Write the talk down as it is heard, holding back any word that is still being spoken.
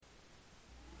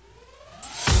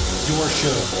your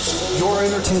shows, your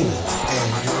entertainment,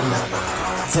 and your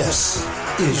network. This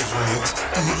is Rant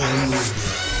EN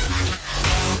Radio.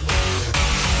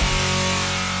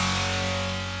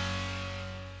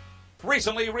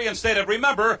 Recently reinstated.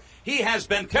 Remember, he has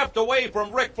been kept away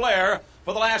from Ric Flair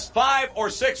for the last 5 or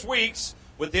 6 weeks,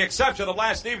 with the exception of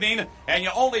last evening, and you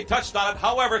only touched on it.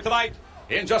 However, tonight,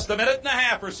 in just a minute and a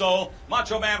half or so,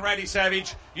 Macho Man Randy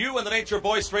Savage, you and the Nature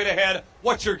Boy straight ahead.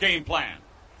 What's your game plan?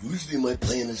 Usually my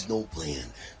plan is no plan.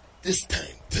 This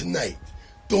time, tonight,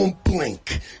 don't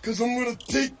blink, because I'm going to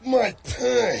take my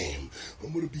time.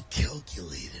 I'm going to be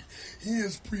calculated. He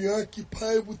is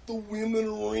preoccupied with the women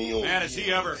around. Man, is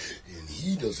he ever. And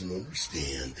he doesn't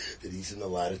understand that he's in a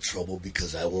lot of trouble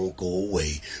because I won't go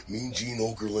away. Mean Gene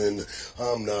Okerlund,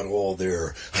 I'm not all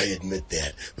there. I admit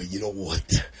that. But you know what?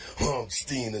 I'm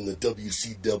staying in the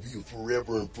WCW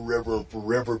forever and forever and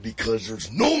forever because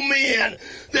there's no man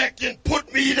that can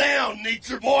put me down,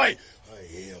 Nature Boy.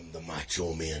 I am the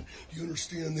Macho Man. You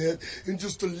understand that? In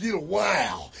just a little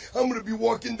while, I'm going to be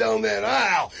walking down that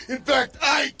aisle. In fact,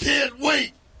 I can't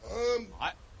wait. I'm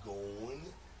going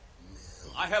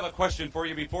now. I have a question for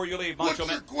you before you leave, Macho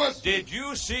Man. What's your question? Did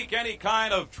you seek any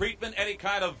kind of treatment, any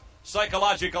kind of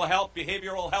psychological help,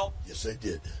 behavioral help? Yes, I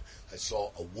did. I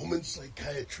saw a woman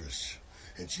psychiatrist,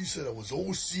 and she said I was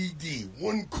OCD,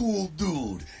 one cool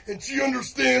dude, and she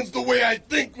understands the way I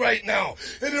think right now,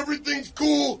 and everything's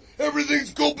cool,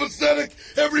 everything's copacetic,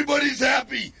 everybody's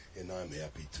happy, and I'm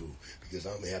happy too, because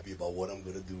I'm happy about what I'm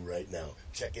going to do right now.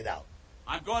 Check it out.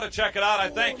 I'm going to check it out. I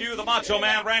thank you, the Macho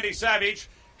Man, Randy Savage.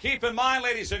 Keep in mind,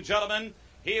 ladies and gentlemen,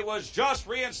 he was just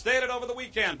reinstated over the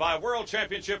weekend by World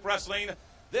Championship Wrestling.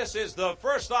 This is the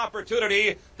first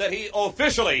opportunity that he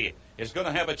officially is going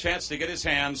to have a chance to get his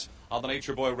hands on the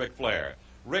Nature Boy Ric Flair.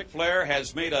 Ric Flair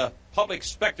has made a public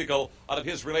spectacle out of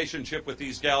his relationship with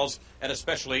these gals, and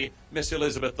especially Miss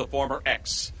Elizabeth, the former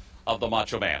ex of the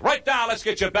Macho Man. Right now, let's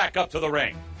get you back up to the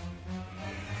ring.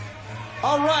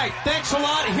 All right, thanks a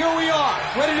lot. Here we are,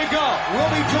 ready to go.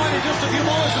 We'll be joined in just a few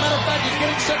moments. As a matter of fact, he's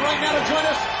getting set right now to join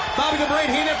us. Bobby the Brain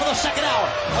Heenan for the second hour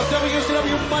of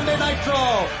WCW Monday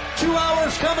Nitro. 2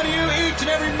 hours coming to you each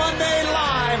and every Monday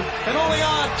live and only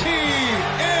on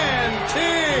TNT.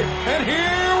 And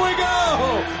here we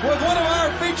go with one of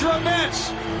our feature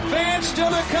events. Fans still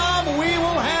to come, we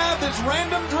will have this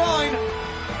random drawing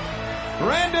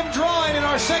in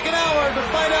our second hour to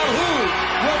find out who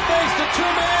will face the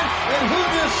two-man and who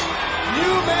this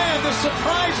new man, the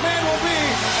surprise man, will be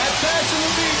at Bash in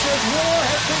the Beach as war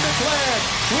has been declared.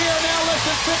 We are now less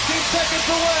than 15 seconds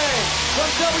away from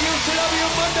WCW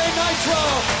Monday Nitro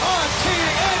on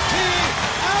TNT.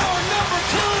 Hour number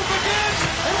 2 begins.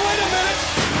 And wait a minute.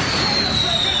 Wait a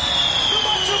second. The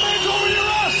Macho Man's over near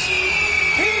us.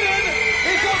 Heenan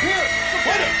is up here.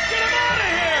 Wait a minute. Get him out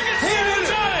of here. Get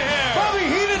Savage out of here. Bobby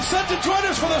Heenan's set to join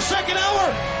us for the second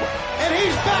hour. And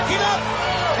he's backing up.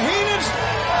 Heenan's...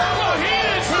 Well,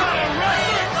 Heenan's not a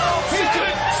wrestler.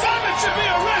 Savage should be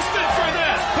arrested for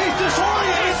this. He's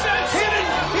disoriented.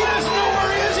 He doesn't know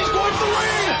where he is. He's going to the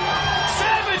ring.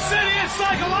 Savage said he had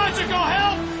psychological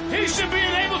help. He should be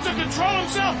able to control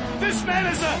himself. This man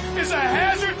is a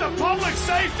hazard to public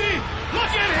safety.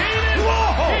 Look at Heenan.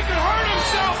 Whoa. He could hurt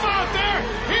himself out there.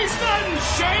 He's not in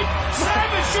shape.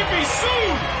 Savage should be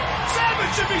sued.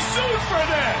 Savage should be sued for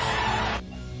this.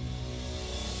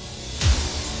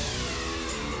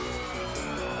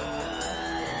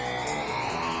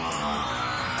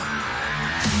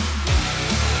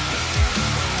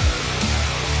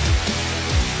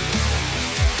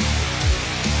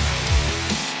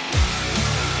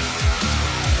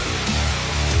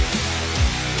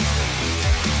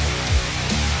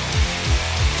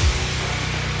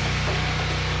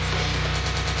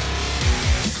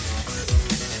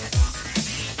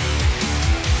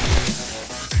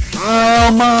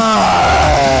 Oh my!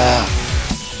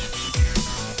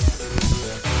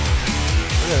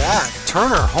 Look at that.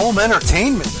 Turner Home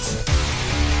Entertainment.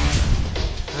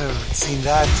 I haven't seen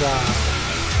that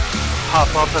pop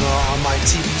up on my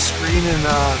TV screen in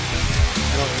a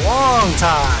long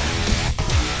time.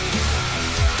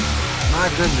 My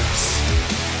goodness.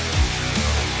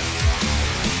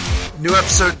 New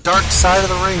episode Dark Side of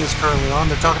the Ring is currently on.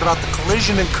 They're talking about the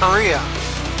collision in Korea.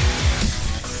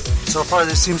 So far,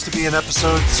 this seems to be an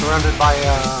episode surrounded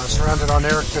on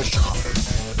Eric Bischoff.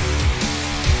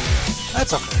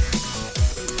 That's okay.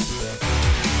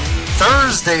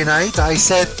 Thursday night. I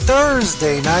said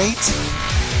Thursday night.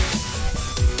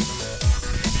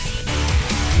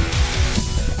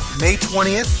 May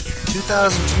 20th,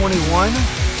 2021.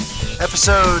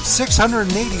 Episode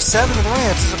 687 of The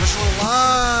Rant is officially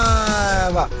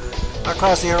live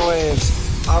across the airwaves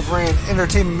of Rand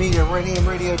Entertainment Media,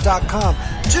 RandAMRadio.com,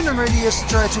 TuneIn Radio,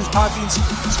 Stitcher, iTunes, Podbean,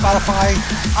 Spotify,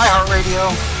 iHeartRadio,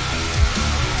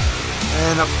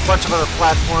 and a bunch of other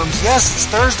platforms. Yes, it's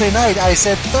Thursday night. I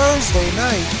said Thursday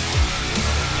night.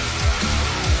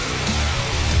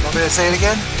 Want me to say it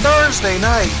again? Thursday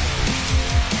night.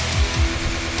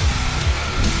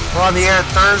 We're on the air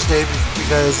Thursday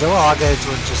because, well, I'll get into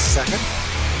it in just a second.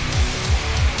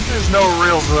 There's no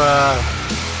real,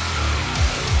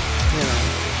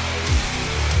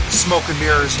 smoke and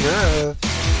mirrors here.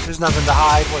 There's nothing to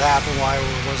hide what happened, why it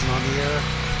wasn't on the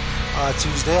air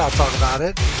Tuesday. I'll talk about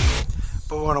it.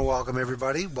 But we want to welcome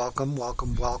everybody. Welcome,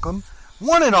 welcome, welcome.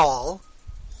 One and all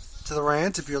to the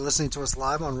rant. If you're listening to us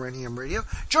live on Random Radio,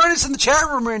 join us in the chat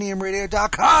room,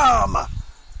 randomradio.com.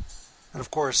 And of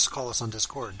course, call us on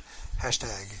Discord.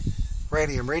 Hashtag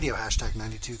Random Radio, hashtag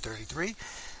 9233.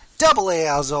 Double A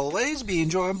as always, being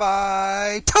joined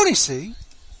by Tony C.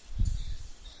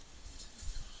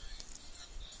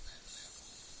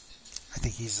 I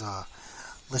think he's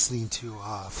listening to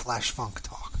Flash Funk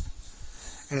talk.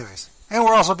 Anyways, and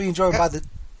we're also being joined by the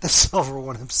Silver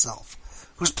One himself,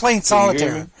 who's playing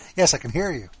solitaire. Yes, I can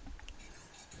hear you.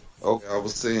 Okay, I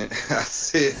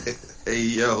said, hey,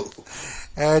 yo.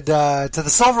 And to the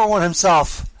Silver One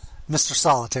himself, Mr.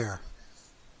 Solitaire.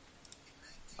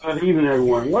 Good evening,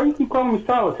 everyone. Why do you keep calling me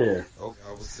Solitaire? Okay,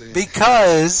 I was saying.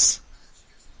 Because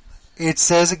it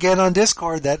says again on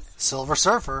Discord that Silver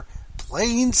Surfer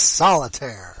playing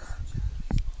solitaire.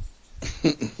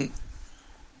 Doesn't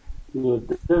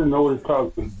know what he's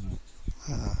talking about.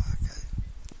 Okay.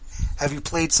 Have you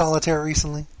played solitaire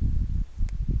recently?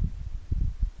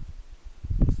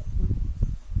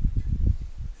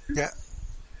 Yeah.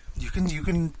 You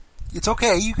can, it's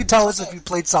okay. You can tell us if you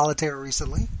played solitaire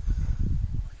recently.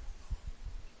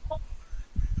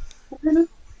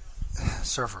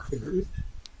 Surfer,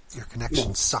 your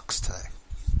connection sucks today.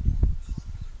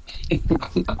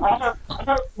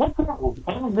 What problem?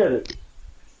 I don't get it.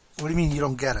 What do you mean you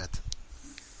don't get it?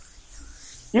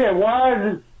 Yeah, why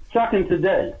is it sucking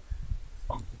today?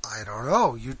 I don't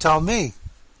know. You tell me.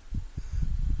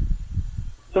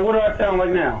 So what do I sound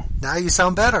like now? Now you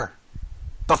sound better.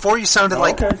 Before you sounded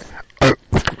like... Okay.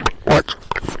 What?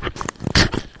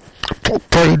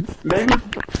 Maybe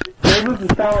it was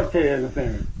the solitaire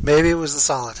interference. Maybe it was the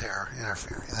solitaire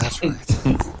interfering. That's right.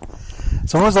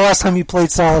 So when was the last time you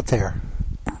played solitaire?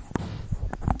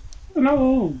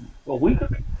 No, a week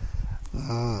ago.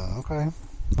 Okay.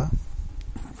 Well,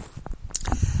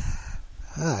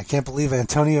 I can't believe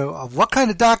Antonio. What kind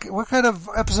of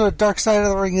episode of Dark Side of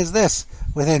the Ring is this?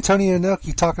 With Antonio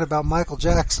Inoki talking about Michael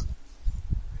Jackson.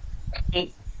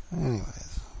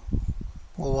 Anyways,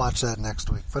 we'll watch that next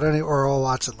week. Or I'll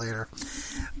watch it later.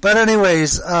 But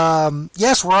anyways,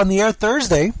 yes, we're on the air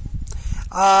Thursday.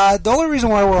 The only reason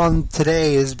why we're on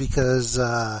today is because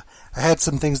I had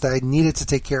some things that I needed to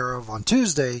take care of on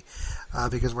Tuesday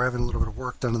because we're having a little bit of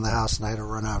work done in the house, and I had to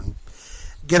run out and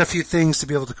get a few things to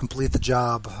be able to complete the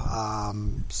job.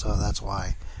 So that's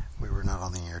why we were not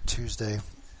on the air Tuesday.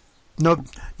 No,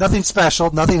 nothing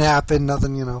special. Nothing happened.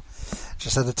 Nothing,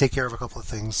 just had to take care of a couple of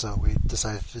things. So we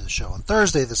decided to do the show on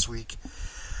Thursday this week.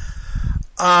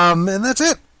 And that's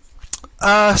it.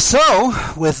 So,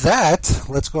 with that,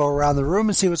 let's go around the room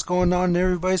and see what's going on in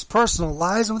everybody's personal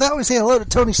lives. And with that, we say hello to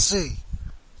Tony C.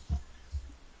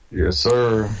 Yes,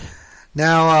 sir.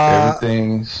 Now,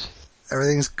 everything's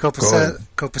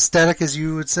copacetic, as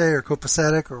you would say, or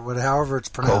copacetic, or however it's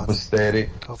pronounced.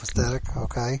 Copacetic,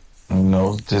 okay.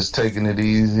 Just taking it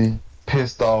easy.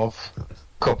 Pissed off. A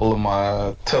couple of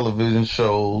my television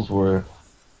shows were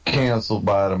canceled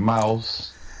by the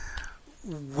mouse.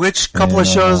 Which couple of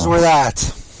shows were that?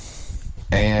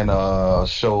 And a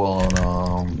show on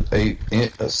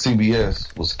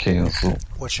CBS was canceled.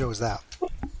 What show was that?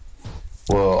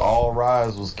 Well, All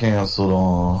Rise was canceled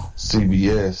on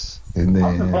CBS, and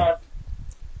then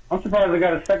I'm surprised they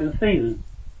got a second season.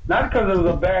 Not because it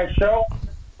was a bad show,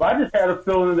 but I just had a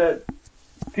feeling that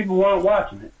people weren't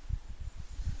watching it.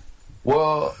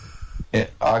 Well,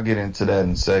 I'll get into that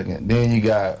in a second. Then you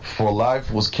got For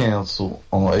Life was canceled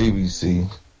on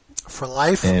ABC. For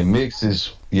Life? And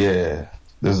Mixes,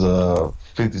 there's a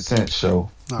 50 Cent show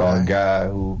about a guy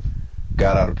who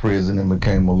got out of prison and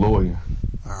became a lawyer.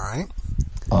 All right.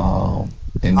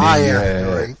 And then you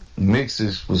had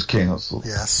Mixes was canceled.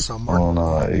 Yes, so on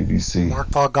ABC. Mark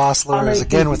Paul Gosselaar is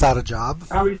again without a job.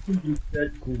 How many seasons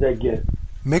did they get?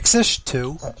 Mixes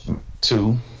 2.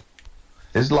 2.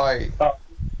 It's like.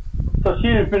 So she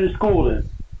didn't finish school then?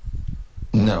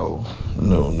 No.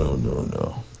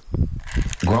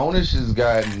 Grownish is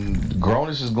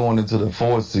going into the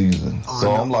 4th season.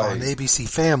 I'm like on ABC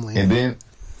Family. And then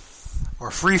Or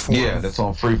Freeform. Yeah, that's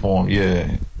on Freeform.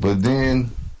 Yeah, but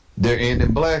then they're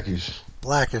ending Blackish.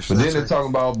 Blackish. But then they're talking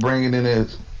about bringing in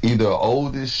it either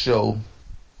oldest show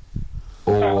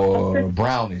or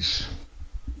Brownish.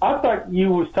 I thought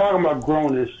you was talking about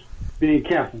Grownish being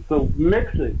canceled. So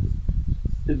Mix-It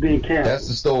is being canceled. That's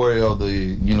the story of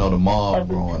the mom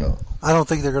growing up. I don't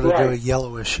think they're going to do a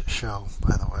yellowish show,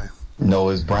 by the way. No,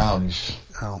 it's Brownish.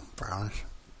 Oh, Brownish.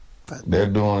 But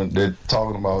They're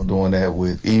talking about doing that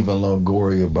with Eva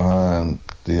Longoria behind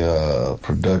the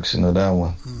production of that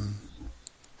one.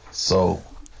 So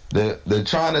they're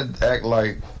trying to act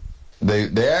like they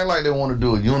act like they want to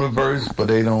do a universe, but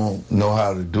they don't know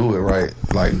how to do it right.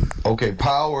 Like, okay,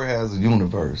 Power has a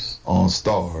universe on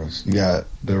Starz. You got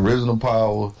the original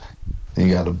Power, then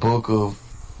you got the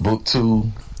Book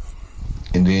 2,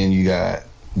 and then you got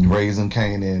Raising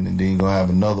Kanan, and then you're gonna have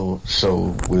another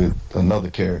show with another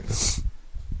character.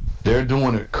 They're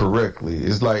doing it correctly.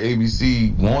 It's like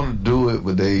ABC want to do it,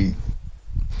 but they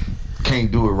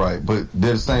can't do it right. But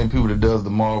they're the same people that does the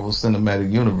Marvel Cinematic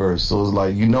Universe, so it's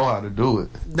like, you know how to do it.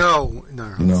 No. You know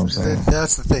what I'm saying?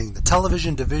 That's the thing. The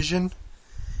television division,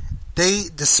 they,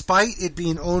 despite it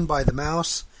being owned by the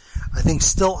Mouse, I think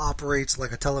still operates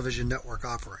like a television network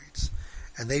operates,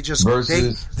 and they just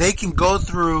they can go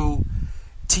through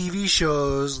TV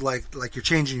shows like you're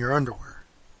changing your underwear.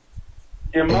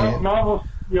 Yeah, Marvel,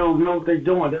 know what they're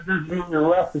doing. That doesn't mean the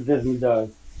rest of Disney does.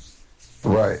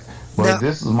 Right. But now,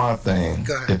 this is my thing.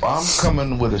 If I'm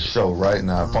coming with a show right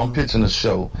now, if I'm pitching a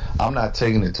show, I'm not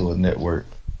taking it to a network.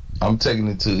 I'm taking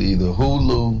it to either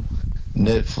Hulu,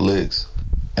 Netflix,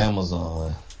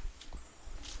 Amazon,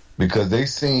 because they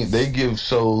give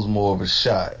shows more of a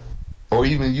shot, or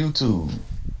even YouTube,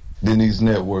 than these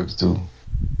networks do.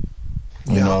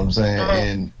 You know what I'm saying?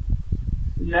 And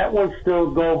networks still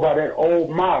go by that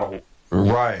old model.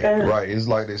 Right. It's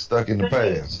like they're stuck in the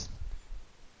past.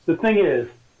 The thing is,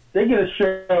 they get a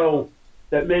show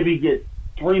that maybe get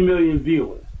 3 million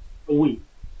viewers a week,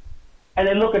 and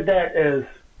they look at that as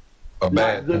a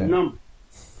bad good number.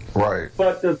 Right.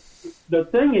 But the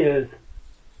thing is,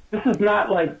 this is not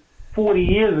like 40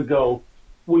 years ago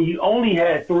when you only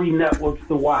had 3 networks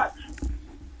to watch.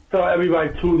 So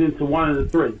everybody tuned into one of the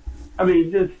 3. I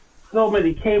mean, there's so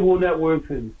many cable networks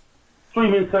and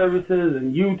streaming services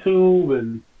and YouTube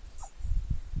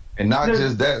and not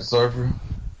just that, Surfer.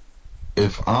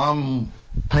 If I'm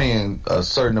paying a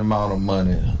certain amount of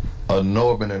money, an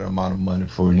inordinate amount of money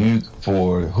for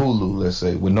Hulu, let's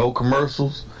say, with no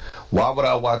commercials, why would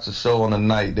I watch a show on a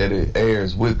night that it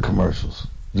airs with commercials?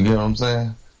 You get what I'm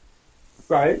saying?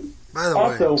 Right. By the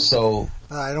way, so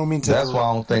I don't mean to. That's why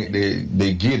I don't think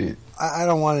they get it. I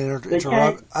don't want to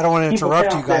interrupt. I don't want to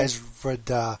interrupt you guys, but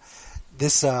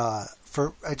this I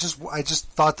just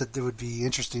thought that it would be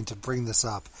interesting to bring this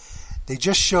up. They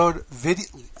just showed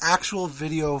actual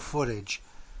video footage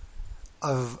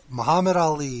of Muhammad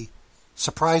Ali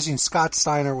surprising Scott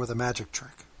Steiner with a magic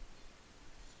trick.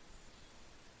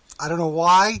 I don't know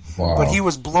why, but he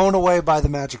was blown away by the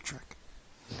magic trick.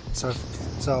 So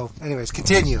anyways,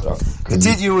 continue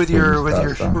with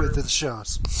the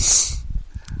shows.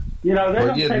 You know, they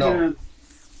don't take into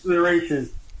consideration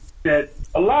that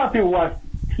a lot of people watch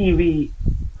TV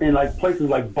in like places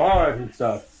like bars and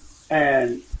stuff,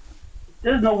 and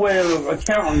there's no way of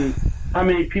accounting how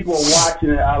many people are watching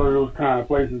it out of those kind of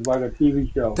places, like a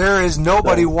TV show. There is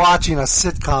nobody watching a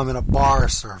sitcom in a bar,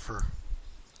 Surfer.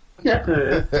 Yes, it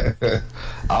is.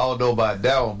 I don't know about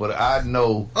that one, but I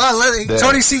know.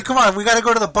 Tony C, come on, we got to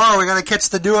go to the bar. We got to catch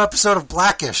the new episode of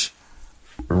Blackish.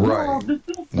 Right.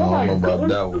 No, I don't know about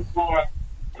that one.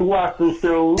 To watch those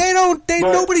shows.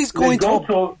 Nobody's going to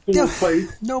a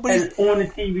place. Nobody's on the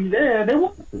TV there.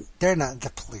 They're not.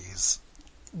 Please.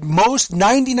 Most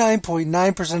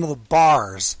 99.9% of the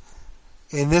bars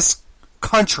in this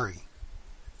country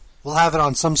will have it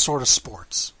on some sort of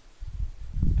sports.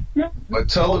 Yeah. But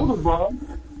television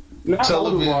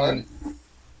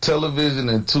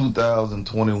in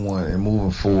 2021 and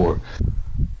moving forward,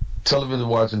 television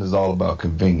watching is all about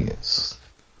convenience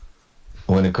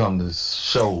when it comes to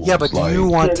shows. Yeah, but do you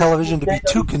want television to be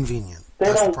too convenient?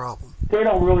 That's the problem. They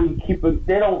don't really keep it.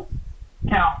 They don't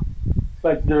count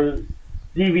like the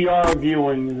DVR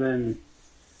viewings and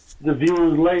the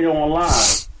viewings later online.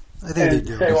 I think they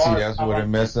do. See, that's where they're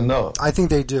messing up. I think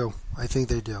they do. I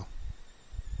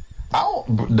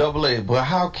don't double A, but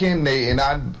how can they? And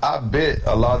I bet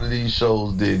a lot of these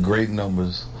shows did great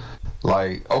numbers.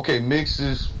 Like, okay,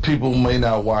 mixes, people may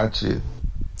not watch it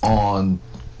on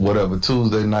whatever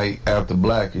Tuesday night after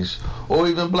Blackish, or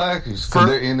even Blackish, because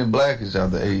they're ending Blackish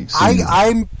after 8 seasons.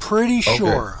 I'm pretty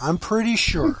sure. I'm pretty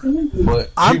sure.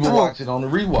 But people watch it on the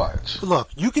rewatch. Look,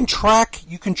 you can track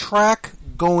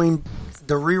going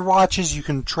the rewatches. You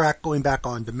can track going back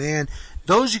on demand.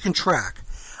 Those you can track.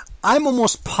 I'm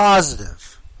almost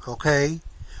positive. Okay,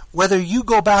 whether you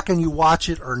go back and you watch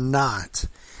it or not,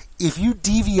 if you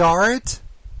DVR it,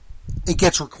 it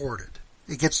gets recorded.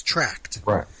 It gets tracked.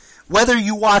 Right. Whether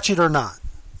you watch it or not.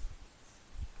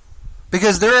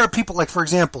 Because there are people, like, for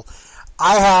example,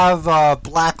 I have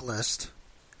Blacklist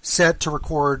set to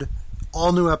record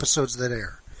all new episodes that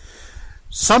air.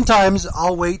 Sometimes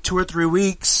I'll wait 2 or 3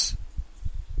 weeks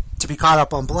to be caught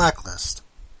up on Blacklist.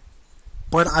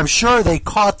 But I'm sure they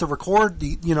caught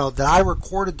that I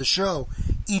recorded the show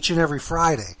each and every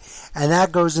Friday. And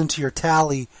that goes into your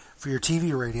tally for your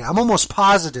TV rating. I'm almost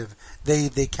positive they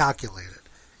calculate it.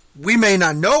 We may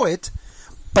not know it,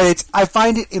 but I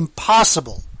find it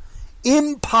impossible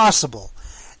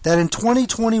that in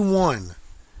 2021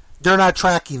 they're not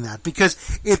tracking that. Because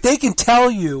if they can tell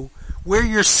you where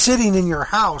you're sitting in your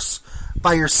house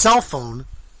by your cell phone,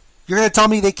 you're going to tell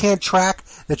me they can't track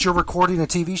that you're recording a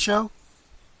TV show?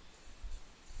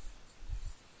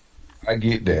 I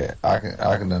get that. I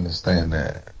can understand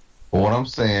that. But what I'm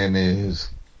saying is,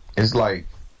 it's like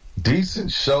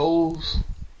decent shows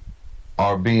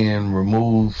are being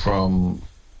removed from,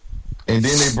 and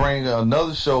then they bring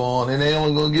another show on, and they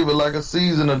only gonna give it like a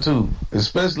season or 2,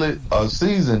 especially a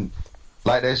season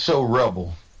like that show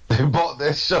Rebel. They bought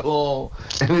that show on,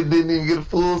 and it didn't even get a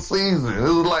full season. It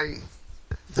was like,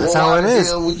 that's how it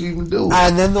is. What you even do?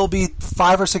 And then there'll be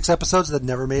 5 or 6 episodes that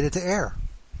never made it to air.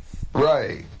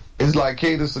 Right. It's like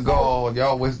Katie Seagal,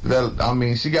 y'all wasted that. I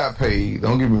mean, she got paid,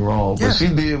 don't get me wrong, but she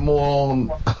did more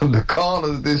on the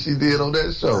Connors than she did on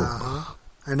that show. Uh-huh.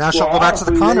 And now she'll go back to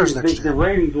the Connors next year. The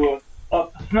ratings were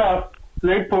up to snuff, so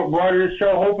they brought in the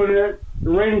show hoping that the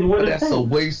ratings would have. That's a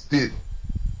wasted.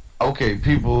 Okay,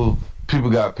 people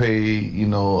got paid,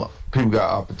 people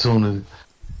got opportunity.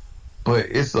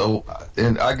 But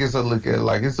and I guess I look at it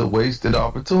like it's a wasted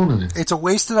opportunity. It's a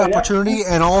wasted opportunity,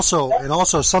 and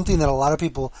also something that a lot of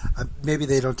people maybe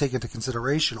they don't take into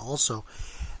consideration. Also,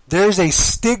 there's a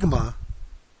stigma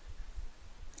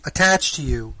attached to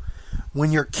you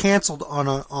when you're canceled on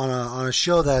a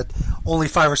show that only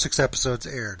 5 or 6 episodes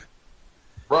aired.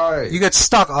 Right. You get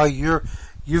stuck. Oh,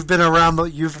 you've been around.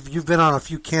 You've been on a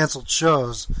few canceled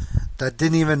shows that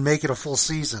didn't even make it a full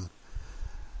season.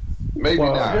 Maybe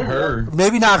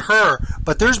not her,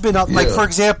 but there's been, for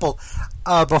example,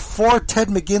 before Ted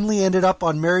McGinley ended up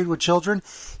on Married with Children,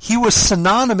 he was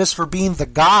synonymous for being the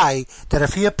guy that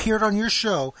if he appeared on your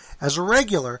show as a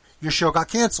regular, your show got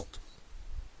canceled.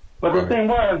 But the thing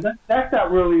was,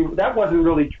 that wasn't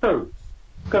really true.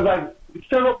 Because I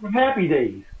showed up with Happy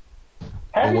Days.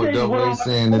 What Double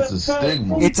saying it's a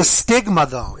stigma. It's a stigma,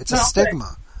 though. It's a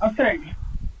stigma. I'm saying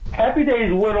Happy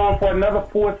Days went on for another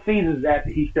 4 seasons after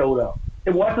he showed up.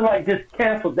 It wasn't like just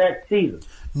canceled that season.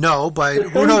 No, but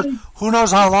who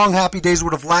knows how long Happy Days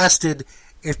would have lasted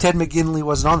if Ted McGinley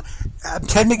wasn't on.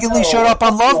 Ted McGinley showed up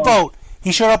on Love Boat.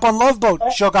 He showed up on Love Boat.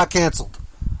 Show got canceled.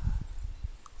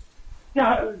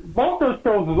 Yeah, both those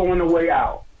shows was on the way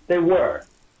out. They were.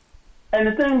 And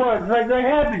the thing was, they're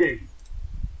Happy Days.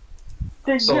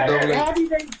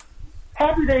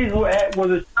 Happy Days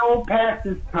was a show past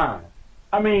its time.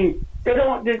 I mean, there's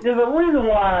a reason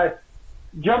why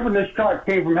Jumping the Shark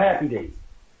came from Happy Days.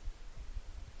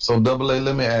 So, Double A,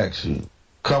 let me ask you.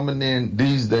 Coming in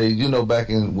these days, back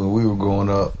in when we were growing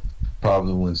up,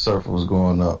 probably when Surfer was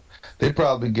growing up, they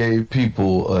probably gave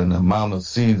people an amount of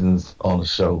seasons on the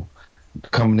show.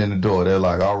 Coming in the door, they're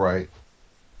like, all right,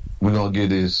 we're going to get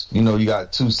this. You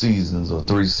got 2 seasons or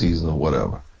 3 seasons or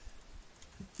whatever.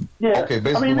 Yeah. Okay,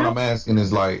 basically what I'm asking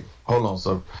is like, hold on,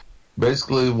 sir.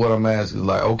 Basically what I'm asking is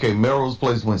like, okay, Melrose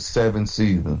Place went 7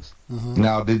 seasons. Mm-hmm.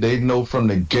 Now, did they know from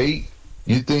the gate,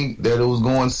 you think that it was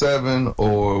going 7,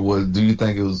 or do you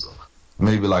think it was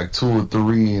maybe like 2 or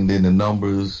 3 and then the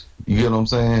numbers, you get what I'm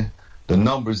saying? The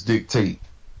numbers dictate,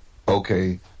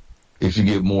 okay, if you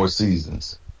get more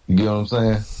seasons. You get what I'm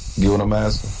saying? Get what I'm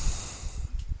asking?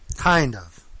 Kind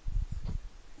of.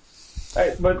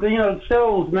 Right, but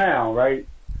shows now, right?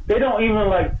 They don't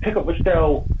even pick up a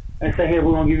show and say, "Hey,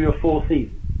 we're gonna give you a full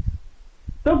season."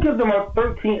 They'll give them a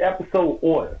 13-episode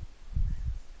order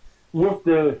with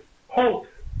the hopes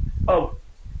of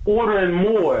ordering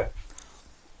more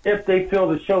if they feel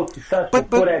the show's successful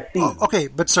for that season. Okay,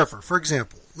 but Surfer, for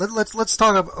example, let's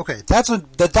talk about. Okay,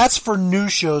 that's for new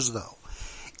shows though.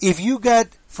 If you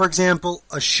get, for example,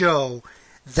 a show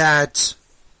that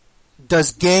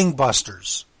does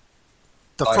gangbusters,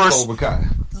 the like first Cobra Kai.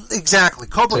 Exactly.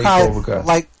 Cobra Kai.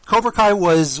 Like Cobra Kai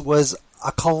was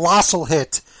a colossal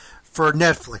hit for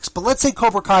Netflix. But let's say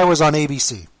Cobra Kai was on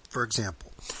ABC, for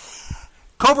example.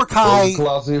 Cobra Kai was a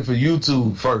colossal hit for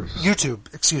YouTube first.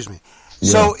 YouTube, excuse me.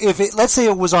 Yeah. So let's say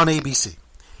it was on ABC.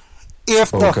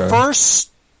 If the first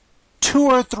 2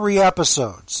 or 3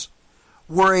 episodes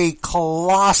were a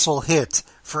colossal hit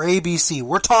for ABC,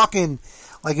 we're talking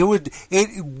like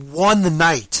it won the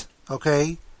night,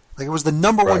 okay? Like it was the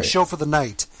number one show for the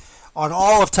night on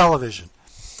all of television.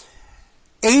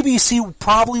 ABC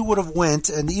probably would have went,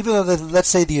 and even though let's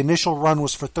say the initial run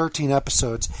was for 13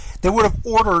 episodes, they would have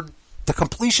ordered the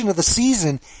completion of the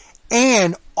season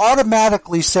and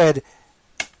automatically said,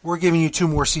 we're giving you 2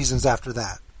 more seasons after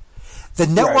that. The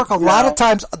network a lot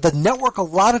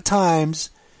of times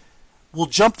will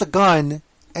jump the gun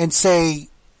and say,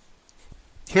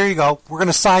 here you go, we're going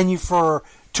to sign you for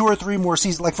 2 or 3 more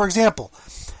seasons. Like, for example,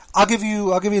 I'll give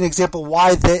you an example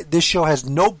why this show has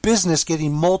no business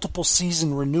getting multiple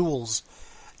season renewals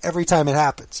every time it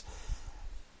happens.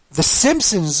 The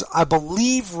Simpsons, I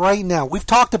believe right now, we've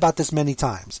talked about this many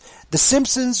times. The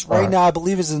Simpsons right now, I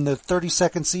believe, is in the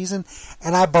 32nd season.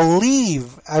 And I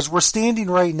believe, as we're standing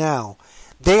right now,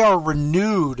 they are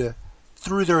renewed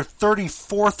through their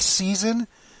 34th season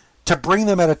to bring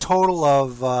them at a total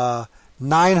of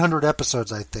 900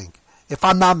 episodes, I think. If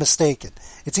I'm not mistaken.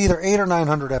 It's either 800 or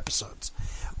 900 episodes.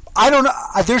 I don't know.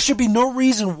 There should be no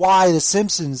reason why The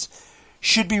Simpsons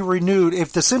should be renewed.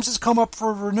 If The Simpsons come up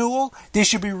for renewal, they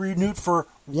should be renewed for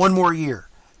 1 more year.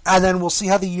 And then we'll see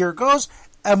how the year goes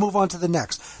and move on to the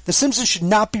next. The Simpsons should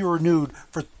not be renewed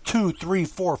for 2, 3,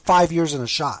 4, 5 years in a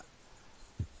shot.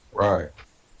 Right.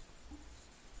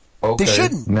 Okay. They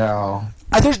shouldn't. Now,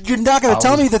 you're not going to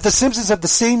tell me that The Simpsons have the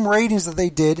same ratings that they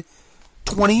did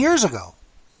 20 years ago.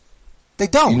 They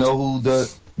don't. You know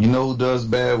who does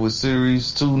bad with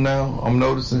series 2 now? I'm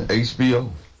noticing HBO.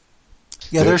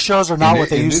 Yeah, their shows are not what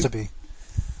they used to be.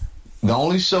 The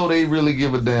only show they really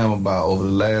give a damn about over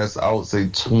the last, I would say,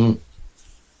 10,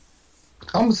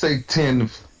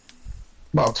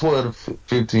 about 12 to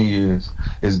 15 years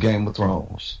is Game of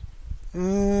Thrones.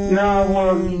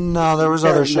 No, there was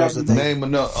other shows that they... Name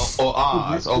enough, or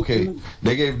Oz. Okay,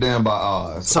 they gave a damn about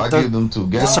Oz. So I give them to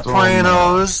The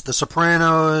Sopranos. The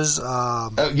Sopranos.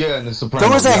 Yeah, and the Sopranos. There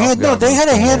was they had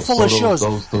a handful of shows.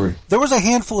 Those 3. There was a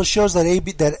handful of shows that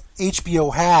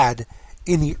HBO had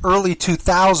in the early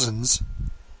 2000s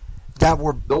that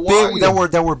were big.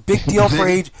 That were big deal for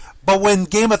age. But when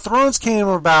Game of Thrones came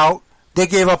about, they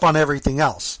gave up on everything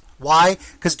else. Why?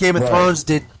 Because Game of Thrones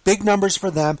did big numbers for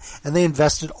them, and they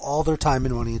invested all their time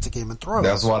and money into Game of Thrones.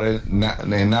 That's why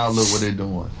they now look what they're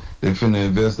doing. They're finna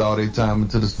invest all their time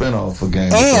into the spinoff for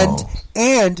Game of Thrones.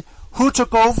 And who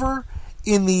took over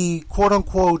in the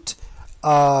quote-unquote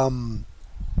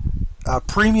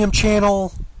premium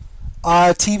channel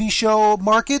TV show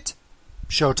market?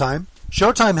 Showtime.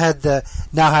 Showtime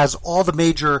now has all the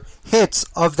major hits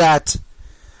of that,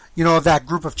 of that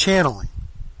group of channeling.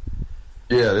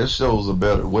 Yeah, this shows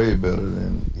way better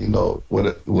than,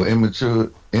 what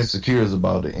Insecure is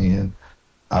about to end.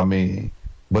 I mean,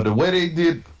 but the way they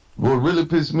did, what really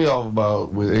pissed me off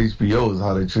about with HBO is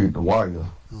how they treat The Wire.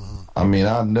 Mm-hmm. I mean,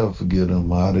 I'll never forget them,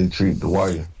 how they treat The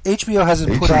Wire. HBO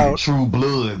hasn't put out... They treat True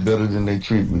Blood better than they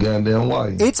treat the goddamn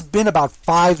Wire. It's been about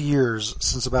 5 years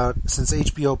since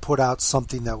HBO put out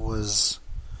something that was...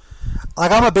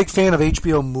 Like, I'm a big fan of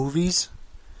HBO movies.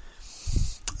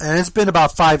 And it's been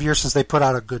about 5 years since they put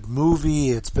out a good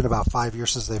movie. It's been about 5 years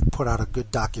since they've put out a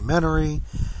good documentary.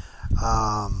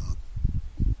 The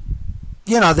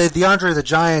Andre the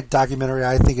Giant documentary,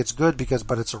 I think it's good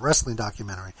but it's a wrestling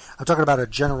documentary. I'm talking about a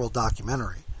general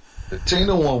documentary. The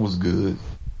Tina one was good.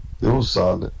 It was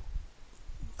solid.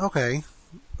 Okay.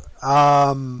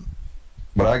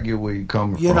 But I get where you're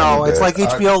coming from. It's like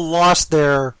HBO lost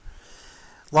their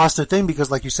thing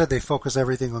because, like you said, they focus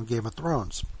everything on Game of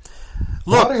Thrones.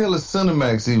 Look, why the hell is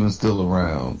Cinemax even still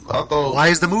around? Why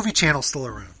is the movie channel still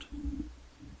around?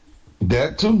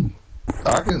 That too.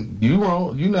 You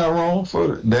not wrong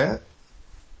for that.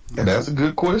 And that's a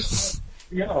good question.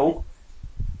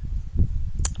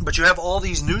 But you have all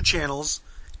these new channels,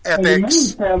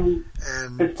 Epics, and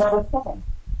it's part of Stars.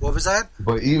 What was that?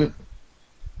 But even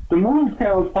the movie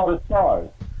channel is part of Stars.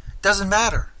 Doesn't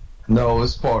matter. No,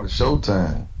 it's part of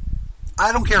Showtime.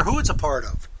 I don't care who it's a part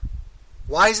of.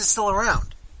 Why is it still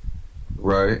around?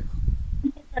 Right.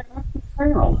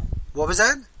 What was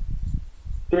that?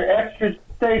 They're extra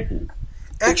stations.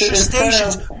 Extra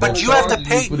stations, but you have to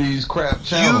pay for these crap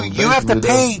channels. You have to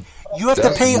pay. You have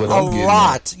to pay a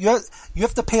lot. You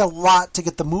have to pay a lot to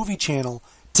get the movie channel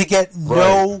to get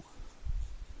no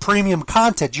premium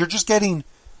content. You're just getting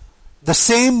the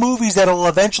same movies that'll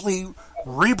eventually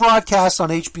rebroadcast on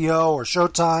HBO or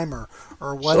Showtime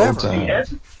or whatever.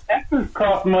 Extras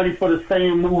cost money for the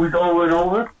same movies over and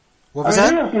over. What was that?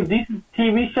 They have some decent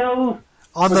TV shows.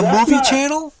 On the movie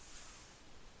channel?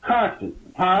 Constant,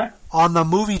 huh? On the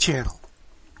movie channel.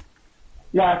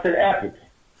 No, I said Epix.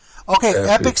 Okay,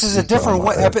 Epix is a different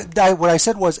way. What I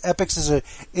said was Epix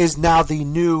is now the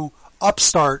new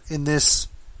upstart in the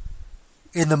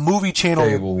movie channel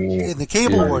in the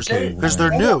cable wars because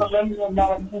they're new. They have a limited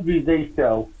amount of movies they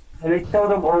sell, and they sell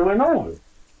them over and over.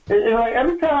 It's like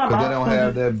every time. But they don't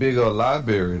have that big a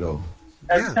library though.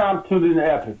 Every time I tune in to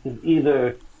Epix, it's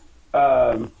either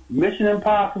Mission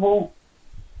Impossible,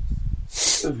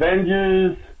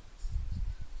 Avengers.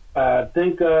 I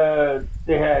think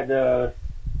they had the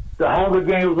Hunger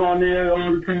Games on there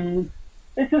all the time.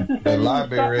 It's just the same. The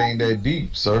library ain't that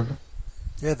deep, sir.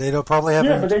 Yeah, they don't probably have.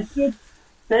 Yeah, but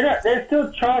they're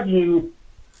still charging you,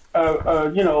 a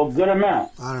good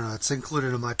amount. I don't know. It's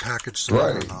included in my package, so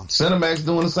I don't know. Cinemax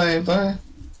doing the same thing.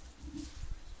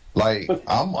 Like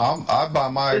I buy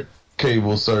my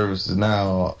cable services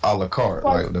now a la carte,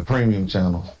 like the premium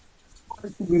channel.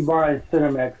 You should be buying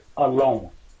Cinemax alone.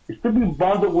 It should be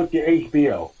bundled with your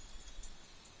HBO.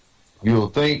 You'll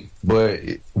think, but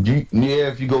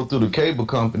if you go through the cable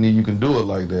company, you can do it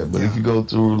like that. But if you go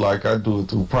through, like I do it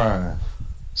through Prime,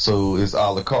 so it's a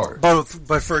la carte. But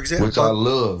for example, which I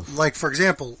love. Like for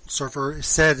example, Surfer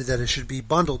said that it should be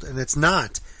bundled, and it's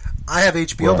not. I have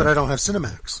HBO, but I don't have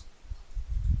Cinemax.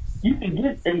 You can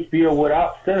get HBO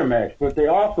without Cinemax, but they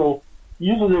also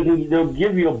usually they'll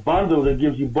give you a bundle that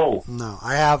gives you both. No,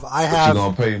 I have. But you're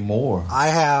gonna pay more. I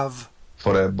have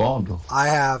for that bundle. I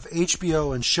have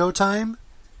HBO and Showtime,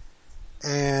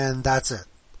 and that's it.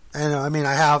 And I mean,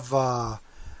 I have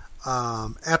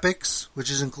Epix, which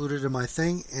is included in my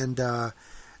thing, and I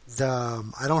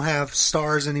don't have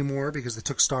Stars anymore because they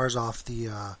took Stars off the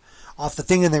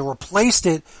thing, and they replaced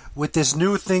it with this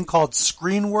new thing called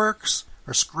ScreenWorks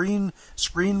or Screen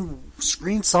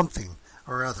something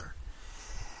or other.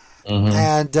 Mm-hmm.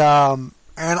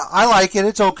 And I like it.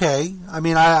 It's okay. I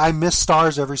mean, I miss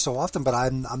Stars every so often, but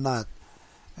I'm not.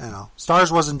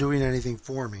 Stars wasn't doing anything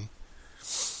for me.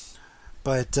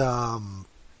 But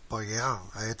yeah,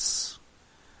 it's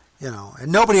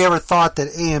and nobody ever thought that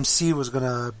AMC was going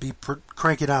to be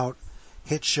cranking out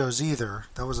hit shows either.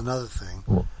 That was another thing.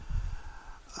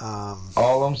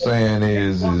 All I'm saying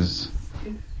is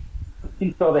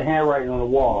he saw the handwriting on the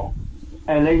wall,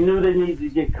 and they knew they needed to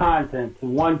get content to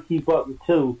one, keep up, and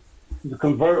two, to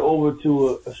convert over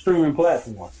to a streaming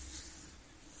platform.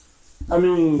 I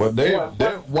mean, but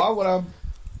why would I?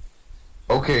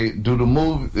 Okay, do the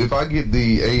movie if I get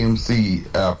the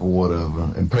AMC app or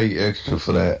whatever and pay extra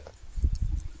for that?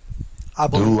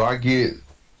 Do I get?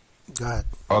 Go ahead.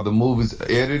 Are the movies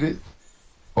edited,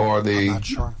 or are they? I'm not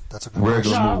sure. That's a good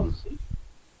regular question. movies.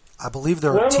 I believe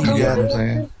they're TV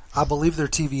edited. I believe they're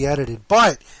TV edited,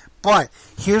 but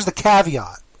here's the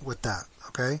caveat with that.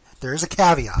 Okay, there is a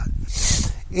caveat.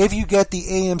 If you get the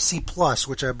AMC Plus,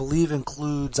 which I believe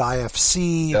includes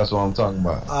IFC, that's what I'm talking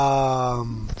about.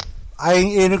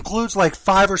 It includes like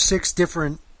 5 or 6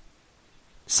 different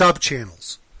sub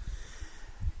channels.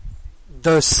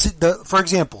 For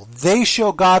example, they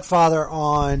show Godfather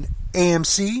on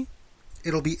AMC,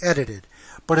 it'll be edited,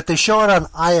 but if they show it on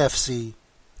IFC,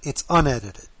 it's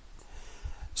unedited.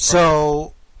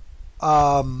 So,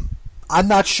 I'm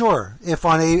not sure if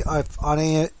on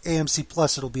AMC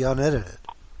Plus it'll be unedited.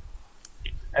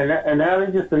 And now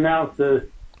they just announced the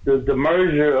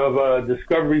merger of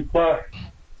Discovery Plus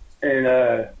and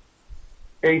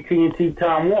AT&T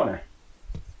Time Warner.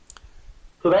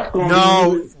 So that's going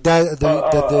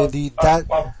to be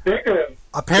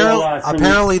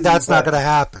apparently that's not going to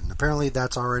happen. Apparently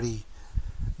that's already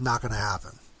not going to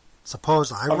happen.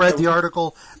 Supposedly, I read the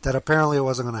article that apparently it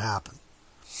wasn't going to happen.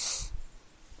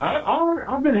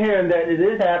 I've been hearing that it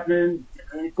is happening.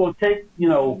 It's going to take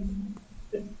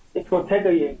it's going to take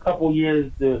a couple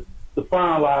years to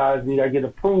finalize. You got to get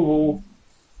approval,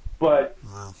 but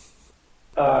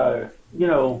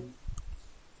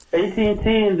AT&T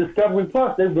and Discovery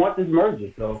Plus, they want this merger.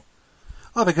 So,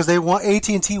 because they want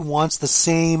AT&T wants the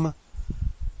same.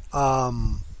 They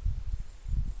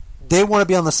want to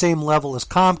be on the same level as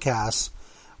Comcast,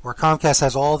 where Comcast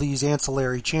has all these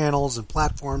ancillary channels and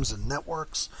platforms and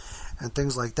networks and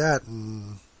things like that.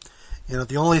 And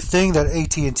the only thing that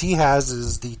AT&T has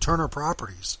is the Turner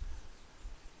properties,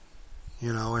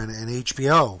 and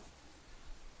HBO.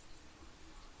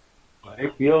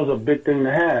 HBO is a big thing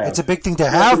to have. It's a big thing to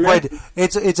have, but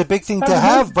it's a big thing to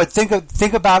have. But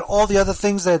think about all the other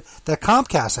things that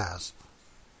Comcast has.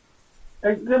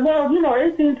 Well, you know,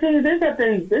 AT&T,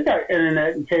 they got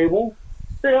internet and cable.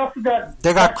 They also got...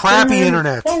 They got crappy streaming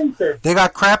internet. phone service. They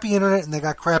got crappy internet and they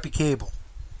got crappy cable.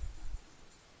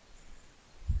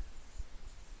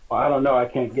 Well, I don't know. I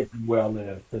can't get them well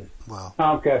there. Wow.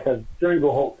 Comcast has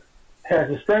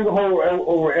a stranglehold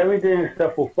over everything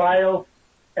except for Fios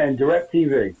and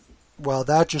DirecTV. Well,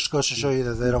 that just goes to show you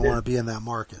that they don't want to be in that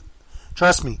market.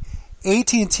 Trust me,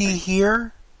 AT&T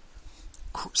here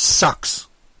sucks.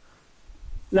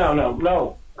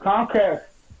 No. Comcast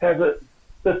has a...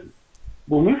 Listen,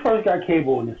 when we first got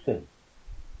cable in the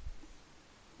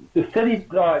city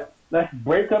thought, let's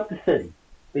break up the city.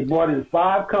 They brought in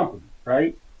 5 companies,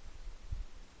 right?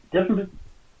 Different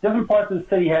parts of the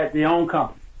city had their own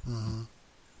company. Mm-hmm.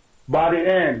 By the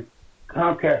end,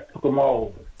 Comcast took them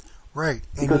all over. Right.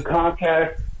 Because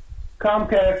Comcast,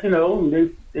 you know,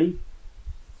 they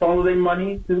funnel their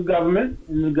money to the government,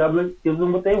 and the government gives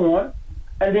them what they want.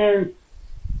 And then...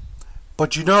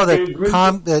 But you know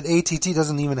that AT&T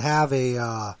doesn't even have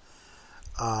a...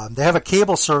 they have a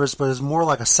cable service, but it's more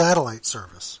like a satellite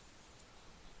service.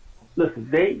 Listen,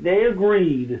 they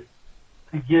agreed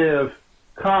to give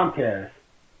Comcast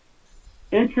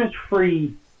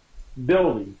interest-free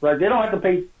buildings. Right? They don't have to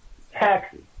pay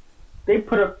taxes. They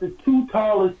put up the 2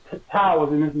 tallest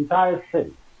towers in this entire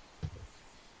city.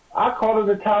 I call it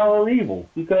the Tower of Evil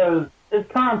because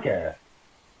it's Comcast,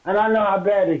 and I know how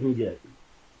bad it can get.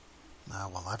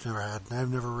 Well, I've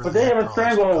never really. But they have a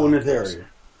stranglehold in this area.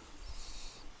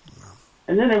 No.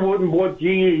 And then they went and bought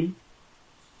GE,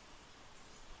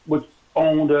 which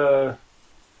owned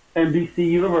NBC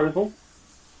Universal.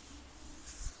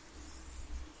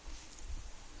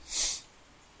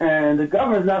 And the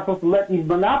government's not supposed to let these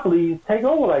monopolies take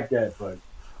over like that. But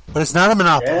it's not a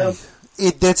monopoly. Yeah.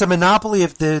 It's a monopoly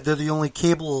if they're the only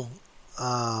cable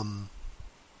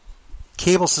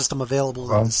system available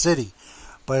in the city.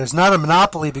 But it's not a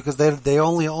monopoly because they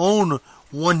only own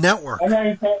one network. I'm not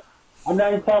even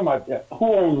talking about that.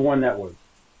 Who owns one network?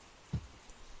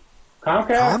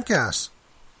 Comcast.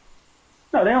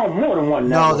 No, they own more than one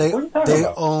network. No, they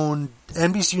own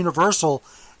NBC Universal,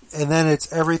 and then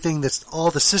it's everything that's all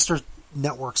the sister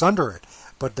networks under it.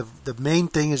 But the main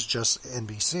thing is just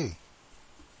NBC.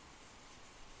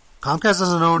 Comcast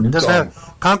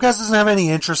doesn't have any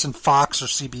interest in Fox or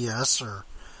CBS or.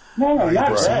 No, not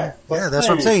that. Yeah, that's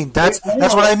what I'm saying. That's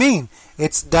what I mean.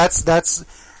 That's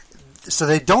so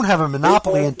they don't have a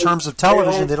monopoly in terms of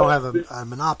television. They don't have a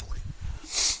monopoly.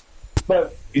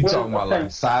 But you talking about like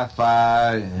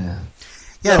sci-fi?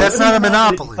 Yeah, that's not a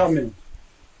monopoly.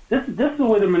 This is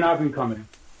where the monopoly comes in,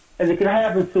 and it can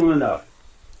happen soon enough.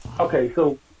 Okay,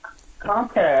 so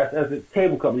Comcast, as a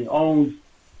cable company, owns.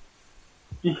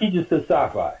 She just said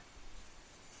sci-fi.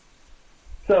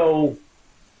 So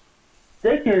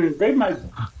they might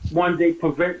one day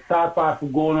prevent sci-fi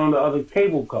from going on to other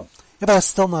cable companies. Yeah, but it's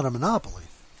still not a monopoly.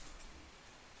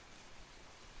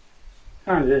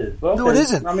 Kind of is. Okay. No, it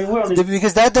isn't. I mean,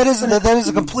 because that is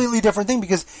a completely different thing.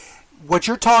 Because what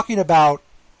you're talking about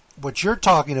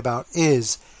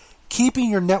is keeping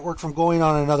your network from going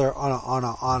on another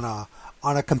on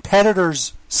a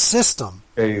competitor's system.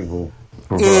 Cable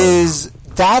is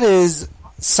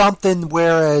something,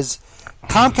 whereas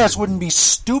Comcast wouldn't be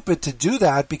stupid to do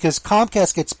that because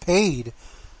Comcast gets paid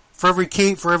for every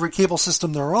cable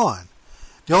system they're on.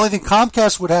 The only thing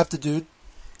Comcast would have to do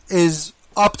is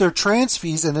up their trans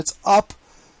fees, and it's up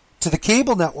to the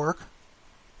cable network,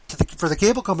 for the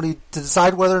cable company to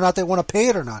decide whether or not they want to pay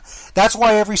it or not. That's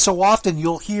why every so often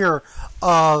you'll hear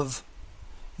of,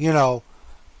 I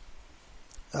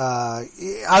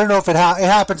don't know if it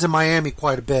happens in Miami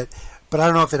quite a bit, but I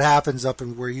don't know if it happens up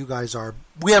in where you guys are.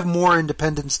 We have more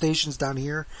independent stations down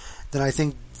here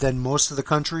than most of the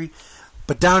country.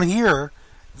 But down here,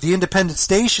 the independent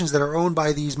stations that are owned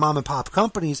by these mom and pop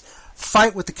companies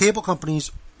fight with the cable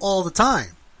companies all the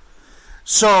time.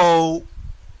 So,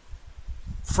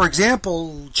 for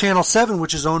example, Channel 7,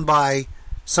 which is owned by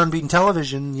Sunbeam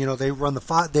Television, they run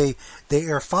they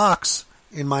air Fox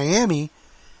in Miami.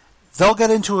 They'll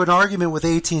get into an argument with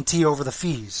AT&T over the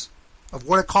fees of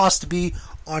what it costs to be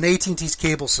on AT&T's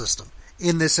cable system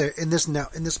in this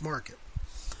market.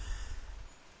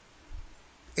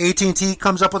 AT&T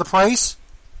comes up with a price.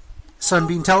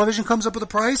 Sunbeam Television comes up with a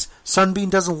price. Sunbeam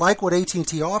doesn't like what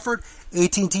AT&T offered.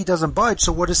 AT&T doesn't budge.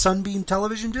 So what does Sunbeam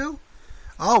Television do?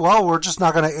 Oh, well, we're just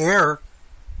not going to air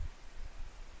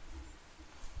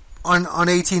on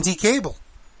AT&T cable.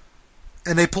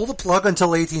 And they pull the plug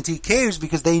until AT&T caves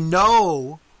because they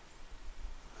know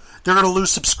they're going to lose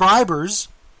subscribers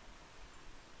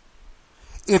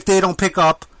if they don't pick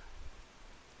up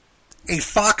a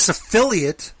Fox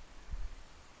affiliate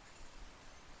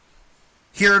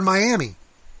here in Miami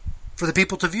for the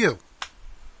people to view.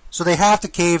 So they have to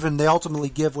cave, and they ultimately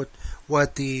give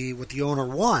what the owner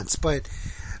wants. But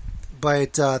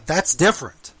that's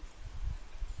different.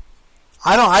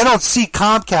 I don't see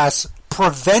Comcast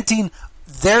preventing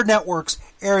their networks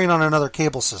airing on another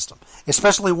cable system,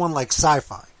 especially one like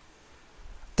Sci-Fi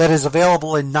that is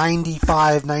available in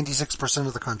 96%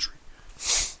 of the country.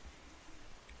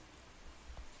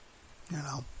 You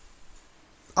know,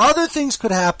 other things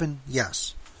could happen,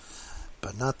 yes,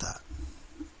 but not that.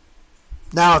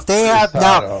 Now, if they have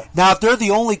now if they're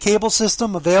the only cable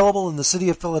system available in the city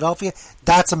of Philadelphia,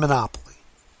 that's a monopoly.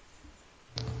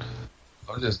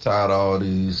 I'm just tired of all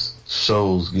these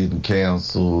shows getting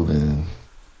canceled, and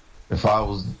if I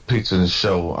was pitching a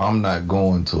show, I'm not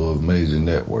going to a major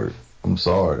network. I'm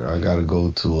sorry, I got to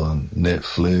go to a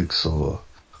Netflix or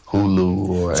Hulu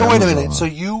or. So Amazon. wait a minute.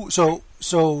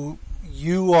 So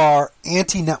you are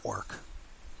anti-network?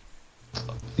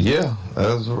 Yeah,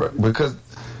 that's right. Because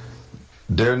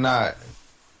they're not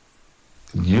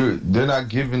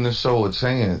giving the show a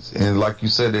chance, and like you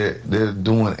said, they're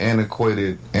doing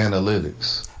antiquated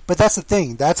analytics. But that's the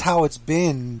thing. That's how it's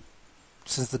been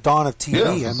since the dawn of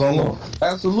TV. Yeah, so long.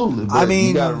 Absolutely. But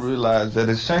you got to realize that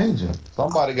it's changing.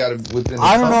 Somebody got to within.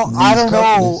 I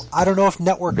don't know if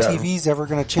network TV is ever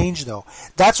going to change, though.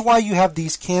 That's why you have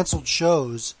these canceled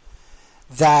shows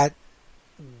that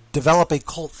develop a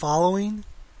cult following,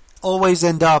 always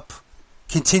end up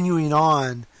continuing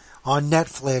on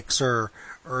Netflix or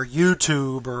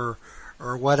YouTube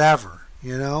or whatever,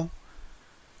 you know?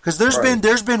 Because there's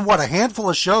been what, a handful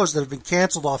of shows that have been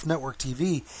canceled off network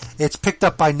TV. It's picked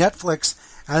up by Netflix,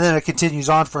 and then it continues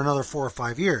on for another 4 or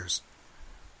 5 years.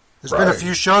 There's been a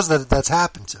few shows that's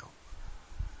happened to.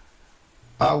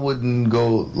 I wouldn't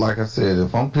go, like I said,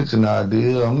 if I'm pitching an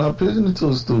idea, I'm not pitching it to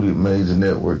a studio, major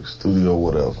network studio,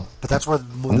 whatever. But that's where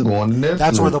I'm going to Netflix.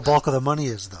 That's where the bulk of the money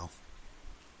is, though.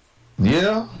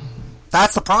 Yeah.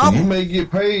 That's the problem. You may get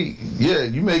paid. Yeah,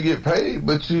 you may get paid,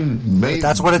 but But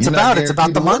that's what it's about. It's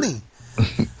about the money.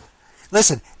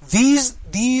 Listen, these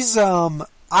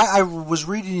I was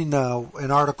reading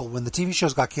an article when the TV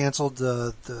shows got canceled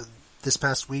this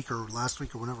past week or last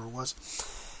week or whenever it was,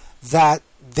 that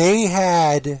they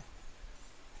had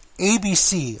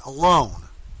ABC alone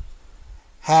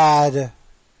had,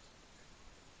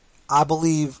 I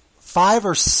believe, 5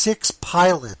 or 6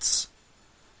 pilots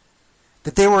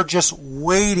that they were just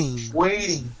waiting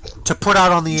to put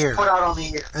out on the air.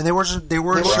 And they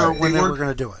weren't sure when they were going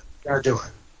to do it.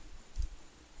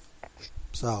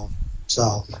 So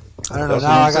I don't know.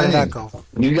 Now I got to let go.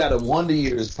 You got a Wonder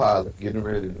Years pilot getting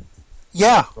ready to.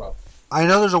 Yeah, I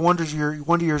know there's a Wonder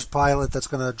Years pilot that's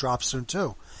going to drop soon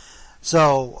too.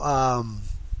 So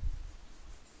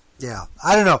yeah,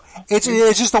 I don't know. It's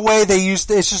just the way they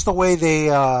used. It's just the way they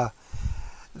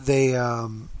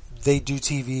do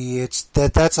TV.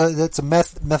 That's a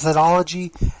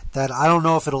methodology that I don't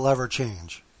know if it'll ever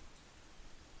change.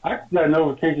 I got a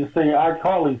notification saying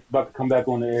iCarly's about to come back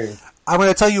on the air. I'm going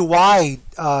to tell you why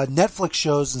Netflix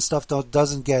shows and stuff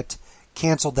doesn't get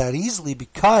canceled that easily,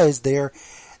 because the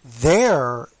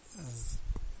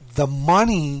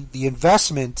money, the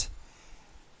investment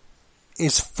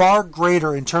is far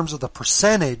greater in terms of the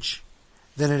percentage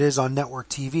than it is on network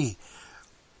TV.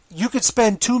 You could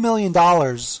spend $2 million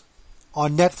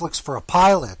on Netflix for a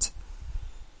pilot,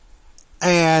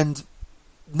 and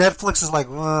Netflix is like,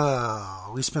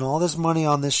 we spent all this money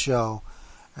on this show,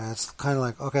 and it's kind of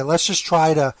like, okay, let's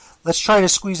try to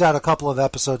squeeze out a couple of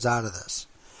episodes out of this.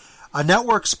 A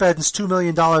network spends $2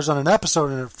 million on an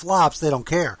episode and it flops, they don't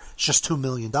care. It's just $2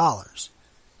 million.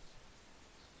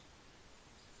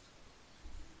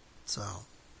 So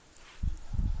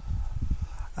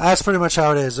that's pretty much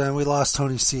how it is. And we lost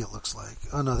Tony C, it looks like.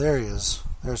 Oh no, there he is.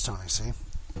 There's Tony C.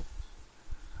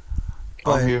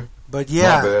 I'm here. But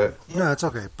yeah, my bad. No, it's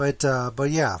okay. But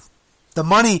yeah, the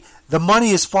money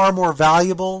is far more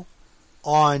valuable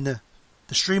on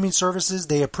the streaming services.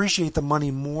 They appreciate the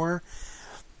money more,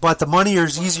 but the money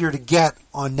is easier to get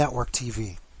on network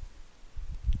TV.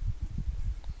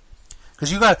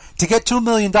 Because you got to get $2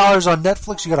 million on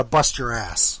Netflix, you got to bust your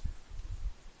ass.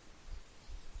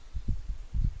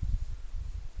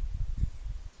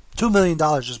 $2 million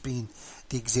just being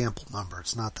the example number.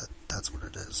 It's not that that's what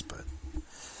it is, but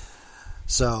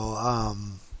so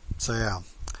yeah.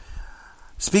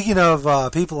 Speaking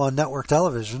of people on network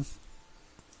television,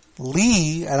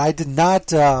 Lee, and I did not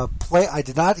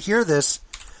hear this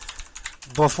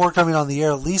before coming on the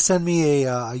air. Lee sent me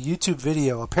a YouTube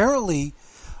video. Apparently,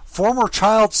 former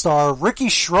child star Ricky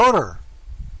Schroeder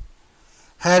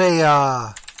had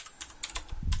a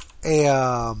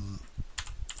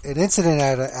an incident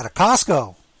at a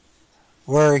Costco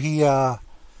where he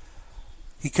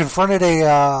confronted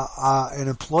an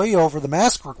employee over the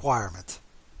mask requirement.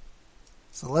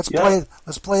 So let's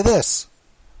play this.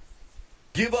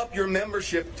 Give up your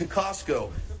membership to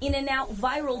Costco. In a now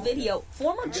viral video,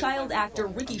 former child actor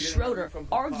Ricky Schroeder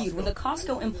argued with a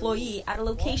Costco employee at a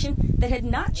location that had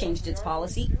not changed its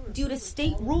policy due to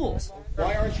state rules.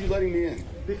 Why aren't you letting me in?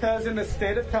 Because in the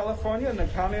state of California and the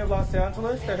county of Los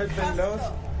Angeles, there has been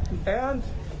and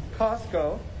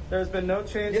Costco, there's been no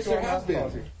change to our mask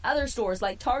policy. Other stores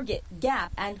like Target,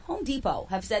 Gap, and Home Depot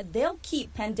have said they'll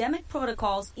keep pandemic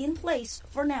protocols in place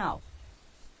for now.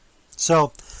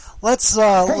 So let's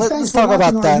talk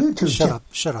about that.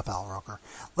 Shut up, Al Roker.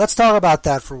 Let's talk about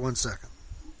that for 1 second.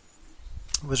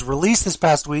 It was released this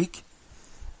past week.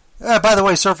 By the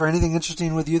way, Surfer, anything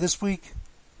interesting with you this week?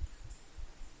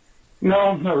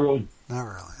 No, not really. Not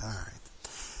really. All right.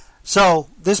 So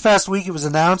this past week it was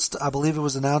announced, I believe it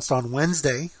was announced on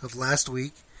Wednesday of last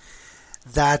week,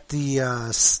 that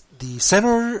the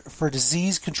Center for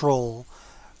Disease Control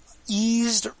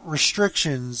eased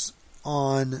restrictions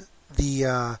on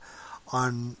the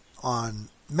on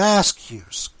mask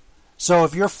use. So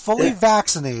if you're fully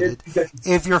vaccinated,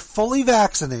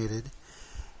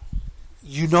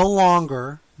 you no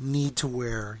longer need to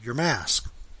wear your mask.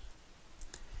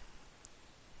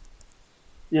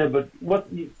 Yeah, but what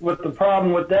the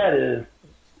problem with that is,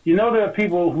 you know, there are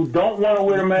people who don't want to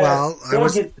wear a mask. Well,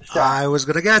 I was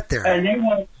going to get there. And they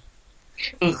want.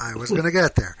 I was going to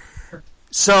get there.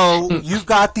 So you've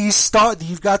got these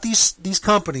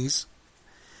companies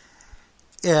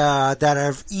that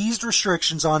have eased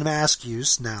restrictions on mask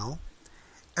use now,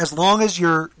 as long as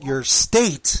your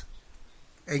state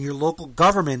and your local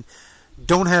government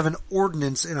don't have an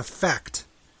ordinance in effect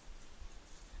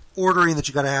ordering that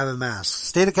you got to have a mask.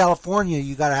 State of California,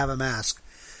 you got to have a mask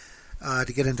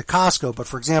to get into Costco. But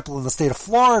for example, in the state of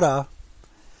Florida,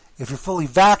 if you're fully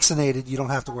vaccinated, you don't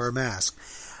have to wear a mask.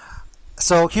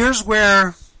 So here's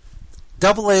where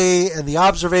AA and the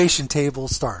observation table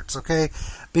starts, okay?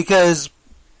 Because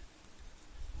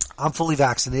I'm fully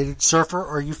vaccinated. Surfer,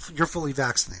 or you're fully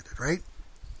vaccinated, right?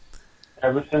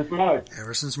 Ever since March.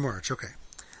 Ever since March, okay.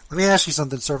 Let me ask you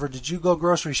something, Surfer. Did you go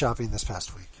grocery shopping this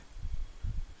past week?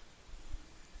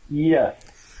 Yes.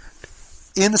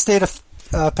 In the state of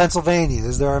Pennsylvania,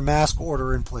 is there a mask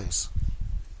order in place?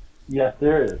 Yes,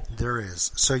 there is. There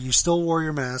is. So you still wore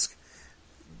your mask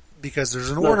because there's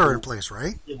an order in place,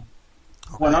 right? Yeah.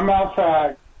 Okay. When I'm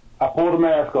outside, I pull the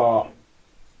mask off.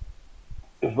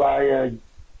 If I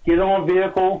get on a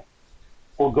vehicle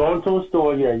or go into a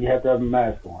store, you have to have a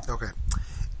mask on. Okay.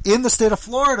 In the state of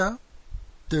Florida,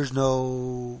 there's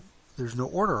no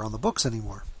order on the books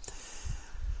anymore.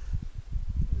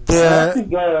 I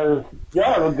think y'all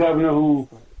have a governor who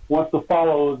wants to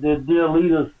follow their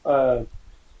leader's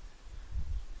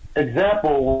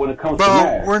example when it comes to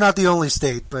masks. We're not the only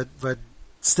state, but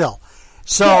still.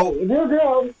 So there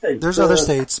are other states. There's other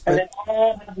states, but and they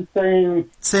all have the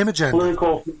same agenda.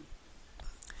 Political.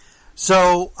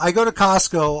 So I go to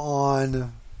Costco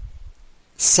on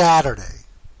Saturday.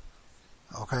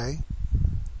 Okay,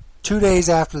 2 days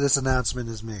after this announcement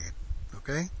is made.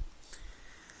 Okay.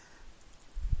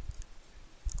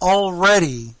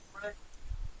 Already,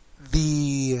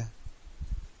 the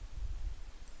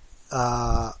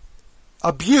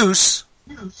abuse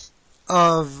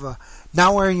of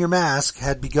not wearing your mask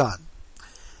had begun.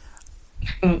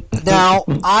 Now,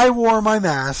 I wore my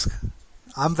mask.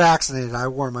 I'm vaccinated. I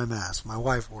wore my mask. My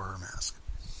wife wore her mask.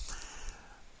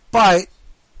 But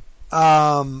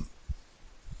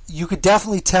you could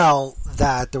definitely tell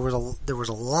that there was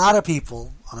a lot of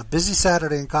people on a busy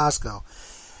Saturday in Costco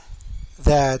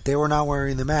that they were not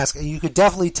wearing the mask, and you could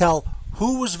definitely tell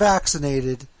who was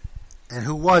vaccinated and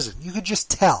who wasn't. You could just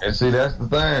tell. And see, that's the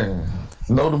thing.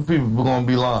 Know the people are going to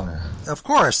be lying. Of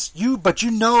course, but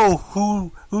you know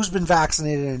who's been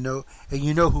vaccinated and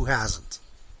you know who hasn't.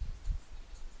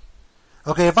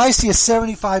 Okay, if I see a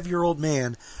 75-year-old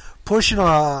man pushing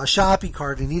a shopping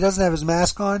cart and he doesn't have his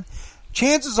mask on,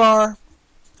 chances are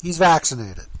he's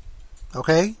vaccinated.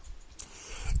 Okay?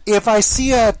 If I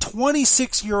see a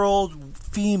 26-year-old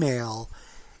female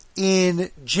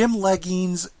in gym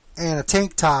leggings and a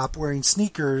tank top wearing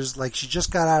sneakers like she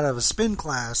just got out of a spin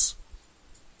class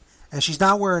and she's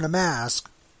not wearing a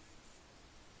mask,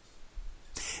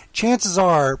 chances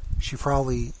are she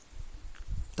probably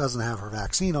doesn't have her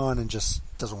vaccine on and just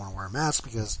doesn't want to wear a mask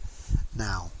because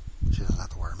now she doesn't have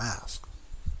to wear a mask.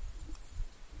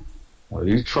 Well,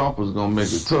 these Trumpers going to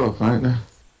make it tough, ain't they?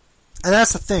 And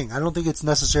that's the thing. I don't think it's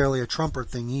necessarily a Trumper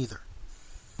thing either.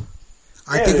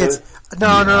 I think it's I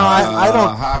don't.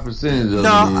 A high percentage of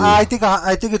No, it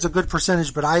I think it's a good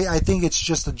percentage, but I think it's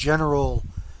just a general.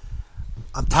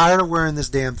 I'm tired of wearing this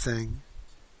damn thing.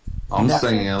 I'm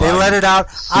saying they let it out.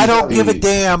 I don't give a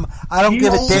damn. I don't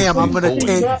give a damn. I'm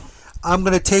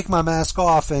gonna take my mask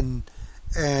off and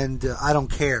I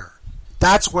don't care.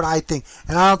 That's what I think,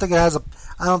 and I don't think it has a.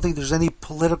 I don't think there's any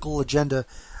political agenda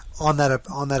on that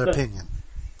opinion.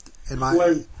 In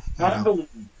my, I believe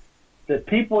the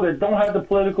people that don't have the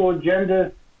political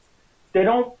agenda, they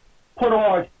don't put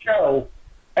on a show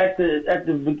at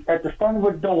the front of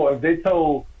a door. They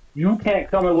told you can't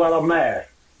come in without a mask,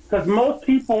 because most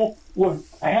people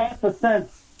with half a cent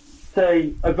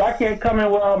say, if I can't come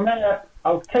in without a mask,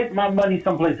 I'll take my money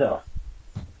someplace else.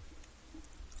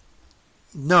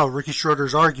 No, Ricky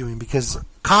Schroeder's arguing because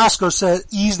Costco said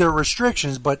ease their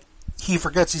restrictions, but he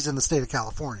forgets he's in the state of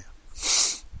California.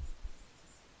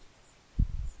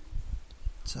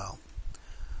 So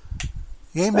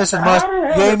you ain't missing much.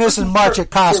 You ain't missing much at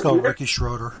Costco, Ricky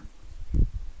Schroeder.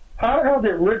 How the hell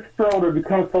did Rick Schroeder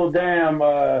become so damn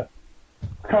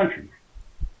country?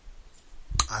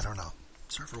 I don't know.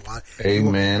 Hey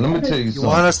man, let me tell you something. You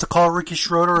want us to call Ricky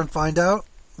Schroeder and find out?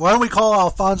 Why don't we call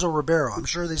Alfonso Ribeiro? I'm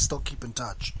sure they still keep in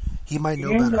touch. He might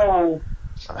know better.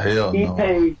 Hell he no.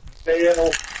 paid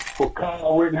bail for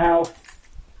Kyle Rittenhouse.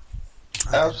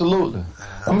 Absolutely.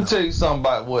 Let me tell you something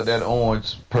about what that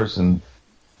orange person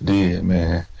did,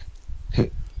 man.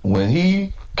 When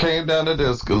he came down the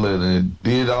escalator and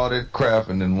did all that crap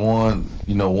and then won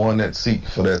that seat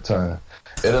for that time,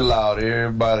 it allowed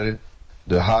everybody,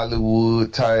 the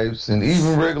Hollywood types and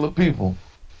even regular people,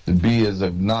 to be as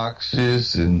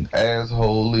obnoxious and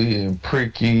assholey and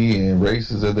pricky and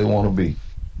racist as they want to be.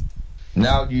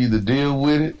 Now you either deal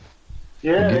with it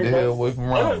or get the hell away from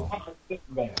Ronald.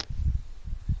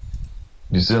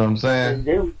 You see what I'm saying?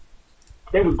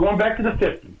 They were going back to the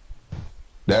 50s.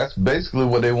 That's basically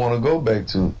what they want to go back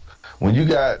to. When you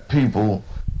got people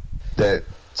that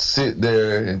sit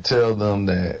there and tell them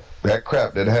that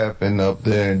crap that happened up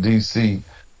there in D.C.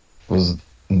 was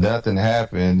nothing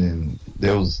happened and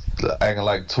they was acting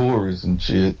like tourists and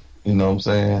shit, you know what I'm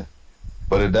saying?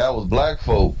 But if that was black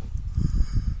folk,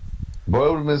 boy, it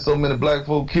would have been so many black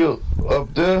folk killed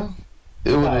up there.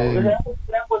 It would have.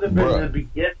 That would have been the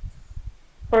beginning.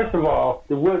 First of all,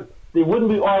 they wouldn't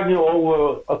be arguing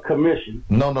over a commission.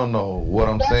 No. What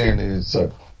I'm saying is,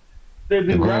 they'd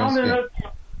be rounding us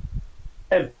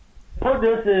and put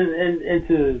this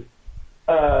into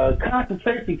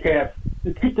concentration camps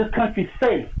to keep this country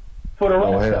safe for the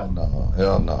rest of them.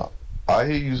 Hell no. I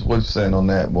hear you what you're saying on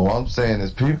that, but what I'm saying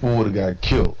is people would have got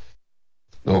killed.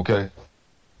 Okay?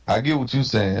 I get what you're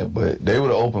saying, but they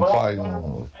would have opened fire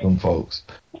on them folks.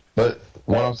 But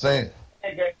what I'm saying...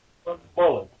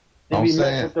 I'm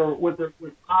saying with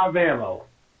live ammo.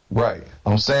 Right.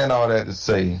 I'm saying all that to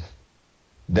say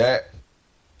that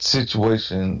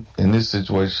situation, in this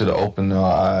situation, should have opened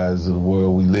our eyes of the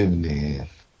world we living in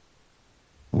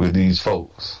with these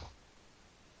folks.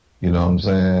 You know what I'm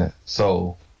saying?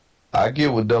 So I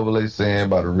get what Double A saying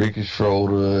about the Ricky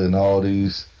Schroeder and all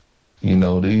these,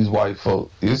 these white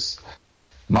folks.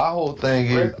 My whole thing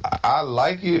is I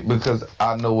like it because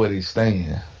I know where they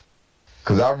stand.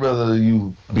 Because I'd rather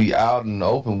you be out and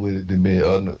open with it than be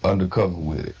undercover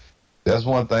with it. That's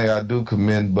one thing I do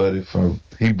commend Buddy for.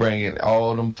 He bringing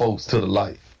all them folks to the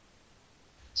light.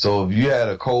 So if you had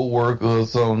a co-worker or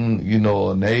something,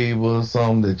 a neighbor or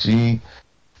something that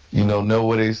you know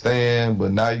where they stand,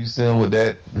 but now you see them with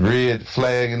that red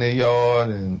flag in their yard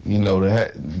and,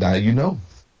 now you know.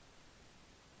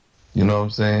 You know what I'm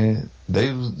saying?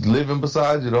 They was living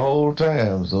beside you the whole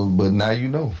time, but now you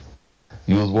know.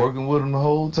 You was working with them the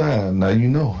whole time. Now you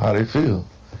know how they feel,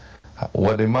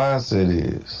 what their mindset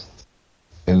is.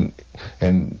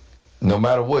 And no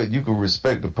matter what, you can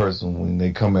respect the person when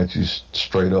they come at you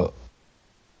straight up.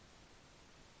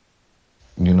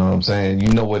 You know what I'm saying?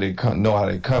 You know where they know how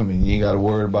they coming. You ain't got to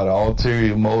worry about an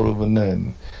ulterior motive or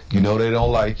nothing. You know they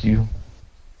don't like you.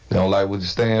 They don't like what you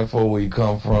stand for, where you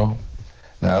come from.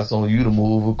 Now it's on you to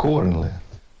move accordingly.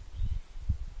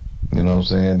 You know what I'm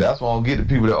saying? That's why I don't get the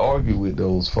people that argue with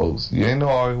those folks. You ain't no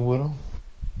arguing with them.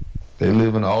 They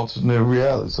live in an alternate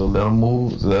reality, so let them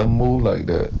move like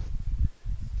that.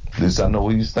 At least I know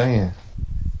where you stand.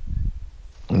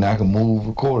 And I can move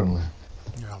accordingly.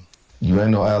 Yeah. You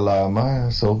ain't no ally of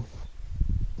mine, so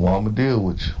well, I'm going to deal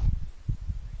with you.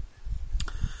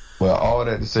 Well, all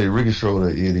that to say, Ricky Schroeder,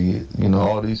 idiot.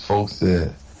 All these folks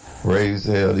that raised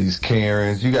hell, these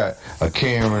Karens. You got a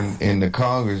Karen in the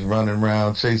Congress running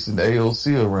around chasing the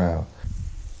AOC around.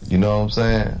 You know what I'm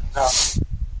saying?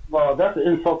 Well, that's an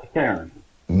insult to Karen.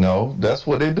 No, that's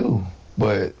what they do.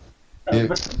 But she's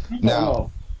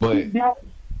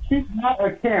not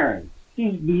a Karen.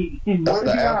 She's that's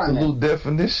the absolute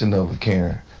definition of a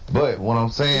Karen. But what I'm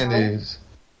saying is,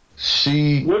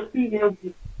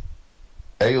 AOC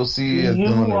is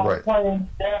doing it right.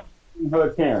 Her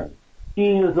Karen.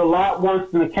 She is a lot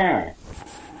worse than a Karen.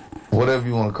 Whatever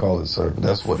you want to call it, sir. But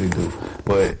that's what they do.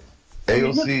 But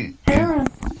AOC,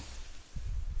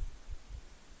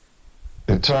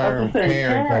 the term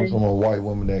Karen comes from a white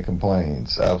woman that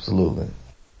complains, absolutely,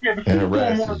 and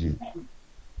harasses you.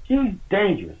 She's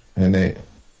dangerous. And the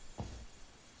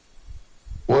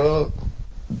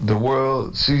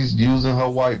world, she's using her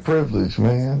white privilege,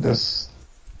 man. That's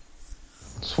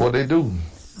what they do.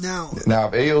 Now, if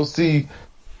AOC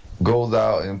goes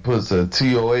out and puts a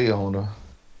TRA on her,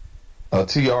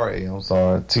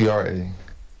 TRA,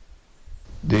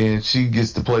 then she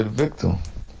gets to play the victim.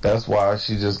 That's why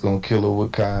she's just gonna kill her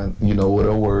with with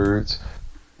her words,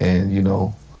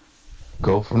 and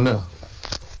go from there.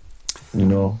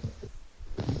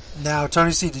 Now,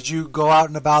 Tony C., did you go out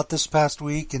and about this past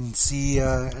week and see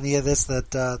any of this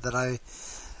that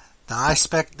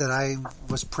I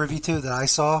was privy to, that I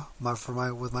saw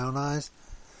with my own eyes?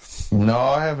 No,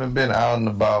 I haven't been out and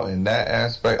about in that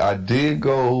aspect. I did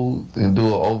go and do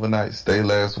an overnight stay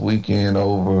last weekend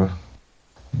over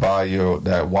by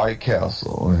that White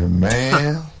Castle, and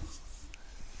man,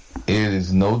 it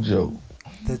is no joke.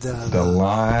 The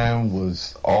line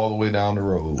was all the way down the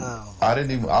road. Oh.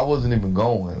 I wasn't even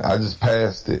going. I just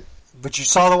passed it. But you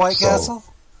saw the White Castle?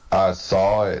 I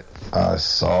saw it.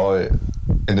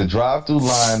 And the drive-through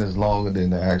line is longer than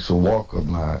the actual walk-up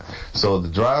line. So the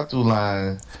drive-through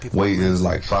line wait is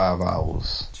like 5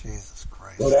 hours. Jesus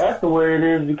Christ. Well, that's the way it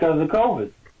is because of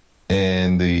COVID.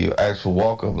 And the actual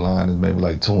walk-up line is maybe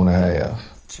like 2.5.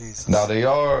 Jesus. Now they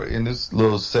are in this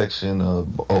little section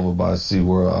over by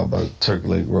SeaWorld, by Turkey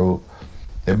Lake Road.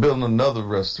 They're building another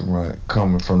restaurant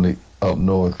coming from the up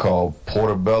north called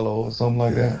Portobello or something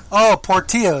like that. Oh,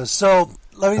 Portillo's. So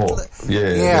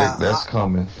that's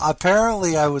coming.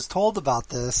 Apparently, I was told about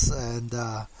this, and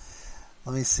let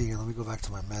me see. Let me go back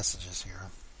to my messages here.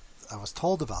 I was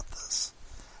told about this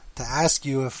to ask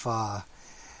you if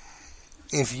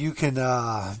you can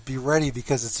be ready,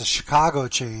 because it's a Chicago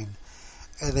chain.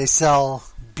 And they sell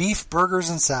beef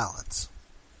burgers and salads.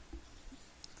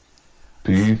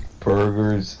 Beef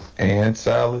burgers and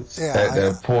salads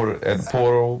at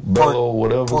Portobello,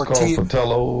 whatever it's called,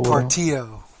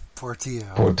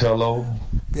 Portillo.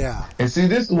 Yeah. And see,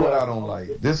 this is what I don't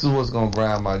like. This is what's gonna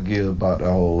grind my gear about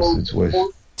the whole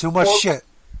situation. Too much shit.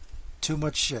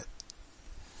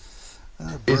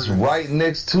 It's right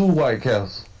next to White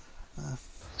Castle.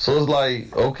 So it's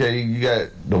like, okay, you got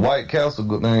the White Castle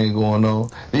thing going on.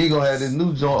 Then you gonna have this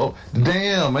new joint. Oh,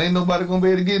 damn, ain't nobody gonna be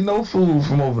able to get no food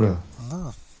from over there.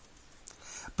 No.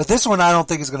 But this one, I don't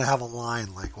think is gonna have a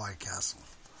line like White Castle.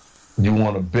 You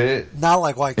want to bet? Not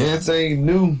like White Castle. Anything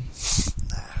new?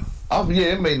 Nah.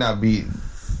 It may not be,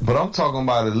 but I'm talking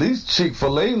about at least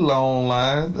Chick-fil-A long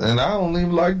line, and I don't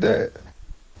even like that.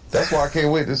 That's why I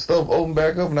can't wait till stuff open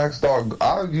back up and I can start.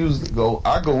 I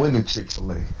go into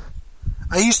Chick-fil-A.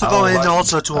 I used to go in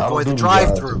also to avoid the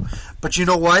drive-thru. But you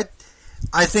know what?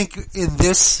 I think in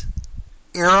this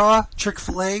era,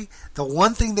 Chick-fil-A, the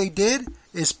one thing they did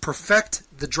is perfect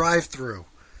the drive-thru.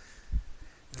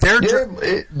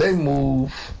 They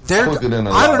move quicker than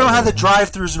I don't know how the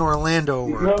drive-thrus in Orlando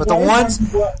work, but the ones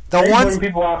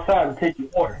people outside to take your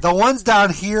order. The ones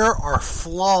down here are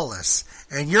flawless,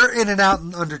 and you're in and out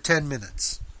in under 10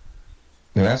 minutes.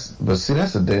 That's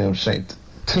a damn shame.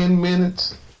 10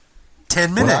 minutes.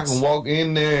 10 minutes. When I can walk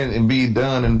in there and be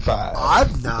done in 5.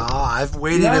 I've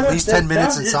waited at least 10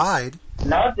 minutes inside.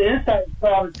 Now the inside is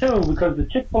crowded too, because the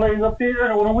Chick-fil-A's up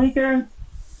here on the weekends,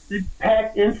 they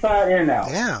pack inside and out.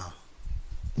 Yeah.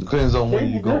 Depends on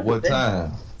when you go, what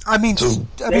time. I mean, listen.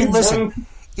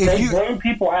 They bring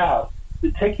people out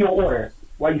to take your order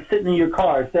while you're sitting in your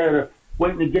car instead of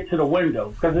waiting to get to the window.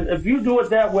 Because if you do it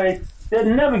that way, they'll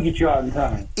never get you out in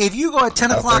time. If you go at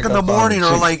 10 o'clock in the morning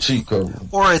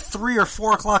or at 3 or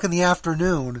 4 o'clock in the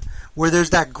afternoon, where there's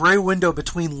that gray window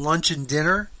between lunch and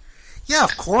dinner, yeah,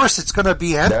 of course it's going to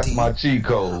be empty. That's my cheat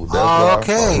code. That's what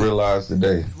I realized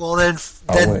today. Well, then,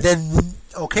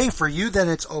 okay, for you, then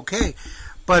it's okay.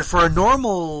 But for a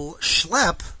normal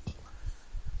schlep,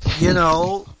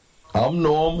 I'm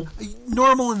normal.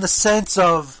 Normal in the sense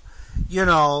of, they're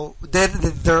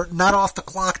not off the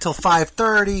clock till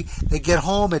 5:30. They get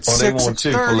home at 6:30. They want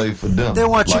Chick-fil-A for dinner. They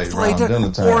want Chick-fil-A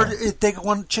dinner time. Or if they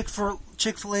want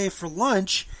Chick-fil-A for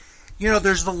lunch,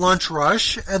 there's the lunch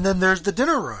rush and then there's the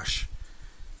dinner rush.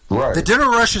 Right. The dinner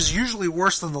rush is usually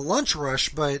worse than the lunch rush,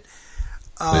 but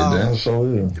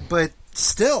But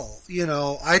still, you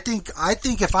know, I think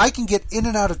if I can get in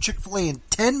and out of Chick-fil-A in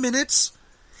 10 minutes,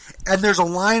 and there's a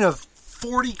line of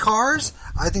 40 cars,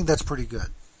 I think that's pretty good.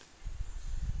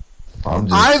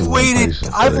 I've waited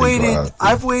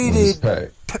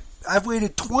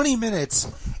 20 minutes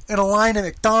in a line at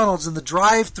McDonald's in the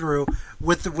drive-thru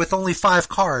with only 5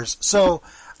 cars. So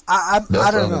I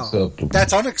don't know.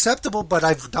 That's unacceptable, but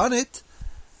I've done it.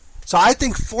 So I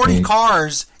think 40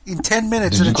 cars in 10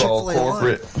 minutes in a Chick-fil-A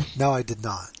line. No, I did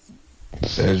not.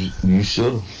 You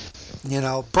should have. You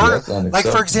know, like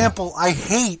for example, I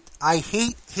hate.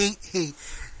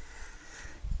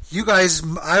 You guys,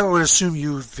 I would assume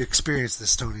you've experienced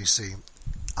this, Tony C.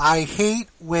 I hate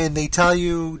when they tell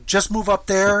you, just move up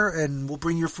there and we'll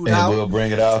bring your food out. And we'll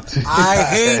bring it out. I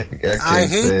hate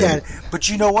that. But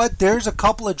you know what? There's a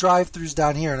couple of drive-thrus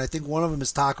down here, and I think one of them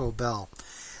is Taco Bell,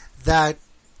 that,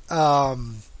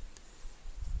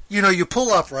 you know, you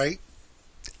pull up, right?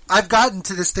 I've gotten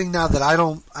to this thing now that I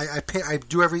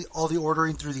do all the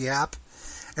ordering through the app,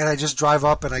 and I just drive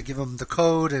up and I give them the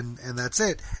code and that's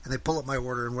it. And they pull up my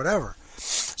order and whatever.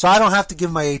 So I don't have to give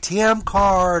my ATM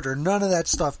card or none of that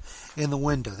stuff in the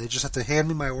window. They just have to hand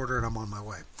me my order and I'm on my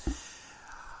way.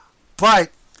 But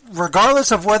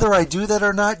regardless of whether I do that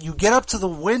or not, you get up to the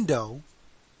window,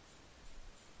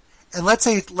 and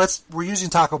we're using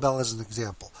Taco Bell as an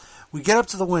example. We get up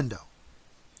to the window.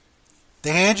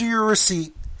 They hand you your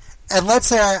receipt, and let's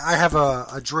say I have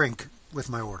a drink with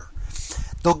my order.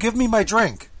 They'll give me my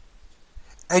drink.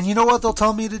 And you know what they'll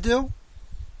tell me to do?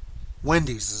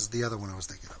 Wendy's is the other one I was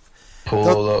thinking of.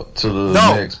 Pull up to the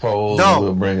next pole and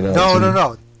we'll bring it out.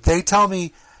 No. They tell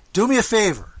me, do me a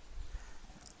favor.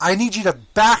 I need you to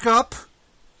back up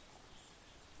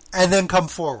and then come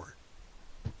forward.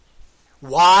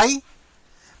 Why?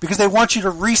 Because they want you to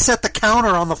reset the counter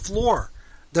on the floor,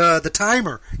 the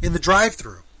timer in the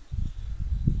drive-thru.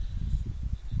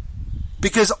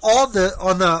 Because all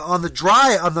on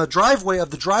the driveway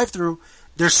of the drive-thru,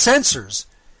 there's sensors,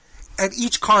 and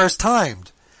each car is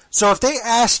timed. So if they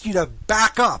ask you to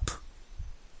back up,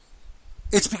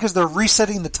 it's because they're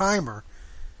resetting the timer.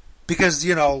 Because,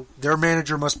 you know, their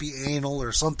manager must be anal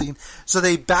or something. So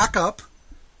they back up.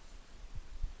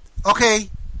 Okay,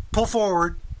 pull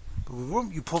forward.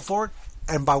 You pull forward,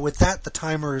 and with that, the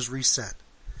timer is reset.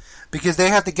 Because they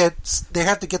have to get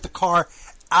the car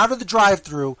out of the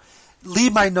drive-thru.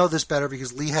 Lee might know this better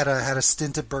because Lee had a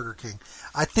stint at Burger King.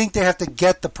 I think they have to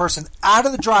get the person out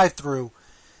of the drive-thru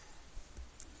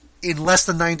in less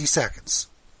than 90 seconds.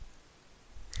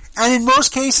 And in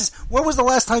most cases, when was the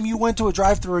last time you went to a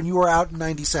drive-thru and you were out in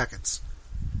 90 seconds?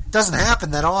 It doesn't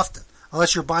happen that often,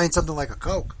 unless you're buying something like a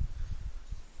Coke.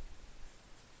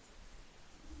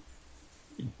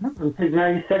 It takes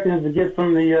 90 seconds to get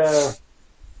from the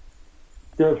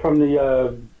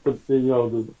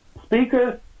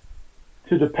speaker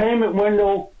to the payment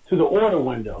window to the order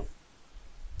window.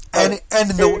 And it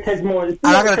takes more. And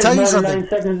I got to tell you something. 90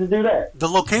 seconds to do that. The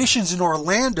locations in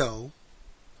Orlando,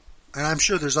 and I'm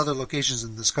sure there's other locations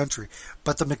in this country,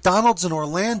 but the McDonald's in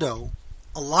Orlando,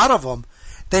 a lot of them,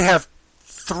 they have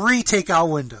 3 takeout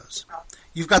windows.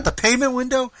 You've got the payment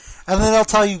window, and then they'll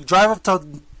tell you drive up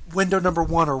to window number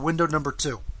 1 or window number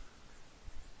 2.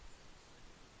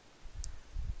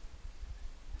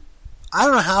 I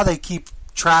don't know how they keep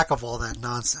track of all that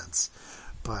nonsense,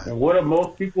 but and what are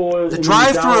most people the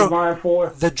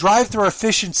drive-through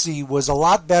efficiency was a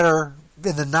lot better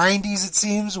in the 90s. It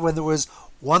seems when there was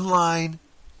one line,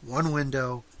 one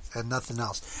window, and nothing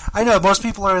else. I know most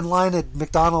people are in line at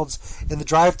McDonald's in the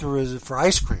drive-through for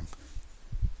ice cream,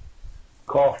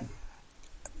 coffee,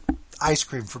 ice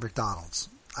cream for McDonald's.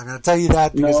 I'm going to tell you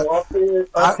that because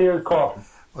up here is coffee.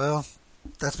 Well,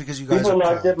 that's because you guys people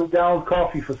are like that McDonald's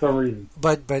coffee for some reason.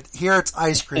 But here it's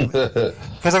ice cream.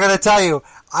 Because I got to tell you,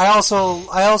 I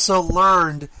also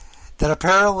learned that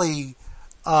apparently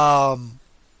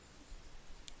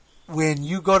when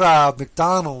you go to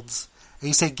McDonald's and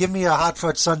you say, "Give me a hot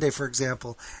fudge sundae," for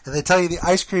example, and they tell you the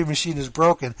ice cream machine is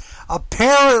broken,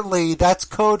 apparently that's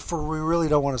code for we really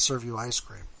don't want to serve you ice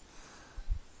cream.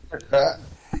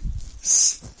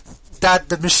 That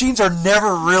the machines are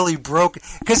never really broken.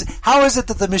 Because how is it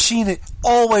that the machine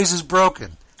always is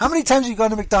broken? How many times have you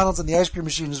gone to McDonald's and the ice cream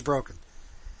machine is broken?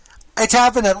 It's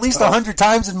happened at least 100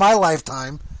 times in my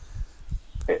lifetime.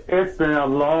 It's been a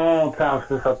long time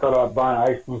since I thought I'd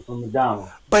buy ice cream from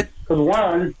McDonald's. But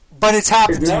it's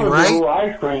happened to you, right?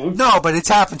 Ice cream. No, but it's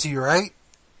happened to you, right?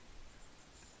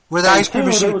 Where the ice cream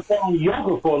machine. They were selling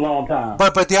yogurt for a long time.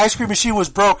 But the ice cream machine was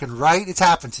broken, right? It's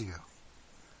happened to you.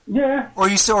 Yeah. Or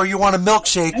you want a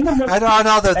milkshake. I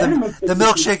know the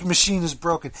milkshake machine is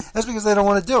broken. That's because they don't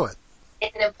want to do it.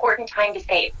 It's an important time to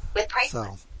save with price.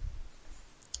 So,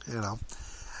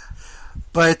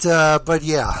 But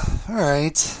yeah. All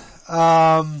right.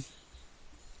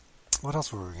 What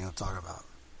else were we going to talk about?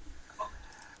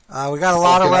 We got a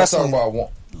lot of wrestling. A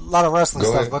lot of wrestling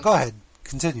stuff, but go ahead.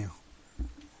 Continue.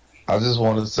 I just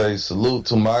want to say salute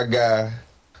to my guy,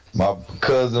 my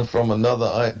cousin from another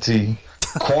auntie,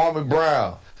 Kwame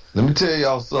Brown. Let me tell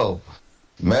y'all something.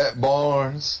 Matt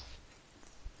Barnes,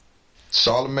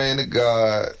 Charlamagne the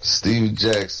God, Steve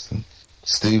Jackson,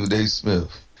 Stephen A. Smith.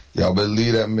 Y'all better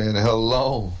leave that man the hell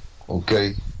alone,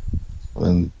 okay?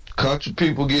 When country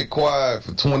people get quiet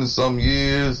for 20-some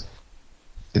years,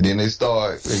 and then they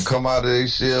come out of their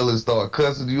shell and start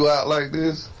cussing you out like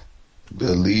this,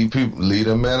 better leave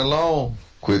that man alone.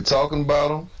 Quit talking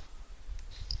about him.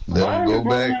 Let him go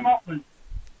back.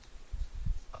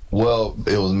 Well,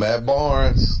 it was Matt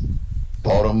Barnes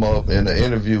brought him up in an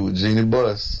interview with Jeannie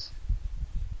Buss.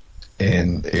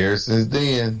 And ever since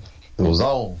then, it was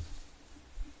on.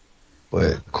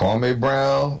 But Kwame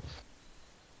Brown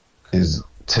is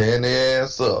tearing their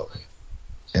ass up.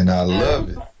 And I love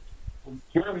it.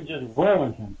 Jerry just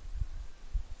ruined him.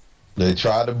 They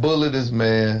tried to bully this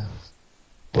man.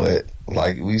 But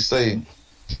like we say,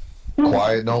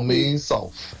 quiet don't mean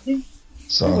soft.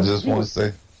 So I just want to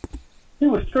say. He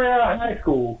was straight out of high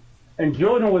school, and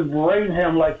Jordan was berating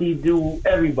him like he do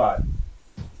everybody.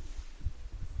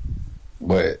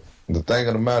 But the thing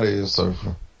of the matter is,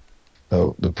 Surfer,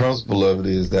 the principle of it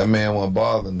is that man wasn't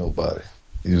bothering nobody.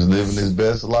 He was living his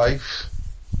best life.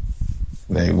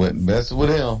 They went messing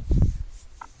with him.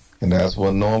 And that's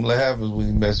what normally happens when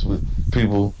you mess with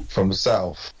people from the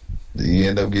South. You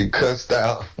end up getting cussed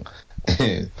out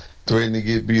and threatening to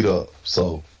get beat up.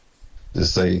 So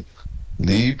just say,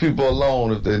 leave people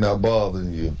alone if they're not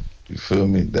bothering you. You feel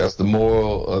me? That's the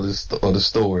moral of the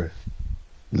story.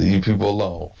 Leave people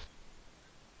alone.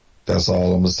 That's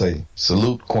all I'm going to say.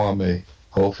 Salute Kwame.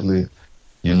 Hopefully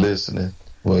you're listening.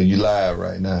 Well, you live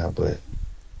right now, but,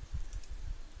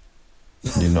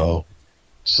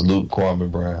 salute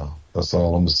Kwame Brown. That's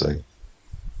all I'm going to say.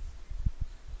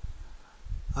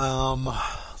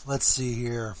 Let's see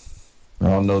here. I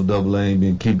don't know, Double A ain't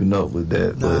been keeping up with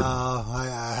that. No, but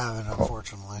I haven't,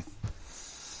 unfortunately.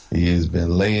 He has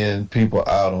been laying people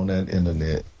out on that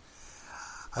internet.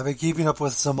 I've been keeping up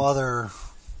with some other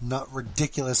not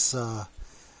ridiculous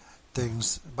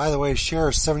things. By the way, Cher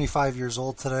is 75 years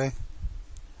old today.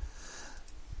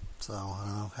 So, I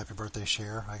don't know. Happy birthday,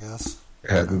 Cher, I guess.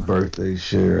 Happy birthday,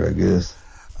 Cher, I guess.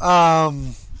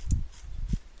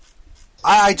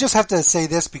 I just have to say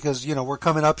this because, we're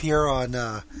coming up here on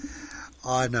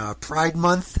Pride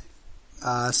Month,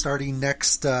 starting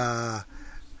next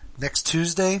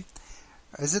Tuesday.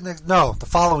 Is it next? No, the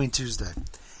following Tuesday.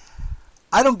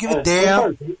 I don't give a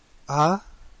damn. Huh?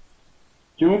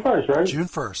 June 1st, right? June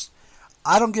 1st.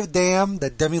 I don't give a damn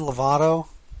that Demi Lovato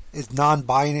is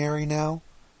non-binary now.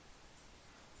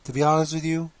 To be honest with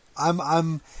you,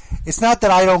 it's not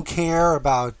that I don't care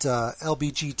about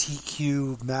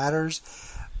LGBTQ matters,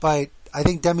 but I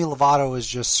think Demi Lovato is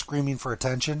just screaming for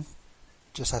attention.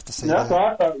 Just have to say that's that.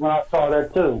 what I thought when I saw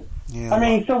that too. Yeah. I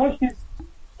mean, so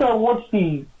what's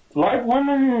she like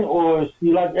women or is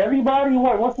she like everybody?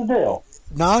 What's the deal?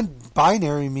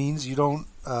 Non-binary means you don't.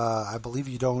 I believe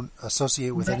you don't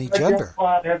associate with any gender.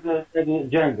 As a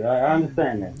gender, I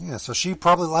understand that. Yeah, so she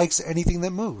probably likes anything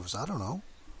that moves. I don't know.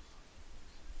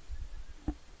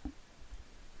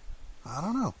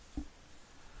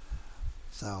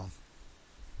 So,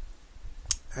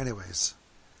 anyways,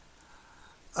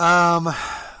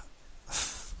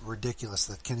 ridiculous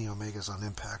that Kenny Omega's on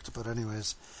Impact, but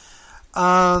anyways,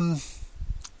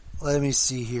 let me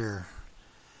see here.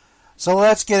 So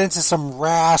let's get into some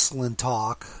wrestling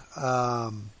talk.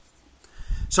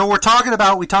 So we talked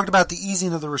about the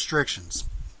easing of the restrictions,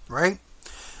 right?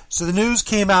 So the news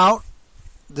came out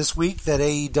this week that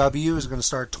AEW is going to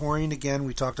start touring again.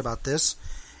 We talked about this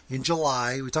in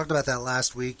July. We talked about that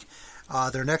last week.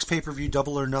 Their next pay-per-view,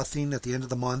 Double or Nothing, at the end of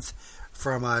the month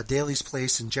from Daly's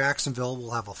Place in Jacksonville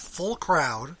will have a full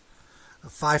crowd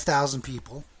of 5,000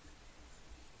 people.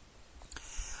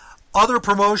 Other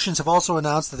promotions have also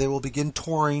announced that they will begin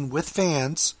touring with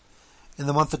fans in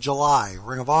the month of July.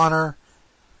 Ring of Honor,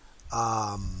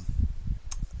 I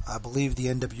believe the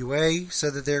NWA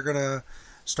said that they're going to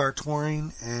start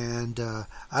touring, and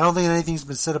I don't think anything's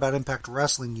been said about Impact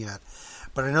Wrestling yet,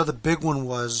 but I know the big one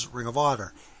was Ring of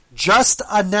Honor. Just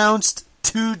announced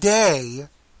today,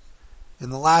 in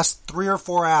the last 3 or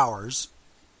 4 hours,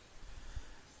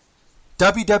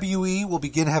 WWE will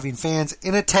begin having fans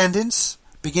in attendance,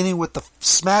 beginning with the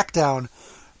SmackDown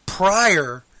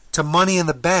prior to Money in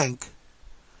the Bank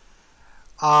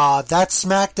That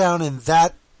SmackDown and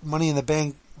that Money in the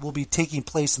Bank will be taking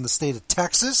place in the state of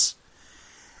Texas.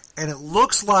 And it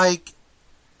looks like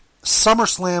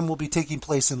SummerSlam will be taking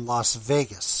place in Las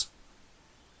Vegas.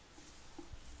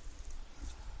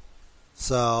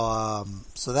 So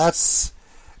that's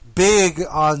big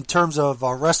on terms of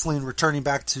wrestling returning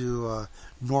back to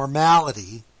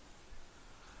normality.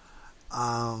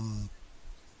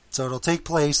 So it'll take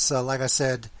place, like I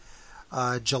said,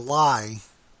 July,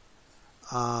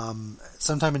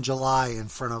 sometime in July in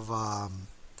front of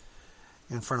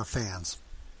fans.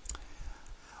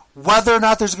 Whether or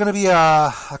not there's going to be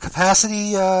a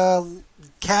capacity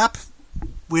cap,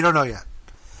 we don't know yet.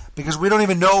 Because we don't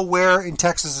even know where in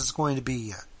Texas it's going to be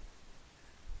yet.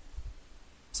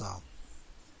 So.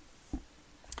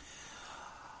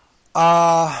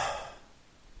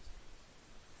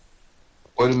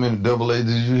 Wait a minute, Double A, did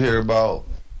you hear about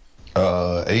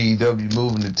AEW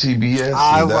moving to TBS?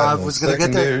 I was going to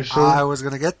get there. I was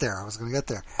going to get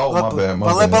there. Oh, my bad.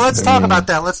 But let's talk about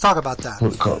that. Let's talk about that.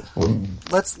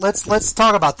 Let's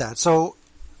talk about that. So,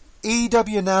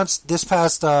 AEW announced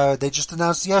they just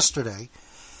announced yesterday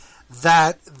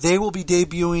that they will be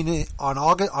debuting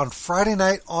on Friday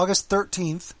night, August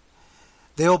 13th.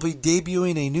 They will be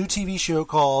debuting a new TV show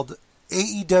called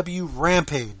AEW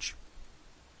Rampage.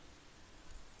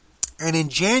 And in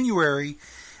January,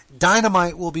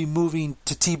 Dynamite will be moving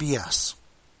to TBS.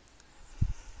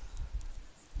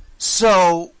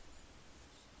 So,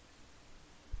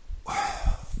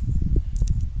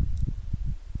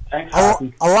 a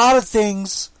lot of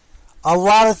things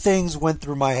went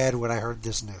through my head when I heard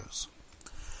this news.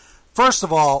 First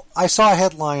of all, I saw a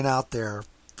headline out there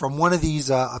from one of these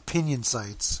opinion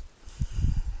sites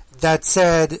that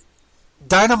said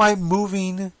Dynamite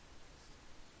moving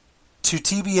to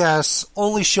TBS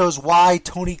only shows why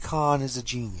Tony Khan is a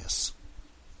genius.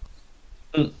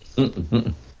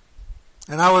 And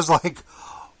I was like,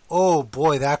 oh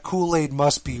boy, that Kool-Aid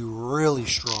must be really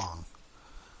strong.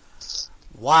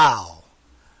 Wow.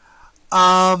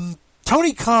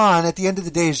 Tony Khan, at the end of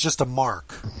the day, is just a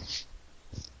mark.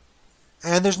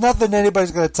 And there's nothing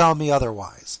anybody's going to tell me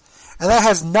otherwise. And that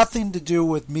has nothing to do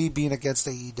with me being against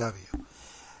AEW.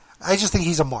 I just think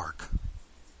he's a mark.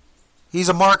 He's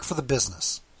a mark for the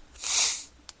business.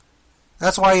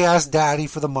 That's why he asked Daddy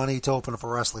for the money to open up a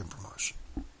wrestling promotion.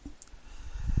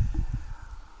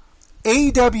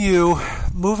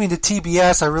 AEW moving to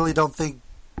TBS, I really don't think,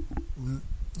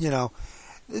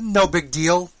 no big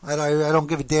deal. I don't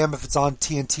give a damn if it's on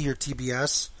TNT or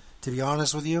TBS, to be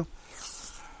honest with you.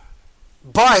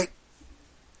 But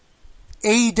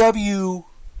AEW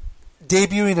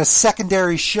debuting a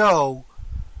secondary show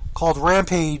called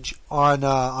Rampage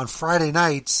on Friday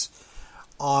nights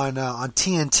on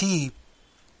TNT,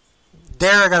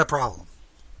 there I got a problem.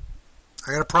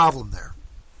 I got a problem there.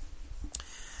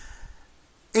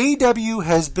 AEW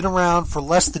has been around for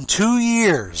less than 2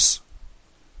 years.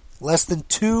 Less than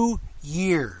 2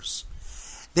 years.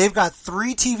 They've got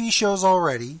 3 TV shows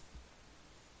already.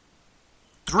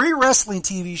 3 wrestling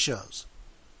TV shows.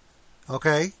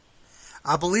 Okay?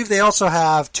 I believe they also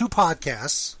have 2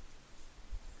 podcasts.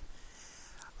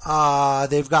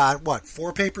 They've got,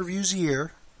 4 pay-per-views a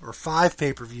year? Or 5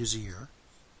 pay-per-views a year?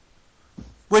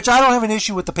 Which I don't have an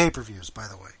issue with the pay-per-views, by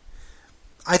the way.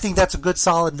 I think that's a good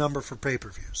solid number for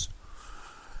pay-per-views.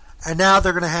 And now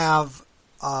they're going to have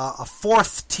a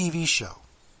 4th TV show.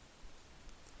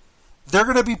 They're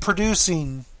going to be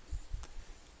producing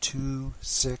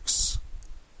 7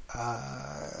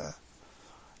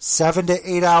 to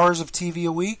 8 hours of TV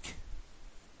a week.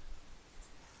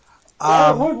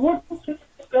 What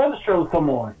other shows come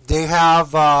on? They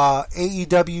have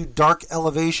AEW Dark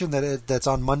Elevation that's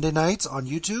on Monday nights on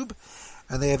YouTube,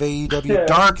 and they have AEW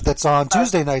Dark that's on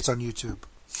Tuesday nights on YouTube.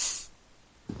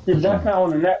 Is that not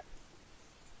on the net?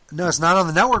 No, it's not on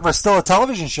the network, but it's still a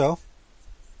television show.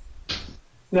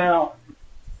 Now,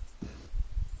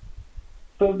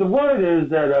 so the word is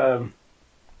that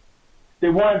they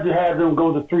wanted to have them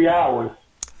go to 3 hours,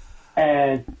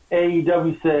 and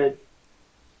AEW said,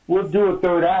 we'll do a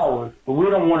third hour, but we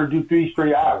don't want to do 3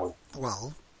 straight hours.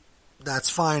 Well, that's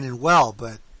fine and well,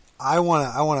 but I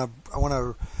want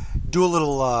to do a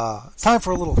little. It's time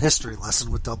for a little history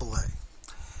lesson with Double A.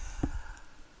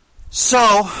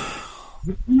 So,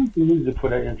 you need to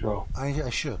put that intro. I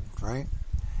should, right?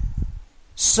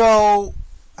 So,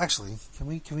 actually, can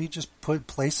we just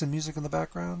play some music in the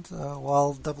background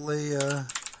while Double A?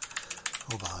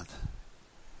 Hold on.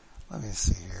 Let me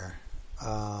see here.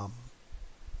 Hold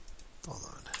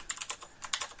on.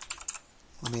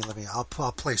 Let me. I'll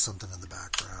play something in the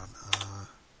background.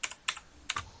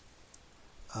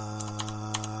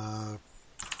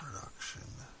 Production.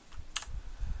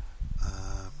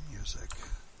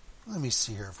 let me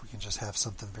see here if we can just have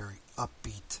something very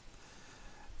upbeat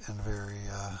and very,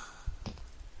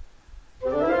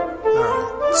 Alright,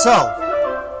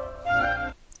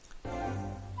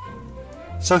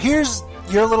 so here's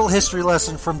your little history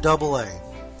lesson from Double A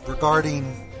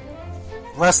regarding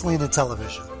wrestling and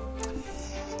television.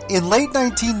 In late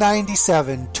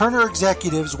 1997, Turner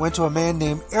executives went to a man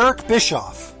named Eric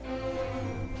Bischoff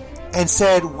and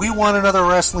said, "We want another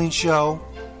wrestling show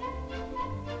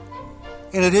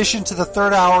in addition to the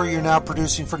third hour you're now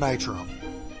producing for Nitro."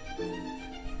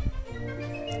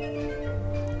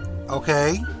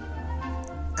 Okay?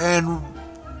 And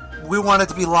we want it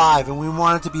to be live, and we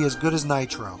want it to be as good as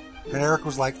Nitro. And Eric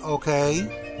was like, okay.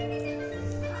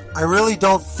 I really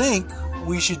don't think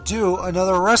we should do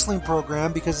another wrestling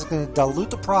program because it's going to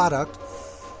dilute the product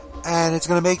and it's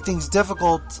going to make things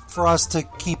difficult for us to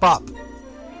keep up.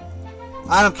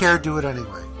 I don't care, do it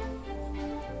anyway.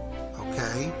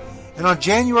 Okay. And on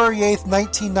January 8th,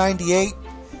 1998,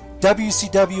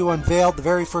 WCW unveiled the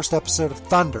very first episode of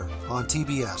Thunder on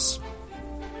TBS.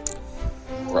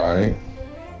 Right.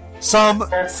 Some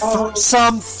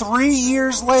 3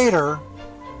 years later,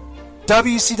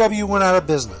 WCW went out of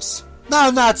business. Now,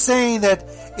 I'm not saying that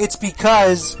it's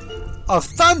because of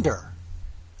Thunder,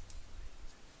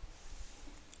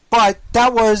 but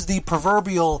that was the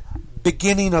proverbial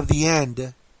beginning of the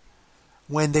end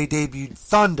when they debuted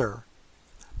Thunder.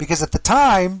 Because at the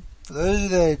time, for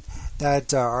those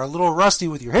that are a little rusty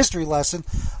with your history lesson,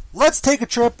 let's take a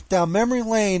trip down memory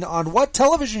lane on what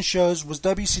television shows was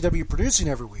WCW producing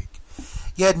every week.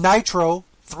 You had Nitro,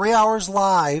 3 hours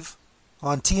live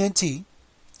on TNT.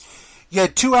 You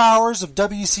had 2 hours of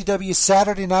WCW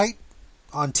Saturday night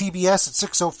on TBS at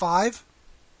 6:05,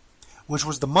 which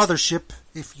was the mothership,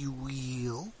 if you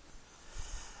will.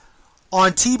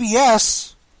 On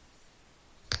TBS,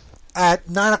 at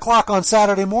 9 o'clock on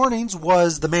Saturday mornings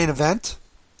was the main event.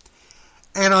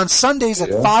 And on Sundays at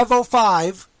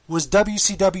 5:05 was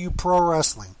WCW Pro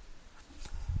Wrestling.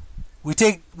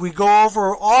 We go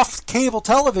over off cable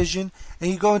television and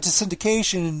you go into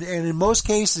syndication, and in most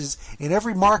cases, in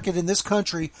every market in this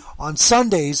country, on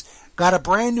Sundays, got a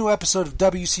brand new episode of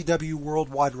WCW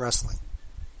Worldwide Wrestling.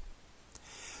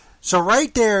 So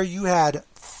right there you had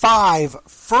 5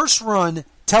 first-run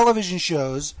television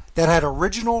shows that had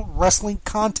original wrestling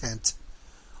content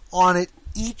on it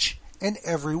each and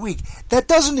every week. That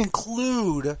doesn't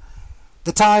include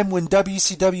the time when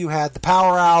WCW had the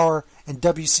Power Hour and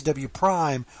WCW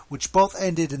Prime, which both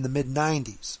ended in the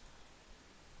mid-90s.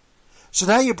 So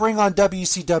now you bring on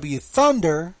WCW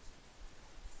Thunder,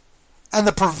 and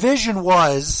the provision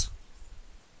was,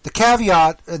 the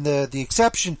caveat and the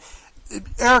exception,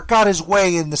 Eric got his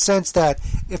way in the sense that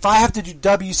if I have to do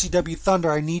WCW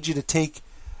Thunder, I need you to take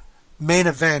main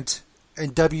event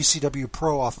and WCW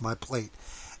Pro off my plate.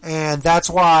 And that's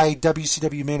why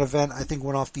WCW main event, I think,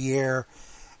 went off the air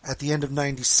at the end of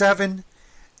 97.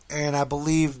 And I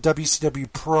believe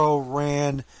WCW Pro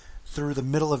ran through the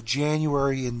middle of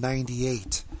January in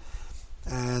 98.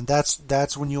 And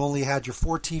that's when you only had your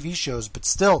 4 TV shows. But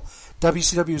still,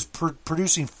 WCW is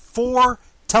producing 4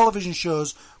 television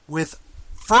shows with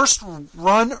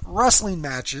first-run wrestling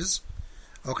matches.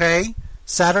 Okay?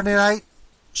 Saturday night,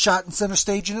 shot in Center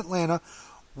Stage in Atlanta.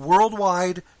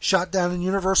 Worldwide, shot down in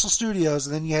Universal Studios.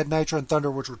 And then you had Nitro and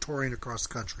Thunder, which were touring across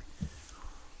the country.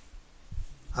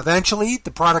 Eventually,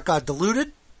 the product got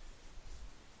diluted.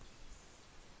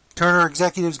 Turner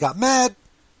executives got mad,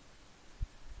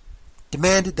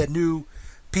 demanded that new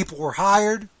people were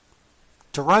hired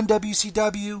to run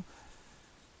WCW,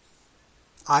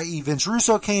 i.e. Vince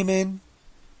Russo came in,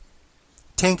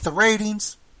 tanked the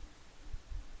ratings,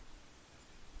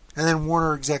 and then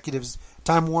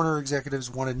Time Warner executives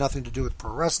wanted nothing to do with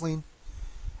pro wrestling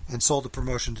and sold the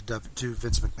promotion to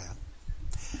Vince McMahon.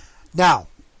 Now,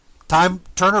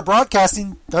 Turner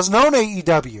Broadcasting doesn't own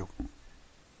AEW.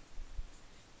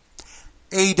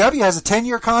 AEW has a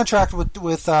 10-year contract with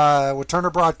Turner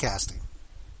Broadcasting.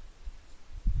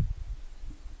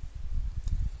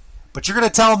 But you're going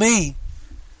to tell me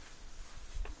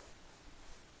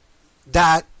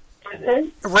that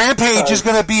Rampage is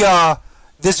going to be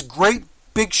this great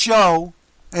big show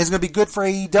and it's going to be good for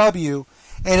AEW,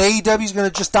 and AEW is going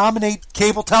to just dominate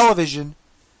cable television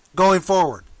going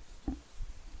forward.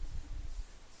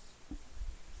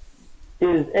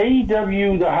 Is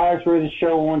AEW the highest rated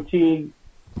show on TNT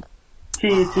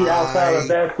outside of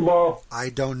basketball? I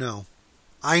don't know.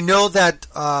 I know that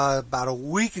about a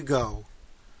week ago,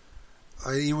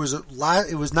 it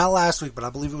was not last week, but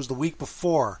I believe it was the week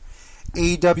before,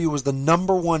 AEW was the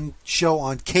number 1 show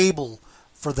on cable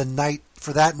for that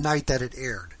night that it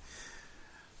aired.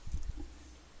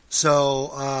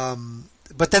 So,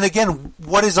 but then again,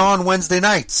 what is on Wednesday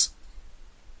nights?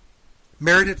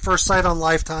 Married at First Sight on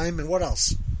Lifetime, and what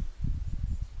else?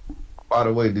 By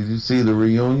the way, did you see the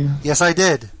reunion? Yes, I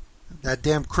did. That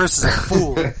damn Chris is a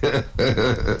fool.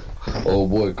 Oh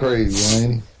boy, crazy,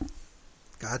 ain't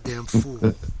Goddamn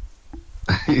fool.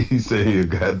 he? He said he a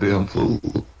goddamn fool.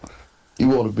 You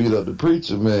want to beat up the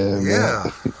preacher, man?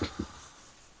 Yeah. Man.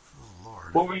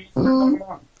 What were you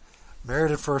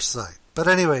Married at First Sight. But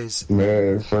anyways.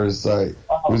 Married at First Sight,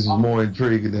 which is more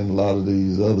intriguing than a lot of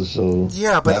these other shows.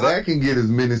 Yeah, but now, that can get as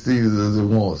many seasons as it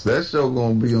wants. That show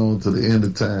going to be on to the end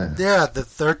of time. Yeah, the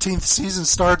 13th season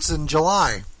starts in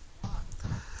July.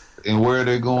 And where are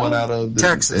they going out of?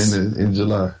 Texas. In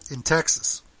July. In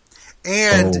Texas.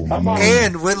 And not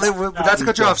to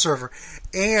cut you off, Surfer.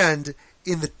 And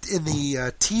in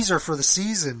the teaser for the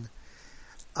season,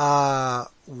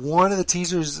 one of the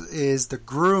teasers is the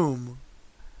groom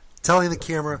telling the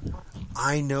camera,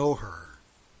 "I know her."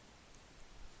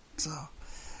 So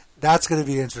that's going to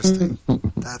be interesting.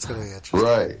 That's going to be interesting,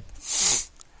 right?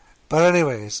 But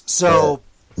anyways, so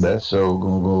that show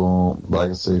gonna go on, like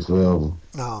I say, forever.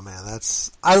 Oh man,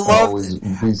 I love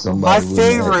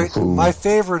my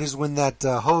favorite is when that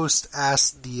host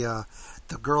asked the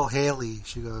girl Haley.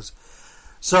 She goes,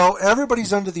 "So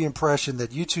everybody's under the impression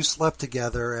that you two slept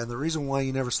together, and the reason why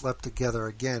you never slept together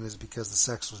again is because the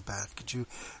sex was bad. Could you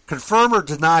confirm or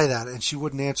deny that?" And she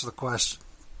wouldn't answer the question.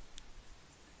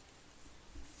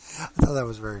 I thought that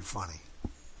was very funny.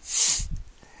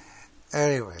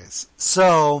 Anyways,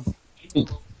 so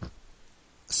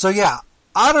yeah,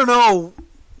 I don't know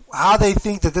how they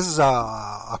think that this is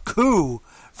a coup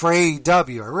for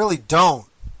AEW. I really don't.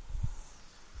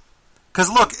 Because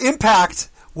look, Impact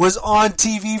was on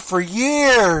TV for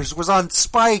years, was on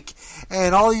Spike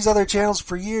and all these other channels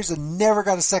for years and never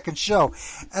got a second show.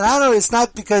 And I don't know, it's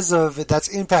not because of it that's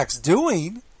Impact's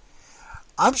doing.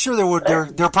 I'm sure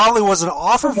there probably was an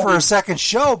offer for a second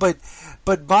show, but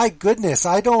my goodness,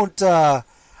 I don't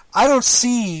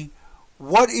see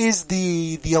what is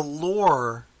the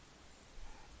allure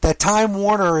that Time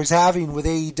Warner is having with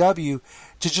AEW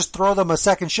to just throw them a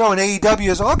second show, and AEW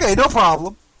is, okay, no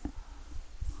problem.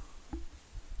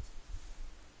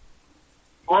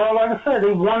 Well, like I said,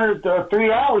 they wanted a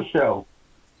 3-hour show.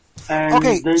 And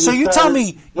okay, so you tell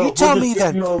me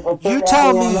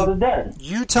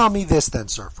this then,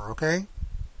 Surfer, okay?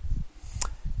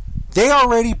 They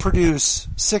already produce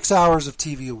 6 hours of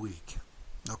TV a week,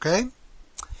 okay?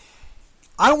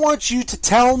 I want you to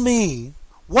tell me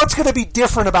what's going to be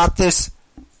different about this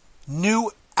new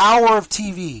hour of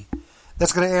TV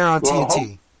that's going to air on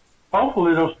TNT.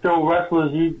 Hopefully they'll still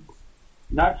wrestlers you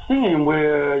not seeing,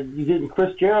 where you're getting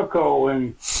Chris Jericho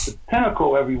and the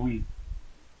Pinnacle every week.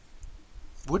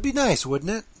 Would be nice,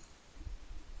 wouldn't it?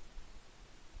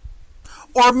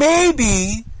 Or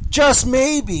maybe, just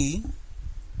maybe,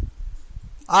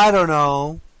 I don't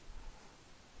know,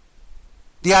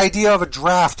 the idea of a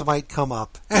draft might come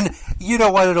up. And you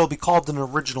know what? It'll be called an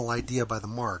original idea by the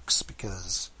Marks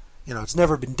because, it's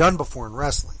never been done before in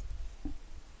wrestling.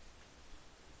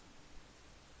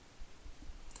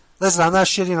 Listen, I'm not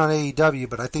shitting on AEW,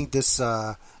 but I think this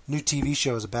new TV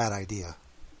show is a bad idea.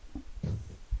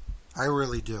 I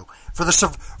really do. For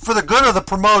the good of the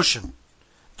promotion.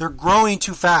 They're growing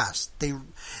too fast.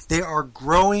 They are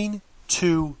growing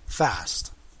too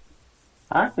fast.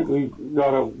 I think we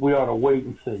ought to wait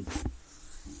and see.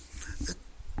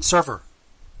 Surfer,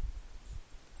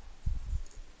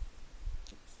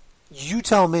 you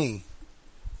tell me,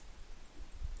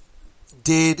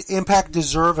 did Impact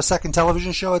deserve a second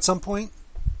television show at some point?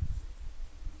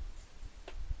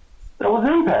 That was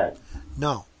Impact.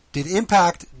 No. Did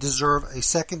Impact deserve a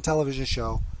second television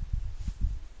show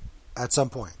at some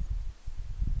point?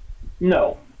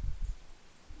 No.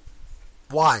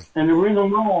 Why? And the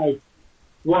reason why,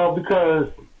 well, because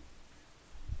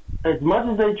as much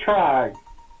as they tried,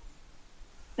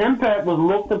 Impact was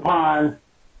looked upon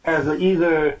as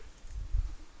either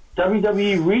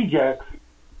WWE rejects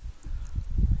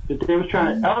that they was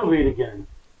trying to elevate again.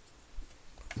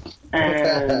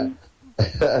 And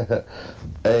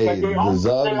hey, the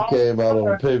Zombie came out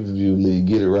on pay-per-view league.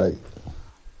 Get it right.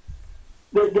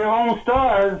 Their own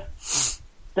stars,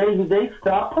 they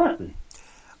stopped pushing.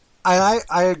 And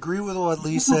I agree with what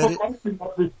Lee said.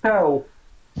 The show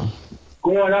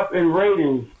going up in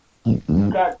ratings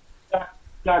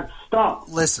got stumped.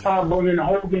 Listen, bringing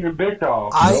Hogan and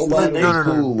Bischoff. Nobody's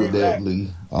cool with that,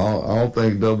 Lee. I don't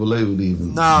think Double A would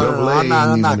even. I'm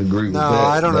not agree with that. No,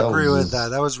 I don't agree with that.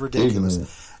 That was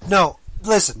ridiculous. No,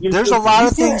 listen. There's a lot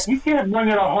of things. You can't bring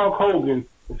in a Hulk Hogan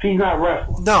if he's not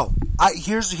wrestling. No,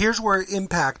 here's where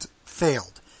Impact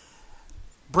failed.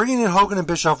 bringing in Hogan and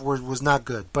Bischoff was not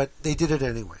good, but they did it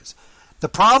anyways. The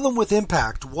problem with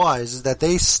Impact was that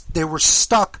they were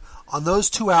stuck on those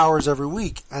 2 hours every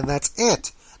week, and that's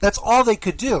it. That's all they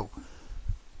could do.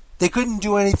 They couldn't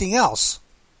do anything else.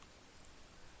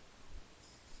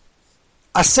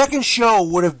 A second show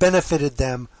would have benefited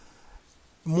them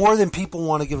more than people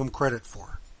want to give them credit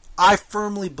for. I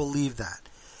firmly believe that.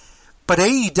 But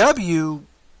AEW,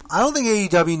 I don't think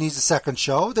AEW needs a second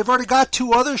show. They've already got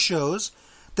 2 other shows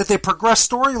that they progress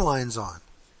storylines on.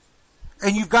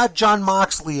 And you've got Jon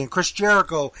Moxley and Chris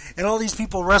Jericho and all these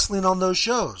people wrestling on those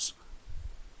shows.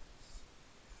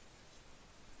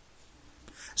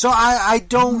 So I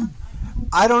don't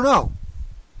know.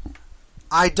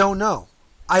 I don't know.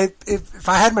 If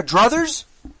I had my druthers,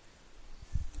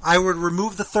 I would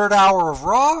remove the 3rd hour of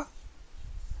Raw.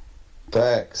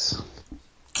 Facts.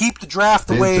 Keep the draft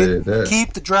the way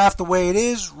it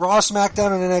is. Raw,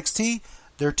 SmackDown, and NXT.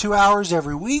 They're 2 hours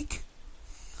every week.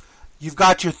 You've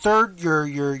got your third,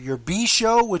 your B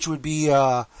show, which would be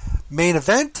Main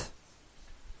Event,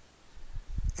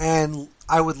 and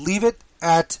I would leave it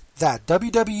at that.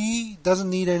 WWE doesn't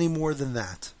need any more than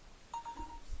that.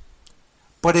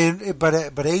 But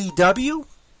AEW,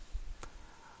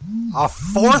 a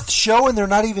 4th show, and they're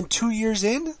not even 2 years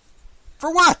in?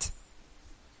 For what?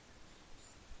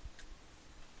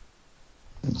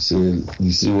 You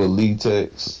see what Lee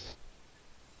texts?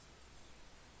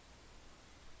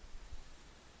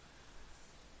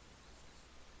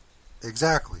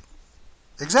 Exactly.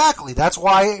 That's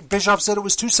why Bischoff said it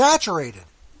was too saturated.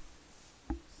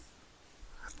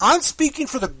 I'm speaking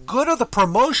for the good of the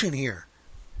promotion here.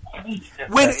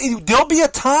 There'll be a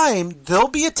time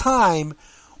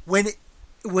when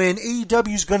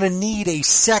AEW is going to need a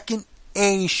second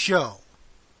A show.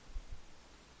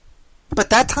 But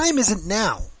that time isn't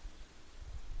now.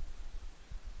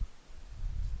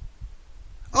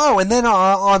 Oh, and then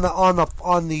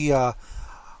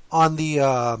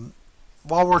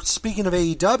while we're speaking of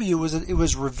AEW, it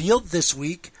was revealed this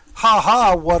week.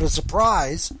 What a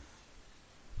surprise!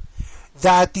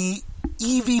 That the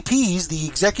EVPs, the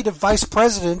executive vice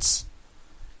presidents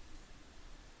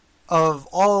of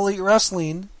All Elite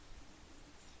Wrestling,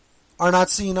 are not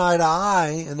seeing eye to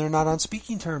eye, and they're not on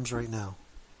speaking terms right now.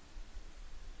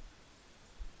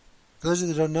 For those of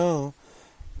you that don't know,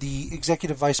 the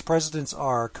executive vice presidents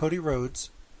are Cody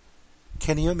Rhodes,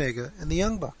 Kenny Omega, and the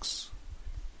Young Bucks.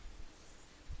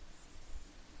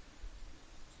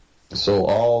 So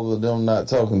all of them not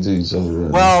talking to each other.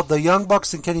 Well, the Young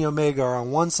Bucks and Kenny Omega are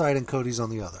on one side and Cody's on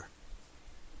the other.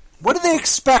 What did they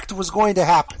expect was going to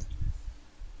happen?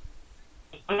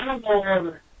 I don't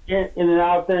know in and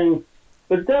out thing,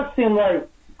 but it does seem like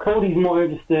Cody's more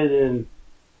interested in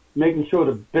making sure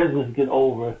the business get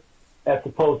over as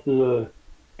opposed to the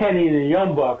Kenny and the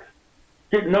Young Bucks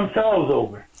getting themselves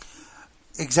over.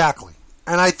 Exactly.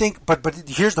 And I think, but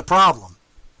here's the problem.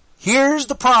 Here's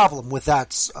the problem with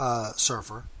that,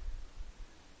 Surfer.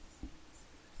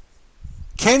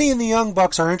 Kenny and the Young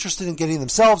Bucks are interested in getting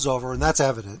themselves over, and that's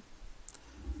evident.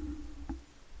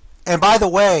 And by the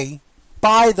way,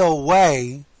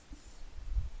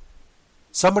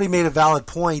 somebody made a valid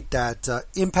point that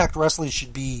Impact Wrestling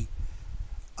should be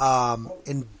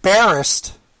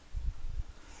embarrassed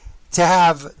to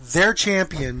have their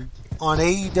champion on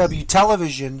AEW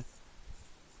television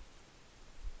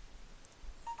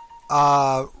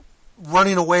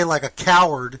running away like a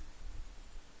coward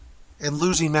and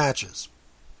losing matches.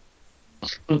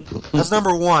 That's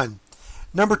number one.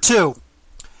 Number two,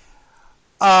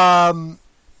 the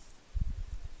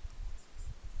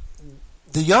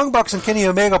Young Bucks and Kenny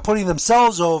Omega putting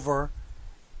themselves over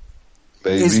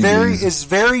is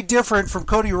very different from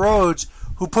Cody Rhodes,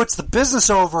 who puts the business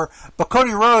over, but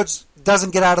Cody Rhodes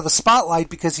doesn't get out of the spotlight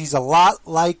because he's a lot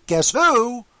like, guess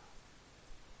who?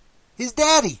 His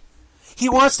daddy. He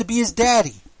wants to be his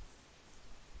daddy.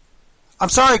 I'm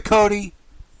sorry, Cody.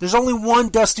 There's only one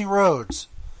Dusty Rhodes.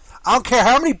 I don't care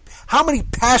how many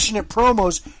passionate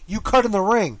promos you cut in the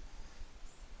ring.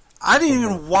 I didn't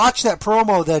even watch that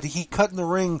promo that he cut in the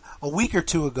ring a week or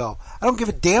two ago. I don't give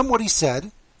a damn what he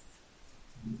said.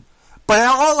 But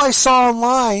all I saw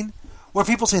online were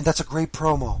people saying, that's a great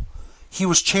promo. He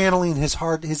was channeling his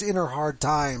inner hard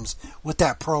times with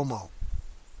that promo.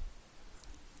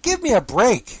 Give me a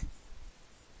break.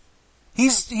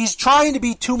 He's trying to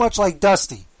be too much like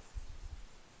Dusty.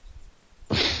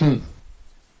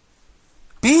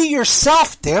 Be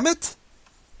yourself, damn it.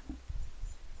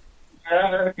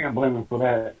 I can't blame him for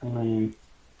that. I mean,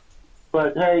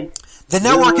 but hey, the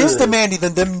network is demanding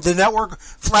them. The network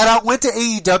flat out went to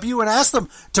AEW and asked them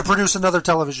to produce another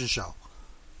television show.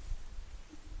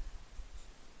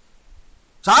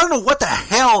 So I don't know what the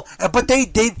hell, but they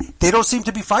don't seem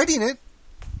to be fighting it.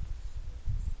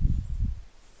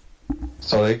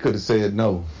 So they could have said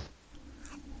no.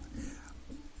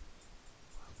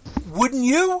 Wouldn't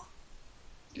you?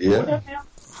 Yeah.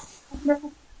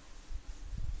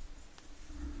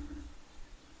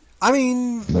 I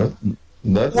mean, nothing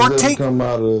ever come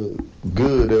out of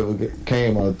good ever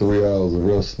came out of 3 hours of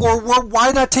wrestling. Or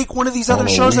why not take one of these other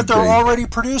shows that they're already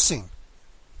producing?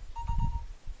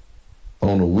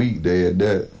 On a weekday at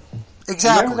that.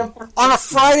 Exactly. On a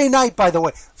Friday night, by the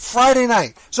way. Friday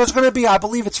night. So it's going to be, I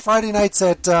believe it's Friday nights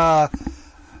at, I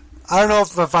don't know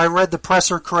if I read the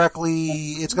presser correctly.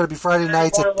 It's going to be Friday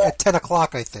nights at 10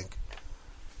 o'clock, I think.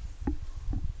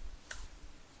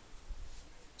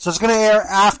 So it's going to air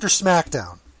after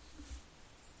SmackDown.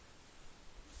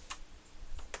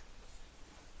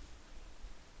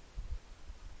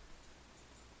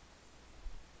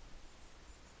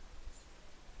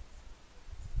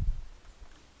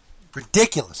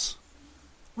 Ridiculous.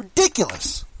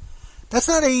 That's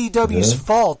not AEW's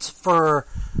fault for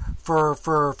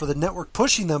the network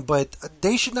pushing them, but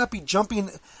they should not be jumping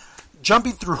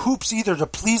through hoops either to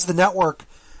please the network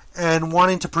and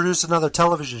wanting to produce another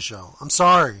television show. I'm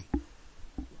sorry.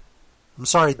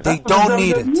 They don't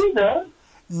need it.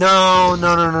 No.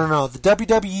 The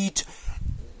WWE.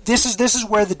 This is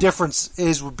where the difference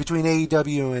is between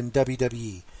AEW and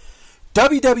WWE.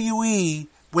 WWE,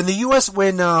 when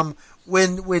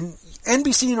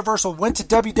NBC Universal went to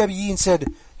WWE and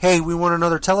said, "Hey, we want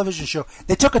another television show,"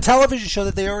 they took a television show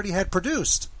that they already had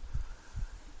produced.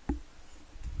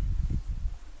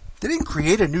 They didn't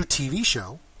create a new TV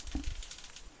show.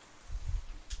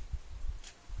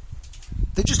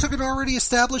 They just took an already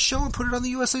established show and put it on the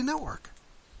USA Network.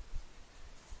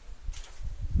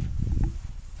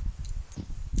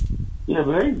 Yeah,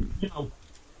 but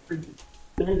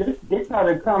they try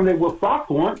to accommodate what Fox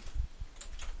wants.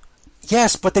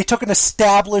 Yes, but they took an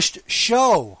established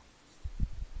show.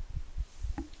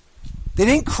 They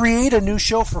didn't create a new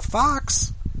show for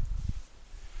Fox.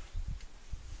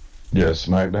 Yeah,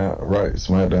 SmackDown. Right,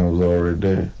 SmackDown was already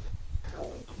there.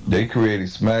 They created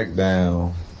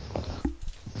SmackDown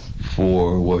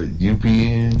for what,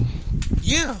 UPN?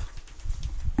 Yeah.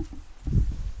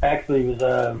 Actually, it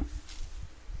was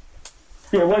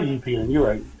it was UPN. You're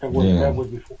right. That was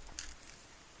before.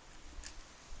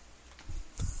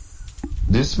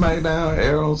 Did SmackDown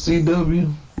air on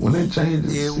CW when they changed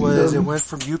it? It was. It went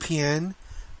from UPN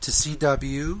to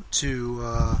CW to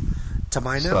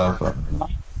my network.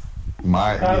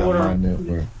 My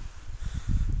network.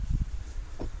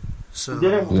 So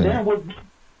then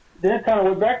it kind of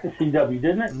went back to CW,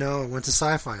 didn't it? No, it went to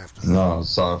Sci-Fi after that. No,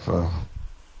 Sci-Fi.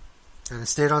 And it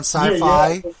stayed on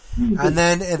Sci-Fi, and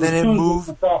then it moved,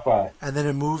 and then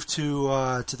it moved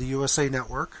to the USA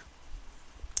Network.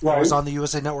 Right. It was on the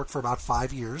USA Network for about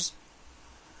 5 years,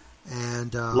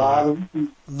 and live.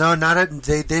 No,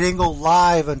 they didn't go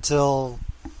live until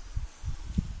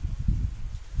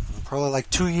probably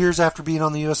like 2 years after being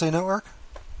on the USA Network.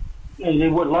 Yeah, they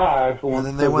went live, and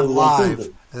then they went live,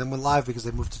 because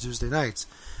they moved to Tuesday nights.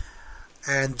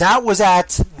 And that was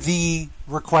at the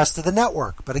request of the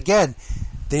network. But again,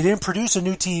 they didn't produce a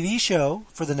new TV show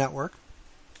for the network.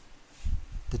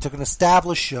 They took an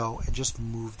established show and just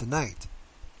moved the night.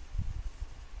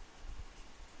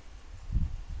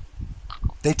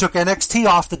 They took NXT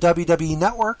off the WWE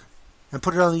network and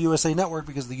put it on the USA Network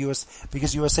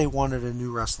because USA wanted a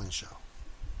new wrestling show.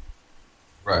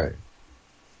 Right.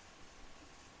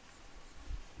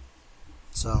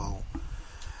 So,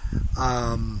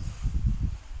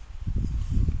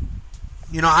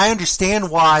 I understand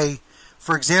why,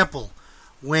 for example,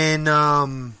 when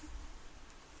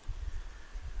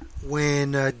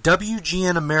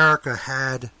WGN America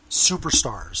had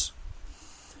Superstars,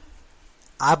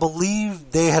 I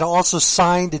believe they had also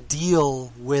signed a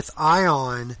deal with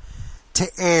Ion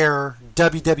to air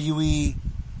WWE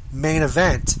Main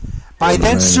Event. By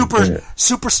then,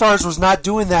 Superstars was not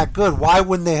doing that good. Why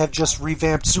wouldn't they have just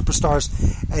revamped Superstars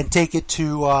and take it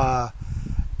to Ion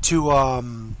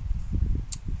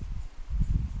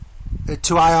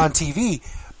TV?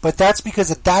 But that's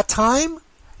because at that time,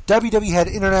 WWE had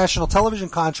international television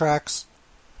contracts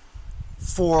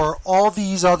for all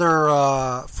these other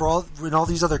in all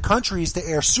these other countries to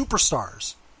air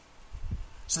Superstars.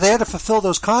 So they had to fulfill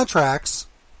those contracts.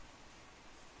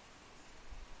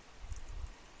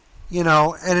 And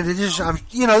it is,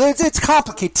 it's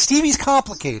complicated. TV's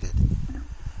complicated,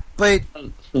 but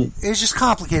it's just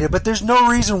complicated. But there's no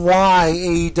reason why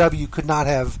AEW could not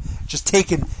have just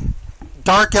taken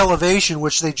Dark Elevation,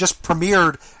 which they just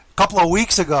premiered a couple of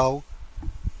weeks ago,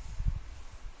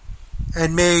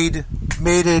 and made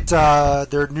made it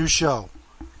their new show.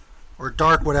 Or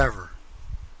Dark whatever.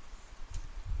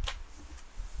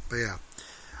 But yeah.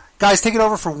 Guys, take it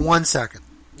over for 1 second.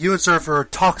 You and Surfer,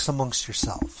 talks amongst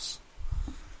yourselves.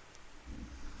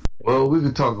 Well, we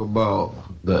could talk about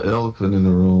the elephant in the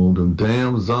room, them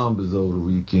damn zombies over the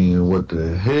weekend, what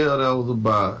the hell that was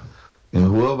about. And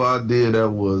whoever idea that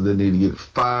was, they need to get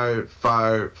fired.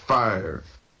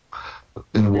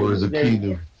 In the words of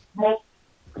Keenan.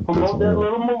 Promote that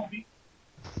little movie.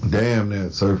 Damn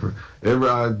that, Surfer. Every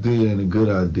idea and a good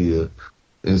idea.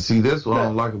 And see, that's what I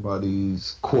don't like about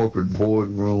these corporate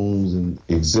boardrooms and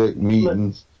exec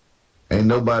meetings. Ain't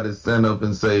nobody stand up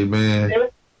and say, man.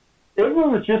 It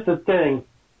was just a thing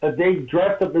that they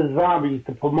dressed up as zombies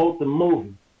to promote the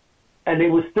movie. And they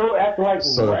were still acting like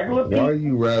regular people. Why are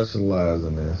you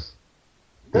rationalizing this?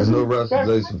 There's no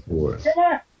rationalization for it.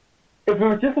 Yeah. If it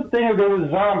was just a thing, if there was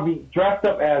zombies dressed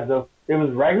up as them, it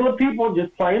was regular people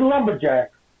just playing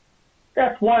lumberjacks.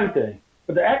 That's one thing.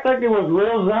 But to act like there was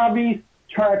real zombies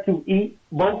trying to eat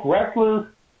both wrestlers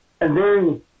and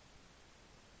then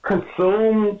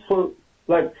consume,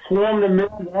 swarm the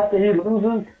millions after he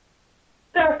loses,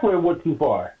 that's where it went too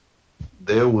far.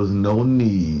 There was no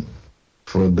need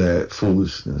for that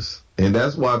foolishness. And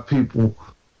that's why people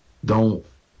don't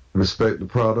respect the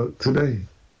product today.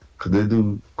 Because they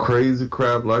do crazy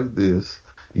crap like this.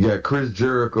 You got Chris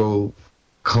Jericho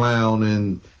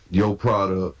clowning your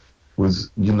product.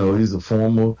 He's a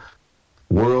former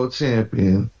world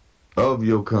champion of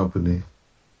your company.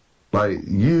 Like,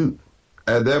 you,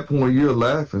 at that point, you're a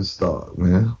laughing stock,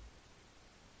 man.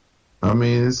 I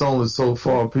mean, it's only so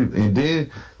far people. And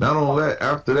then, not only that,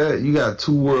 after that, you got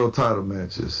 2 world title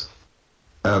matches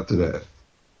after that.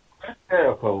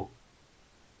 Jericho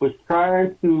was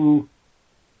trying to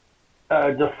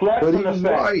deflect from the fact.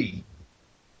 Right.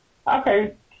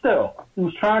 Okay, still, he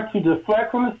was trying to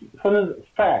deflect from the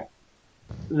fact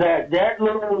that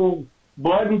little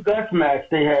blood and guts match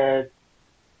they had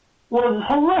was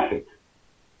horrific.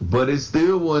 But it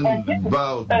still wasn't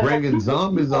about bringing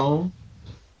zombies on.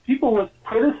 People was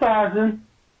criticizing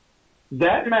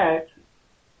that match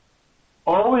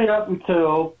all the way up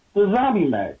until the zombie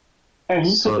match. And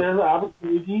he took that as an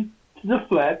opportunity to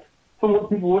deflect from what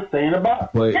people were saying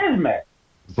about his match.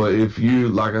 But if you,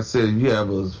 like I said, if you have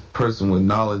a person with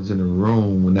knowledge in the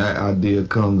room, when that idea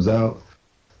comes out,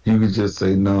 you could just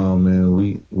say, no,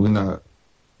 man, we're not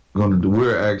going to do,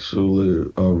 we're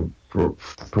actually a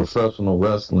professional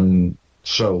wrestling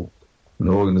show, an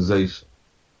organization.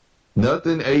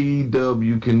 Nothing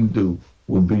AEW can do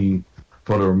will be,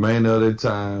 for the remainder of their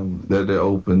time that they're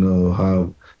open,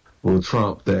 will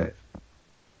trump that.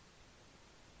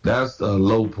 That's a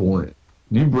low point.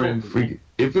 You bring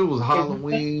if it was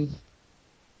Halloween,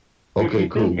 okay,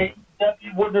 cool. If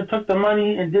AEW wouldn't have took the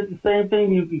money and did the same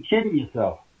thing, you'd be kidding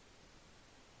yourself.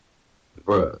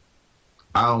 Bruh,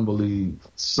 I don't believe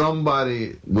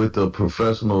somebody with a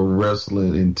professional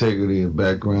wrestling integrity and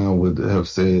background would have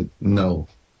said no.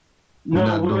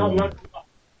 No,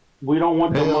 we don't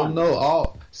want the money.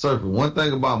 No, Surfer, one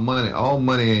thing about money, all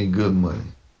money ain't good money.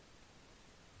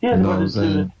 Yeah, you know what I'm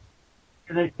saying?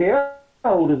 And they care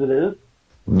how old as it is.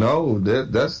 No,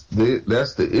 that's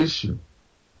the issue.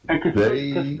 And cause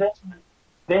they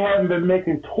haven't been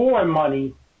making touring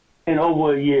money in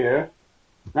over a year.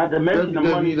 Not to mention the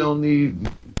money.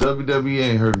 WWE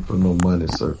ain't hurting for no money,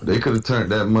 sir. They could have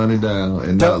turned that money down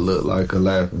and not look like a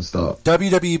laughing stock.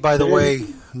 WWE, by the way,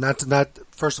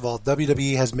 first of all,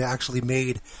 WWE has actually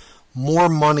made more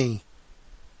money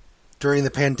during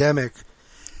the pandemic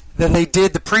than they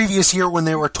did the previous year when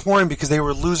they were touring because they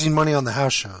were losing money on the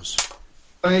house shows.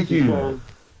 Thank you.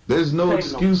 There's no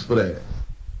excuse for that.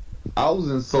 I was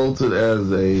insulted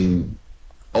as a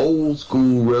old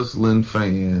school wrestling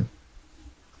fan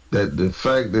that the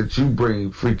fact that you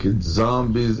bring freaking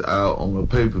zombies out on a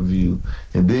pay-per-view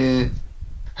and then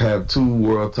have 2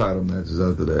 world title matches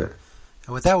after that.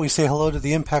 And with that, we say hello to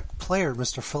the Impact player,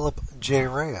 Mr. Philip J.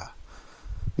 Rhea.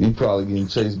 He probably getting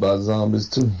chased by zombies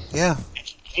too. Yeah.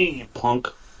 Hey, punk.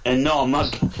 And no, I'm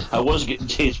not. I was getting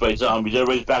chased by zombies.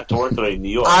 Everybody's back to work today in New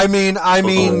York. I mean,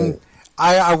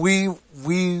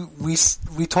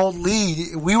 we told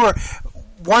Lee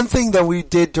one thing that we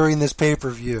did during this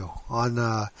pay-per-view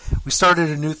we started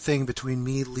a new thing between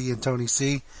me, Lee, and Tony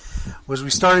C. Was we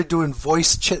started doing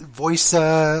voice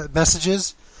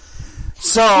messages.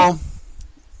 So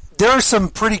there are some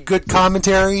pretty good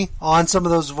commentary on some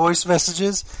of those voice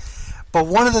messages, but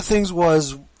one of the things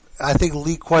was I think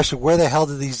Lee questioned where the hell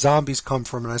did these zombies come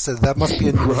from, and I said that must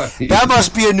be that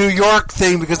must be a New York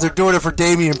thing because they're doing it for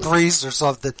Damian Priest or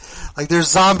something. Like there's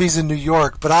zombies in New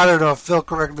York, but I don't know. Phil,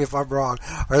 correct me if I'm wrong.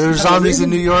 Are there zombies in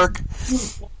New York?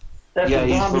 Yeah,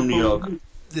 he's from New York.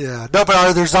 Yeah, no, but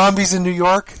are there zombies in New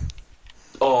York?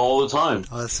 Oh, all the time.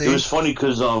 It was funny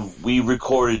because we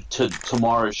recorded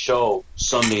tomorrow's show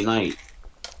Sunday night.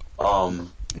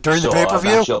 During the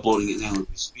pay-per-view? I'm actually uploading it now as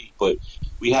we speak, but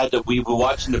we were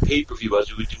watching the pay-per-view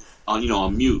as we were doing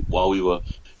on mute while we were.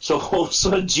 So all of a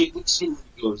sudden, Jake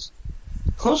goes,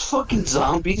 "Those fucking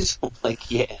zombies!" I'm like,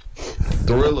 "Yeah."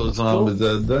 Thriller zombies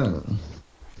at that.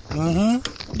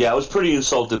 Mm-hmm. Yeah, I was pretty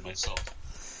insulted myself.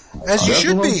 As you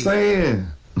should be. That's what I'm saying.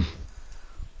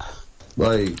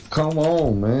 Like, come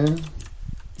on, man.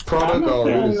 Product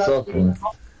already suffering.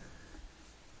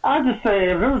 I just say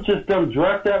if it was just them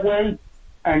dressed that way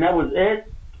and that was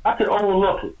it, I could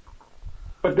overlook it.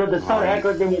 But to try to act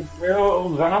like there were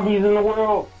real zombies in the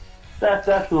world, that's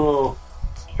a little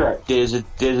stretch. There's a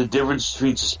difference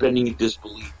between suspending your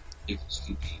disbelief and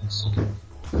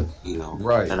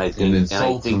right? And I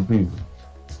think people.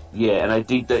 Yeah, and I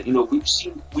think that we've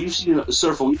seen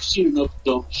Surfer. We've seen enough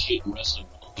dumb shit in wrestling,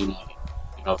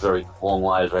 very long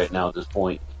lives right now at this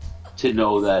point to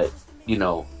know that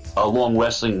a long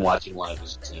wrestling watching live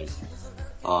is insane.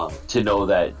 To know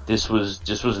that this was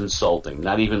insulting.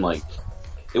 Not even like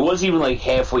it wasn't even like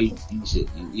halfway decent.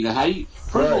 How do you?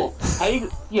 First of all, how you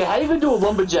gonna do a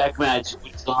lumberjack match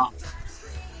with zombies?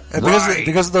 And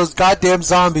because of those goddamn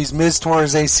zombies, Miz tore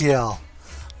his ACL.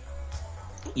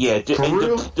 Yeah, for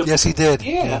real? Yes, he did.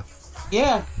 Yeah.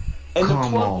 And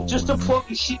the plug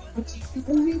the shit with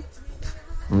TV.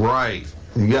 Right.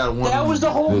 You got one. That was the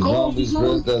whole goal.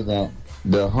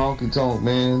 The honky tonk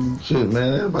man, shit,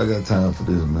 man. Everybody got time for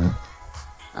this, man.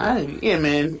 I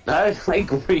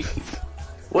agree.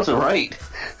 Wasn't right.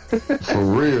 For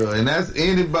real, and that's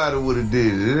anybody would have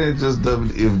did it. It ain't just if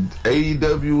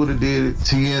AEW would have did it,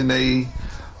 TNA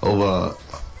over.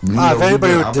 If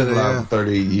anybody would have did it, yeah.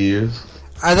 38 years.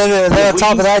 And then on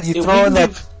top of that, you throw in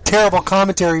that terrible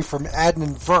commentary from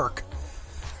Adnan Virk.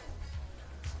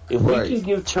 If we can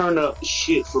give Turner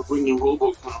shit for bringing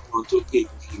RoboCop onto a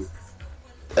pay-per-view,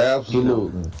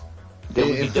 absolutely, then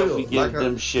we can definitely give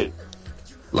them shit.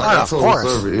 Like I told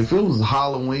Server, if it was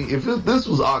Halloween, this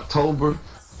was October,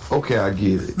 okay, I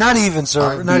get it. Not even,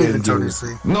 Server. Not even, Tony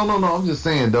C. No, I'm just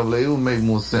saying, Double A, it would make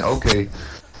more sense. Okay,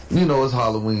 it's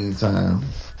Halloween time.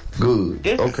 Good.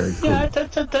 Okay, cool. Yeah,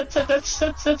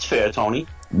 that's fair, Tony.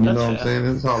 You know what I'm saying?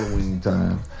 It's Halloween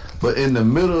time. But in the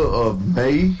middle of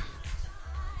May,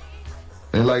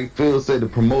 and like Phil said, to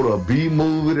promote a B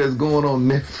movie that's going on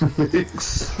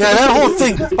Netflix. Yeah, that whole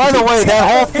thing. By the way,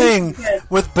 that whole thing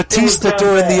with Batista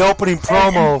doing the opening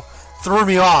promo threw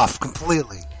me off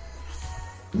completely.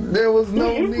 There was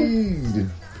no need.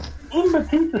 Even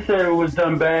Batista said it was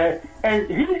done bad, and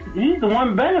he's the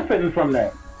one benefiting from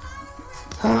that.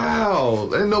 How?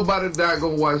 Ain't nobody not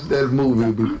gonna watch that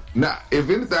movie. Now, if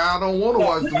anything, I don't want to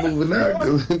watch the movie now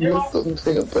because some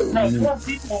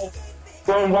people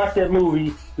go and watch that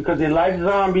movie because they like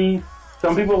zombies.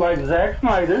 Some people like Zack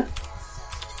Snyder,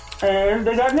 and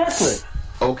they got Netflix.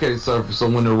 Okay, so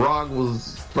when The Rock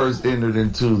was first entered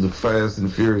into the Fast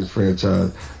and Furious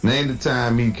franchise, name the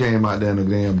time he came out there in a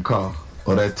damn car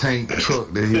or that tank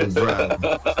truck that he was driving.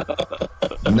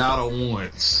 Not a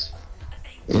once.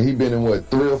 And he been in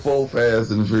 3 or 4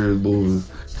 Fast and Furious movies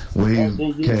when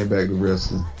he came back to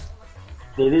wrestling.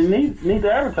 They didn't need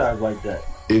to advertise like that.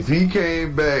 If he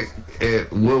came back at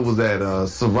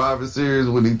Survivor Series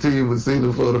when he teamed with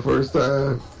Cena for the first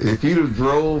time, if he'd have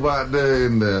drove out there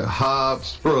in the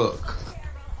Hobbs truck,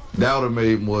 that would have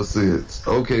made more sense.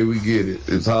 Okay, we get it.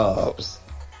 It's Hobbs.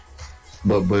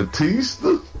 But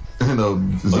Batista in a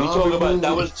zombie you talking about movie?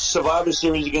 That was Survivor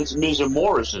Series against Miz and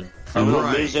Morrison.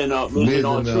 Right. Miz and R-Truth.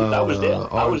 I was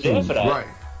there for that.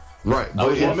 Right. I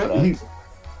was there for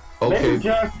that. Maybe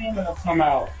John Cena will come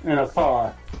out in a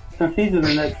car since he's in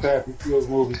the next Fast and Furious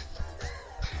movie.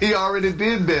 He already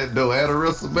did that though at a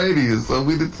WrestleMania, so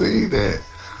we didn't see that.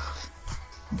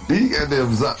 He got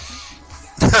them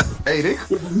hey, they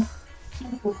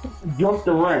jumped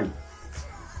the ring.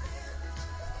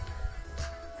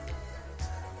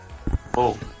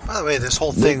 Oh. By the way, this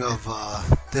whole thing of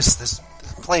this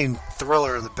playing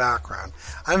Thriller in the background,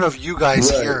 I don't know if you guys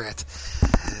hear it,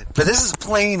 but this is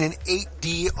playing in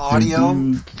 8D audio.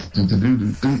 And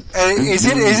is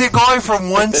it going from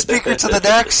one speaker to the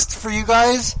next for you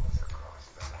guys?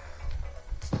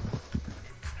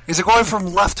 Is it going from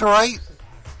left to right?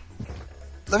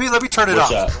 Let me turn it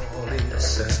up.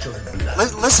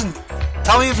 Listen,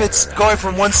 tell me if it's going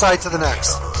from one side to the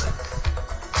next.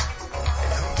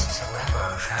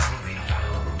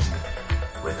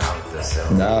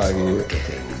 Now I hear it.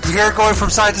 You hear it going from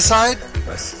side to side?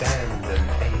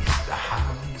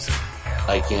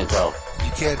 I can't tell.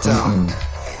 You can't tell.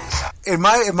 In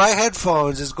my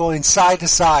headphones, it's going side to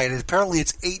side. Apparently,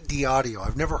 it's 8D audio.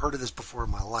 I've never heard of this before in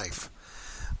my life,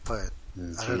 but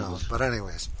I don't know. But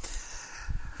anyways,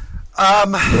 but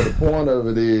the point of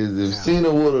it is, if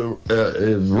Cena would have,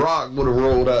 if Rock would have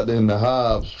rolled out there in the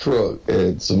Hobbs truck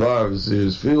at Survivor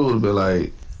Series, Phil would have been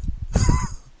like,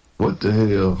 "What the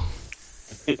hell?"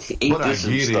 But I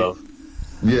get it.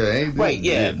 Yeah, ain't right?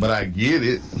 Yeah, but I get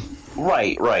it.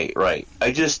 Right.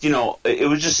 I just, it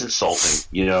was just insulting.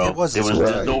 It was there's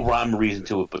no rhyme or reason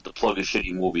to it, but to plug a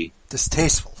shitty movie.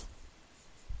 Distasteful.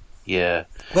 Yeah.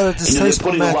 What a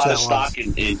distasteful they're putting a lot match of stock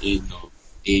in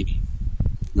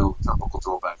tropical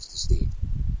throwbacks to Steve.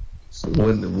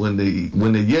 When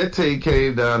the Yeti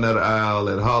came down that aisle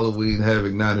at Halloween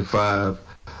Havoc 95,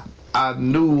 I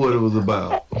knew what it was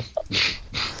about.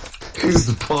 He was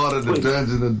a part of the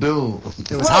Dungeon of Doom.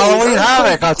 It was Halloween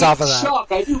Havoc on top of that.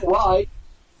 Shock, I knew why.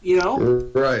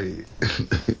 Right.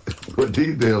 But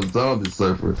these damn zombie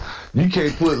surfer, you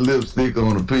can't put lipstick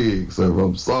on a pig, surfer.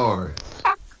 I'm sorry.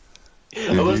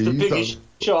 Unless the pig is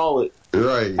Charlotte.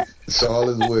 Right.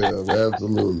 Charlotte as well,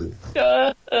 absolutely.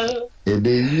 And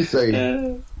then you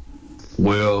say,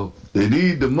 well, they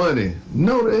need the money.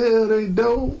 No, the hell they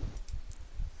don't.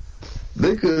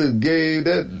 They could have gave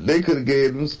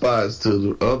them spots to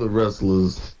the other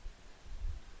wrestlers,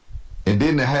 and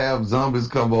then to have zombies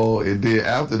come on, and then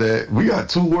after that, we got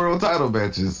 2 world title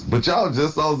matches, but y'all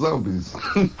just saw zombies.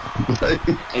 Like,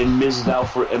 and missed out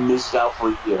for a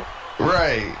year.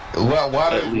 Right. Well,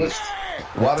 why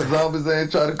the zombies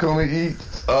ain't trying to come and eat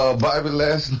Bobby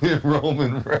Lashley and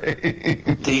Roman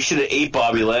Reigns? They should have ate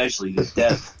Bobby Lashley to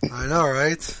death. I know,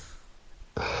 right?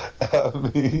 I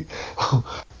mean,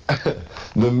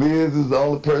 the Miz is the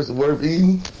only person worth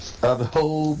eating out of the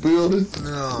whole building.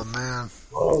 Oh man!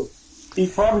 Oh, he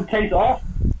probably takes off.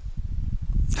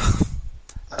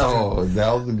 Oh,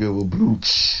 that was a good one, Blue.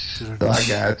 I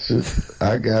got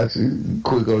you.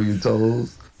 Quick on your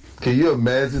toes. Can you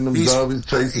imagine them zombies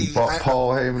chasing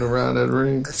Paul Heyman around that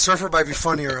ring? Surfer might be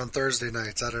funnier on Thursday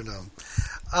nights. I don't know.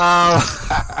 Oh,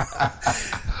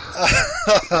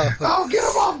 get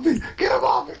him off me! Get him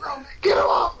off me, Roman! Get him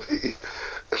off me!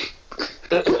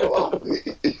 Get him off me!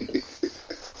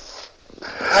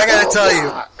 I gotta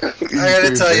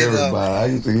tell you though. I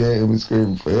used to hear him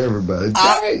screaming for everybody.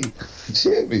 Hey,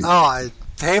 Jimmy!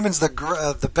 Haman's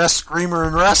the best screamer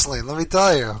in wrestling. Let me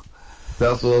tell you.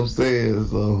 That's what I'm saying.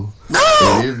 So, the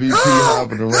MVP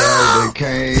hopping around that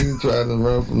cane, trying to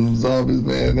run from the zombies,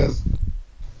 man.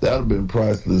 That'd have been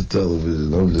priceless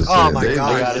television. I'm just saying. My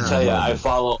God! I gotta tell you, I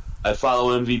follow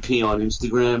MVP on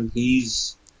Instagram.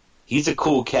 He's a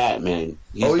cool cat, man.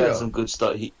 He's got some good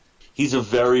stuff. He's a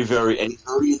very, very, and he's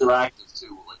very interactive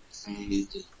too, like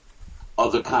fans and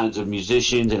other kinds of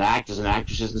musicians and actors and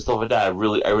actresses and stuff like that. I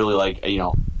really like. I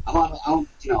don't follow on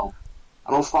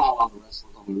the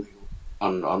wrestlers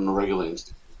on the regular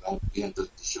Instagram. I have the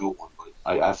show one, but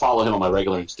I follow him on my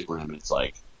regular Instagram, and it's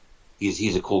like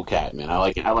he's a cool cat, man. I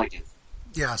like it.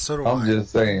 Yeah, so do I. I'm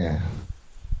just saying.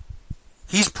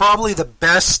 He's probably the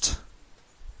best.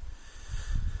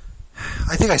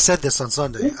 I think I said this on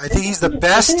Sunday. I think he's the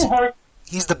best.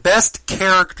 He's the best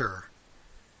character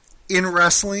in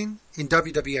wrestling, in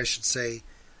WWE, I should say,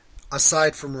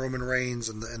 aside from Roman Reigns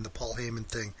and the Paul Heyman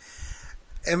thing.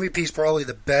 MVP's probably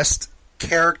the best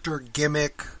character,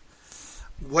 gimmick,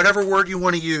 whatever word you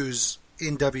want to use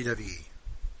in WWE.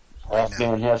 Half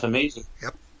man, half amazing.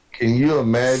 Yep. Can you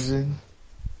imagine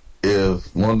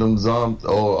if one of them zombies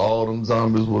or all them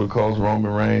zombies would have cost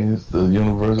Roman Reigns the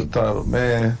Universal title?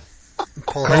 Man,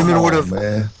 Paul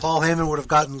Heyman would have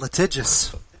gotten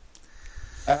litigious.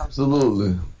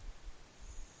 Absolutely.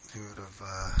 He would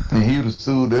have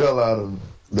sued the hell out of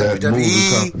that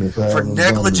WWE movie company for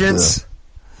negligence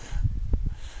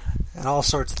and all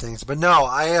sorts of things. But no,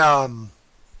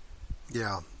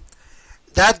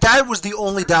 that was the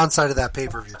only downside of that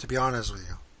pay-per-view, to be honest with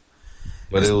you.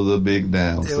 But it was a big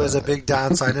downside. It was a big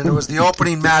downside, and it was the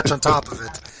opening match on top of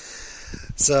it.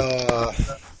 So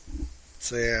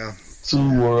yeah.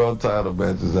 2 world title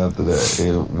matches after that,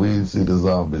 and we didn't see the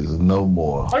zombies no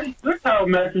more. Good title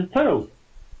matches too.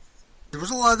 There was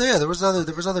a lot there. There was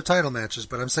other title matches,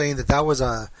 but I'm saying that was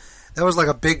like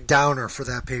a big downer for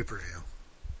that pay-per-view.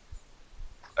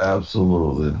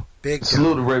 Absolutely. Big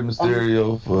salute to Rey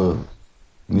Mysterio for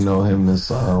him and his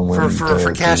son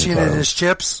for cashing in his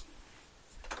chips.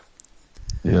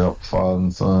 Yep, father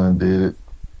and son did it.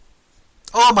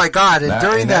 Oh my God! And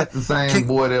during that's the same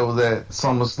boy that was at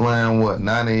SummerSlam. What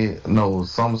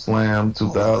SummerSlam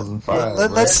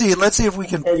 2005. Let's see if we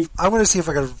can. I want to see if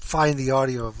I can find the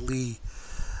audio of Lee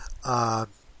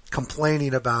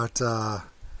complaining about.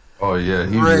 Oh yeah,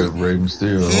 he was Rey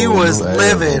Mysterio. He was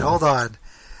livid. Hold on.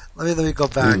 Let me go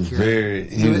back here.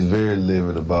 He was very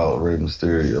livid about Rey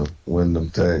Mysterio winning them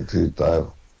tag team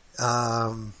title.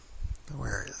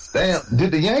 Where is it? Damn,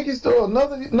 did the Yankees throw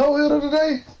another no-hitter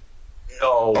today?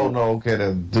 No. Oh, no, okay,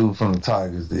 that dude from the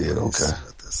Tigers did, okay.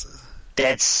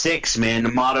 That's 6,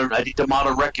 man. I think the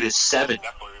modern record is 7.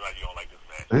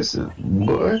 This is,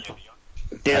 boy.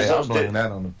 I blame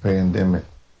that on the pandemic.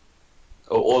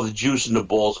 Or the juice in the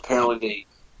balls. Apparently,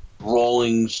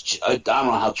 Rawlings, I don't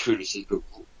know how true this is, but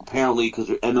apparently, because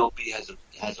MLB has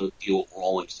a deal with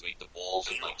Rawlings to make the balls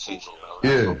in, like, Central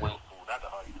America. Yeah.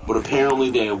 But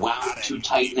apparently they're wound too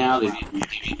tight now.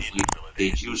 They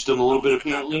juiced them a little bit,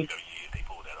 apparently.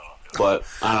 But,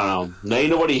 I don't know. There ain't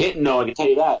nobody hitting, though, I can tell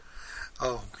you that.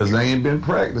 Oh. Because they ain't been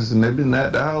practicing. They've been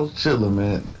at the house chilling,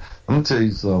 man. I'm going to tell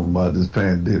you something about this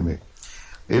pandemic.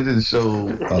 It didn't show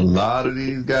a lot of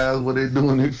these guys what they do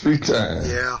in their free time.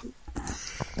 Yeah.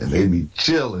 And they be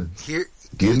chilling,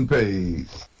 getting paid.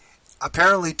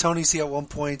 Apparently, Tony C at one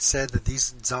point said that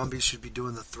these zombies should be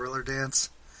doing the Thriller dance.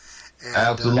 And,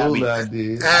 absolutely, I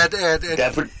did.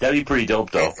 That'd be pretty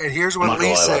dope, though. And here's what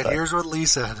Lee said. Here's what Lee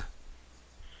said.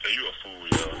 So you a fool,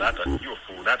 yo. You a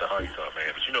fool, not the honey talk,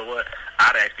 man. But you know what?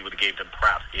 I'd actually would have gave them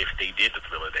props if they did the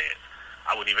Thriller dance.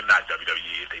 I wouldn't even knock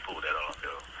WWE if they pulled that off, yo.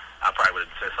 I probably would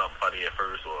have said something funny at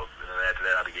first, or after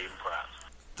that, I'd have gave them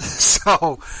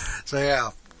props. So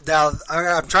yeah. Now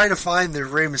I'm trying to find the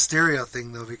Rey Mysterio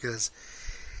thing though, because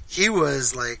he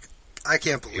was like, I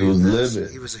can't believe he was this.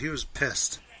 livid. He was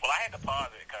pissed. Well, I had to pause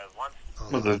it because once.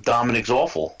 Well, Dominic's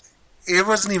awful. It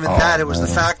wasn't even that. It was the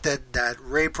fact that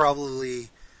Ray probably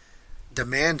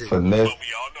demanded.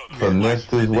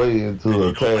 Finessed his way into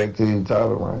a tag team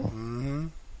title reign. Mm-hmm.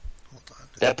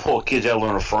 That poor kid's got to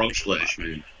learn a frog splash,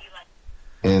 man.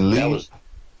 And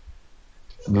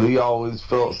Lee always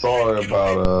felt sorry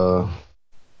about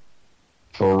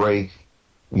for Ray.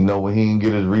 You know, when he didn't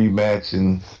get his rematch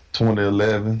in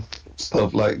 2011,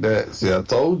 stuff like that. See, I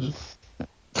told you.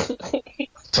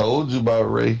 Told you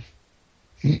about Ray.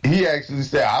 He actually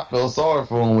said, I felt sorry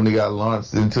for him when he got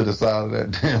launched into the side of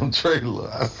that damn trailer.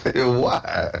 I said,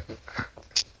 why?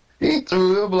 He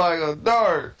threw him like a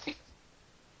dart.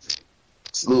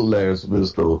 Salute Larry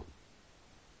Smith, though.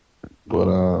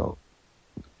 But,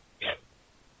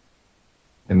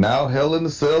 and now Hell in the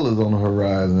Cell is on the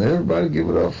horizon. Everybody give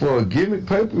it up for a gimmick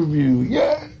pay-per-view.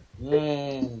 Yeah.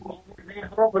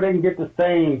 Hopefully they can get the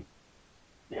same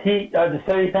heat, the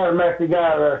same kind of match they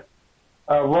got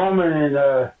Roman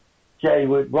and Jay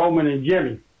with Roman and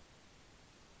Jimmy.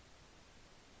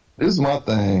 This is my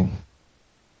thing.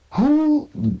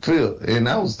 Phil, and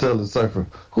I was telling Cypher,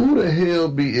 who the hell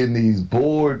be in these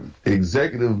board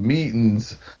executive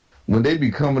meetings when they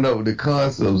be coming up with the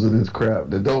concepts of this crap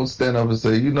that don't stand up and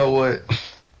say, you know what,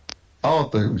 I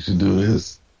don't think we should do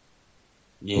this.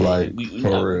 Yeah, like,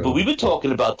 for real. But we've been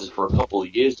talking about this for a couple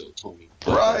of years, though, Tony.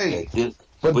 Right. This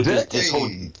whole,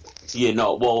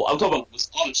 well, I'm talking about with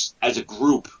us as a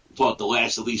group throughout the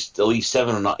last at least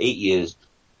 7 or 8 years.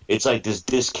 It's like this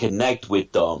disconnect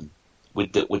with the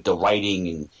writing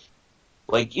and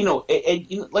like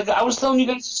like I was telling you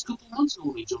guys this a couple months ago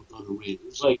when we jumped on the radio. It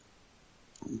was like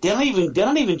they're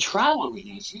not even trying right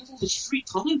now. So you have all this free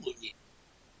time on you.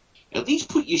 At least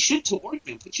put your shit to work,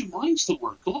 man. Put your minds to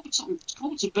work. Come up with something. Come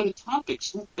up with some better topics,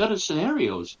 some better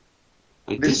scenarios.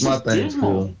 Like, this is my thing,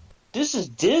 dismal. This is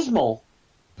dismal.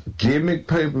 Gimmick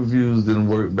pay-per-views didn't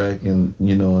work back in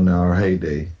our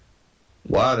heyday.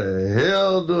 Why the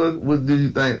hell did you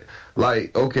think?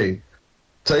 Like, okay,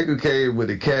 Taker came with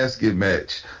a casket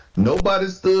match. Nobody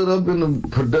stood up in the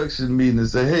production meeting and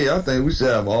said, "Hey, I think we should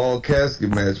have all casket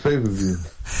match pay-per-view."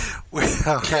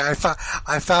 Okay,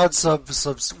 I found some.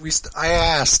 I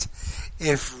asked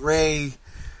if Ray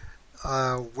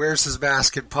wears his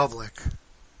mask in public,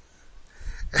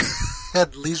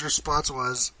 and Lee's response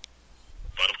was,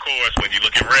 "But of course, when you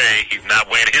look at Ray, he's not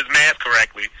wearing his mask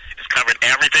correctly. It's covered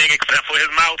everything except for his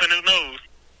mouth and his nose."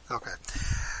 Okay.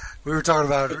 We were talking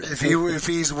about if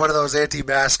he's one of those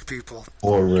anti-mask people.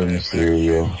 Or Rey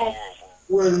Mysterio.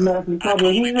 Wears his mask in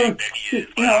public.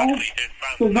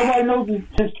 Because nobody knows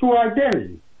his true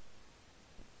identity.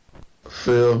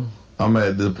 Phil, I'm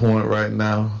at the point right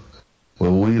now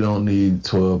where we don't need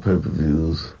 12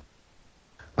 pay-per-views.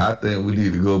 I think we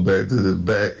need to go back to the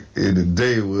back in the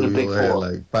day where we had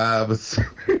like 5 or 6.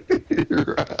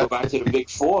 Right. Go back to the big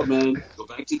 4, man. Go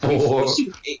back to the big 4.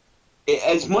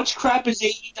 as much crap as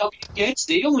AEW gets,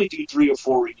 they only do 3 or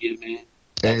 4 a year, man.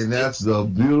 And that's the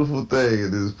beautiful thing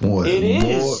at this point. It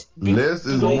is. Less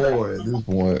is more at this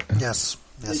point. Yes,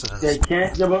 it is. They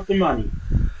can't give up the money.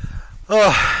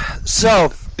 Oh,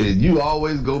 so and you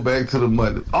always go back to the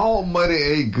money. All money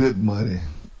ain't good money.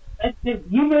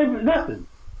 You may listen.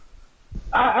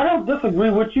 I don't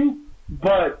disagree with you,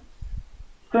 but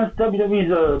since WWE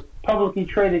is a publicly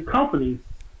traded company,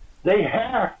 they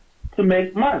have to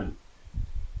make money.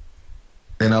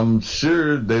 And I'm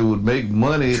sure they would make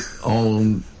money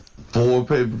on 4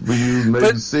 pay-per-views,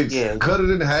 maybe 6. Yeah. Cut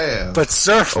it in half. But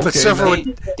Surfer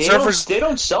they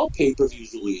don't sell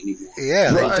pay-per-views really anymore.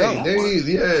 Yeah, right. they don't.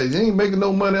 You ain't making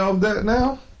no money off that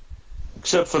now.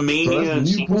 Except for Mania and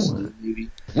maybe.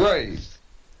 Right.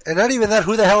 And not even that.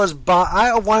 Who the hell is buying?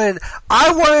 I want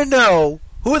to know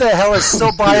who the hell is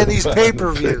still buying these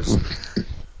pay-per-views.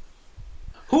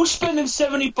 Who's spending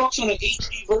 $70 on an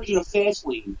HD version of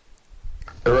Fastlane?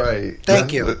 Right.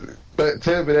 Thank you.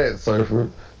 Tell me that, Surfer.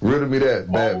 Riddle me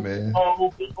that, Batman.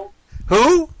 Old people.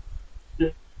 Who?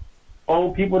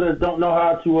 Old people that don't know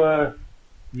how to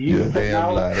use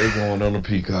damn lie. They going on the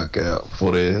Peacock app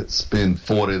for that. Spend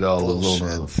 $40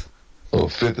 on or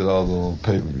 $50 on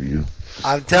pay-per-view.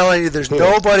 I'm telling you, there's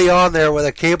nobody on there with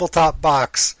a cable top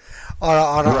box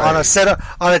on a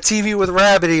TV with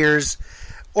rabbit ears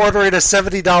ordering a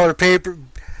 $70 paper.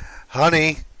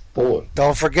 Honey,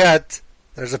 don't forget,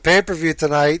 there's a pay-per-view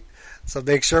tonight, so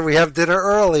make sure we have dinner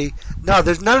early. No,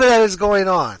 there's none of that is going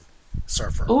on,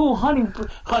 Surfer. Oh, honey,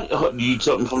 you need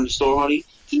something from the store, honey?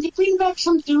 Can you bring back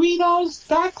some Doritos?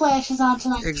 Backlash is on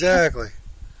tonight. Exactly.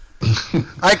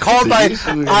 I called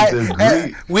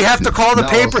we have to call the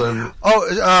paper.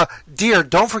 Oh, dear,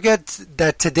 don't forget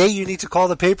that today you need to call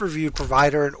the pay-per-view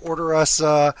provider and order us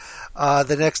the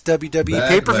next WWE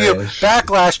pay-per-view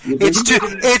Backlash. It's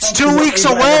 2 weeks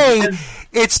away.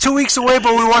 It's 2 weeks away,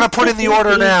 but we want to put in the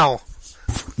order now.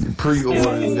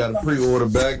 Pre-order. You got to pre-order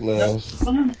Backlash.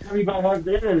 Everybody has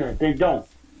the internet. They don't.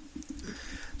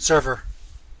 Server.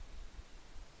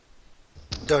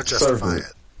 Don't justify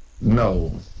it.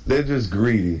 No. They're just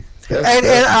greedy.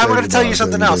 And I'm going to tell you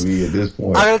something else. I'm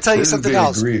going to tell you something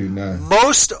else.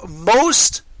 Most,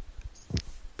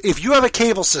 if you have a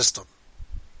cable system,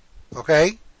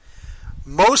 okay,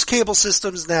 most cable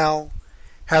systems now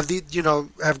have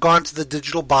have gone to the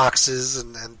digital boxes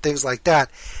and things like that.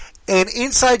 And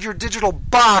inside your digital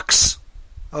box,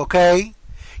 okay,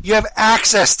 you have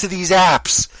access to these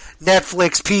apps,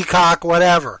 Netflix, Peacock,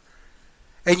 whatever.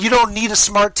 And you don't need a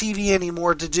smart TV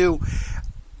anymore to do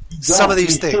some of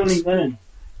these things.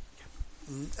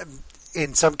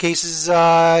 In some cases,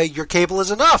 your cable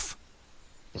is enough.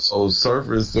 So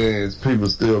Surfer says people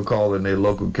still calling their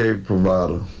local cable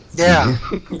provider. Yeah,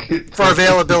 for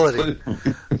availability.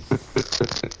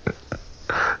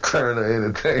 Turner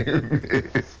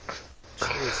Entertainment.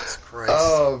 Jesus Christ.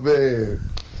 Oh man.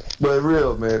 But for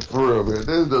real, man,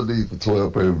 there's no need for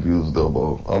 12 pay-per-views no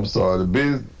more. I'm sorry,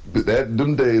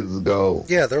 them days is gone.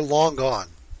 Yeah, they're long gone.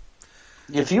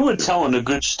 If you were telling a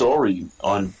good story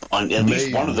on at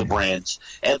least one of the brands,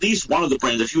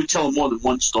 if you were telling more than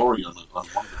one story on one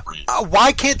of the brands,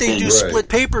 why can't they do split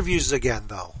pay-per-views again,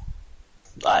 though?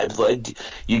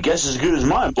 Your guess is as good as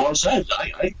mine, boss. I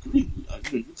agree.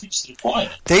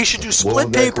 Quiet. They should do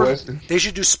split They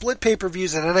should do split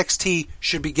pay-per-views, and NXT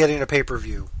should be getting a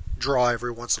pay-per-view draw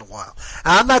every once in a while.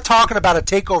 And I'm not talking about a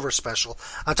takeover special.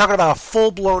 I'm talking about a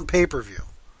full-blown payper-view.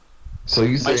 So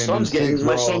you saying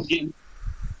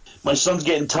my son's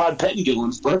getting Todd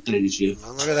Pettingill's birthday this year.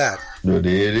 Well, look at that. Well,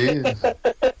 there it is.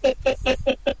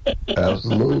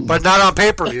 Absolutely. But not on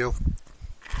pay-per-view.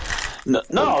 No,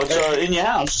 it's in your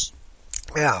house.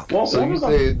 Yeah. So you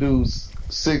said do 6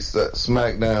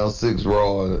 SmackDown, 6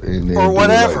 Raw, and then or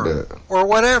whatever, like that. Or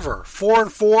whatever. 4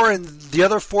 and 4, and the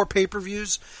other 4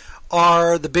 pay-per-views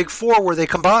are the big 4 where they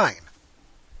combine.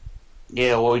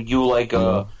 Yeah, well,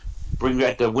 you bring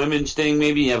back the women's thing,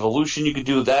 maybe Evolution. You could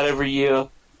do that every year.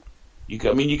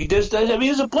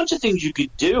 There's a bunch of things you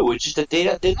could do. It's just that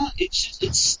they're not.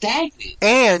 It's stagnant.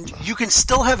 And you can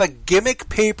still have a gimmick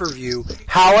pay-per-view.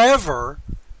 However,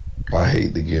 I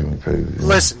hate the gimmick pay-per-view.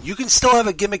 Listen, you can still have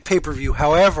a gimmick pay-per-view.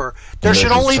 However, there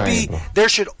should only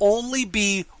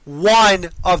be one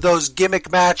of those gimmick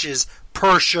matches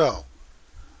per show.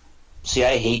 See,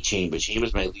 I hate Chamber.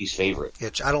 Chamber's my least favorite. Yeah,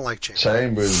 I don't like Chamber.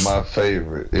 Chamber is my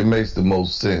favorite. It makes the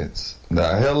most sense.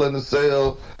 Now, Hell in a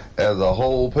Cell as a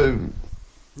whole pay-per-view.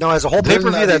 No, as a whole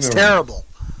pay-per-view, that's terrible.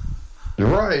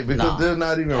 Right, because they're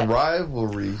not even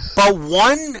rivalries. But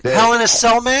one Hell in a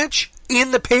Cell match in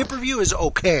the pay-per-view is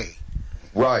okay.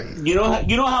 Right. You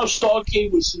know how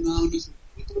Starrcade was synonymous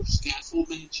the scaffold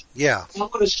match. Yeah.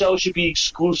 Hell in a Cell should be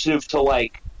exclusive to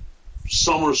like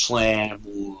SummerSlam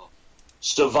or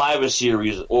Survivor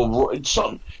Series or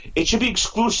something. It should be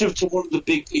exclusive to one of the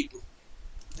big people.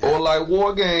 Or like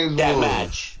War Games. That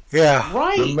match. Yeah.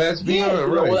 Right. The match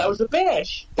beyond, right. Well, that was the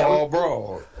Bash. Fall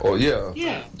Brawl. Oh, yeah.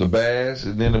 Yeah. The Bash,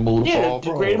 and then it moved to Fall the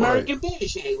Brawl. Great American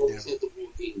Bash. The War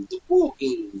Games. The War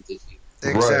Games.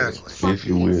 Exactly. Right, if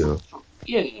you will.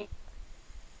 Yeah.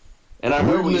 And I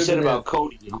heard what you said about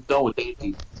Cody. I'm done with that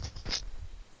dude.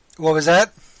 What was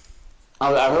that?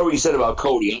 I heard what you said about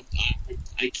Cody.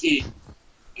 I can't.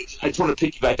 I just want to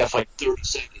piggyback that for like 30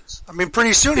 seconds. I mean,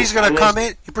 pretty soon he's going to come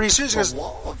in. Pretty soon he's going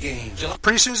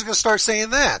to start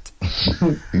saying that.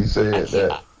 He said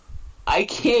that. I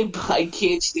can't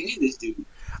stand this dude.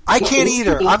 I can't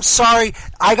either. I'm sorry.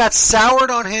 I got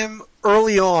soured on him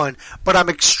early on, but I'm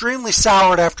extremely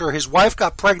soured after his wife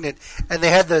got pregnant and they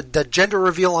had the gender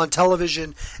reveal on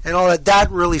television and all that.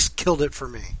 That really killed it for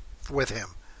me with him.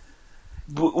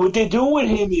 But what they do with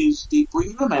him is they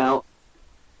bring him out.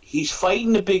 He's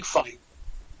fighting the big fight.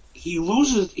 He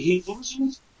loses.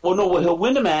 Well, no, he'll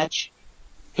win the match.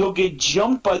 He'll get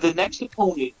jumped by the next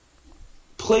opponent,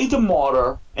 play the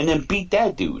martyr, and then beat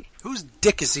that dude. Whose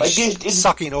dick is he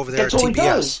sucking over there at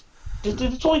TBS? TBS?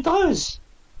 That's all he does.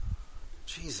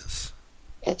 Jesus.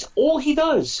 That's all he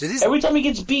does. Every time he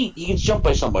gets beat, he gets jumped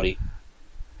by somebody.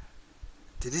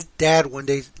 Did his dad one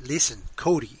day, listen,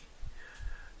 Cody,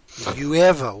 if you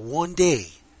ever one day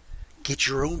get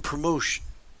your own promotion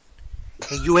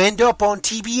and you end up on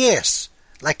TBS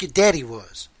like your daddy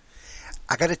was,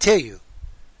 I gotta tell you,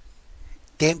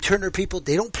 damn Turner people,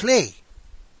 they don't play.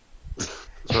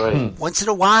 That's right. Once in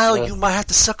a while, you might have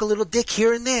to suck a little dick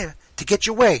here and there to get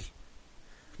your way.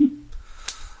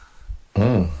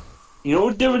 You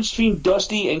know the difference between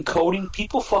Dusty and Cody?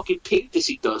 People fucking paid to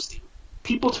see Dusty.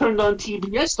 People turned on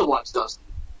TBS to watch Dusty.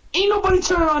 Ain't nobody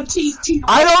turning on TNT.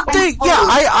 I don't think. Yeah,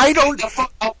 I don't.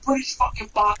 A British fucking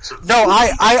boxer. No,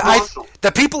 I.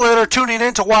 The people that are tuning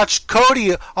in to watch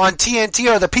Cody on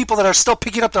TNT are the people that are still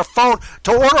picking up their phone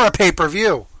to order a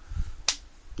pay-per-view.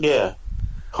 Yeah,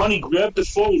 honey, grab the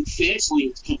phone.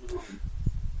 Fastlane's coming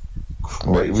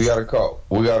on. Wait, we gotta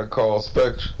call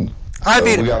Spectrum. I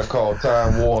mean, we gotta call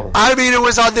Time Warner. I mean, it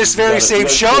was on this very same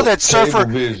show that Surfer.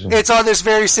 It's on this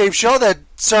very same show that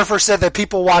Surfer said that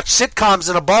people watch sitcoms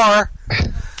in a bar.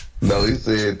 No, he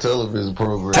said television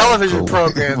programs. Television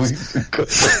programs.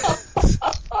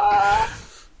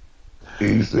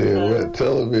 He said what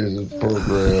television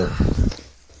program?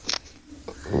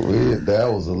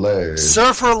 That was hilarious.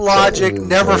 Surfer logic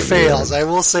never fails. I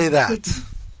will say that.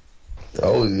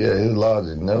 Oh yeah, his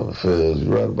logic never fails.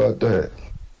 You're right about that.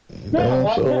 I'm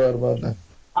so right about that.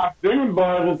 I've been in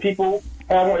bars where people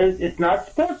have it's not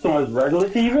sports on, it's regular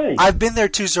TV. I've been there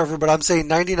too, Surfer, but I'm saying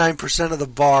 99% of the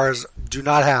bars do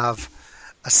not have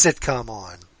a sitcom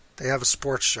on. They have a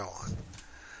sports show on.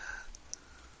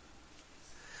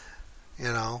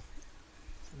 You know,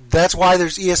 that's why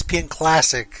there's ESPN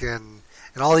Classic and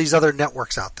all these other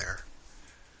networks out there.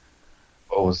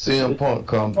 Oh, CM Punk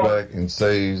comes back and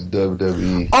saves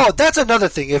WWE. Oh, that's another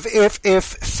thing. If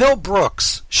Phil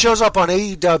Brooks shows up on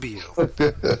AEW,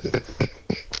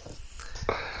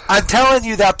 I'm telling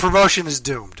you that promotion is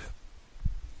doomed.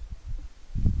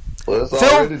 Well, it's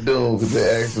already doomed because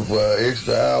they asked for an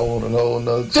extra hour on an whole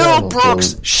nother Phil channel.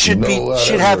 Brooks should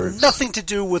have works. nothing to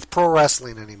do with pro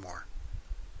wrestling anymore.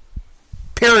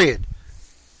 Period.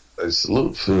 I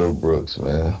salute Phil Brooks,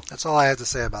 man. That's all I have to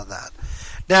say about that.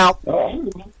 Now,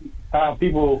 how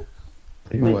people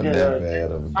he wasn't that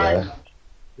bad of a guy.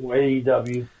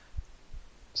 AEW.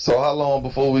 So how long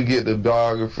before we get the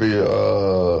biography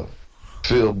of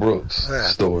Phil Brooks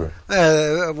story?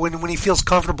 When he feels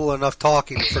comfortable enough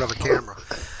talking in front of a camera.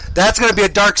 That's going to be a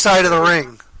dark side of the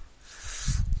ring.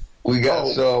 We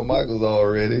got Shawn Michaels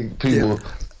already. People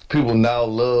now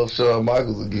love Shawn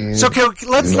Michaels again. So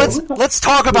let's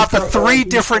talk about the three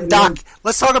different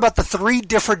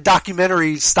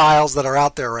documentary styles that are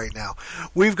out there right now.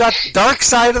 We've got Dark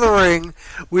Side of the Ring,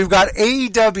 we've got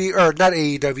AEW or not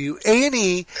AEW,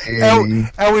 A&E,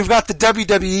 and we've got the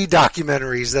WWE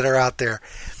documentaries that are out there.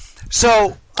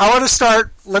 So let me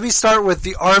start with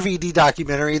the RVD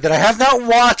documentary that I have not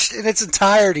watched in its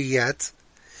entirety yet.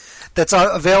 That's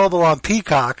available on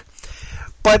Peacock,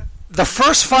 but the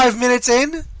first 5 minutes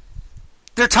in,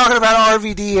 they're talking about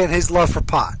RVD and his love for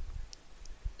pot.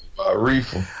 About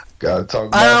reefer. Gotta talk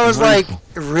about I was reefer. like,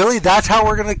 really? That's how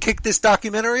we're going to kick this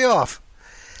documentary off?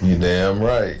 You damn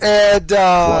right. And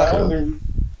that's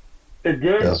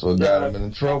what got him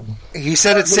in trouble. He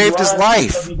said it saved his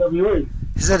life. He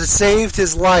said it saved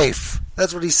his life.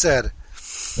 That's what he said.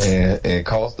 And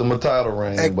cost him a title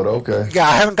reign, but okay. Yeah,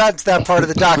 I haven't gotten to that part of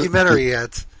the documentary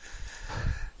yet.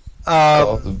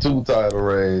 Cost him 2 title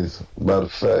reigns, matter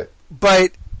of fact.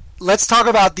 But let's talk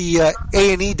about the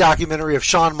A&E documentary of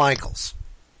Shawn Michaels.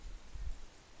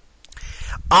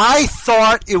 I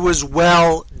thought it was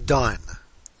well done.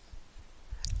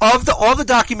 Of all the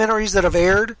documentaries that have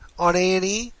aired on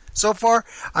A&E so far,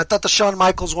 I thought the Shawn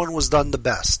Michaels one was done the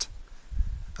best.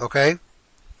 Okay?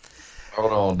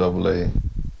 Hold on, Double A.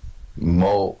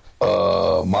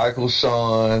 Michael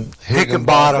Shawn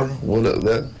Higginbottom. What is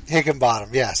that? Higginbottom,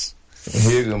 yes.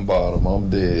 Higginbottom, I'm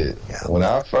dead. Yeah. When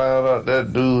I found out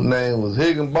that dude's name was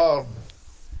Higginbottom,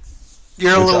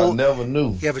 I never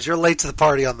knew. Yeah, but you're late to the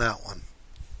party on that one.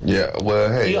 Yeah,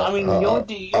 well, hey, I mean,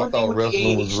 I thought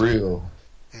wrestling was real.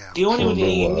 The only thing with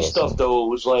the A&E stuff, though,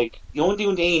 was like, the only thing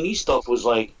with the A&E stuff was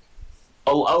like,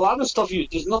 a lot of stuff,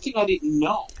 there's nothing I didn't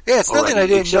know. Yeah, it's nothing I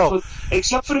didn't know.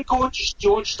 Except for the Gorgeous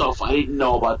George stuff, I didn't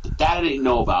know about. That I didn't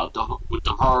know about, with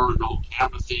the her and the whole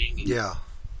camera thing. And yeah.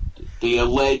 The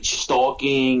alleged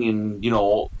stalking and,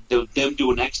 them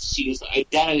doing ecstasy.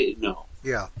 That I didn't know.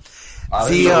 Yeah. I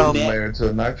didn't know he was married to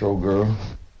a Nitro girl.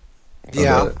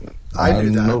 Yeah. I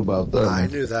knew that. Know about that. I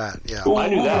knew that, yeah. I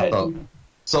knew that.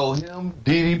 So him,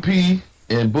 DDP,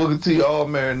 and Booker T all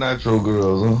married Nitro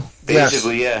girls, huh?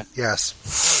 Basically, yeah.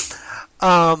 Yes.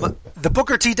 The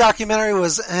Booker T documentary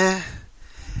was I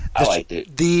liked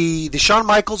it. The Shawn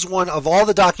Michaels one, of all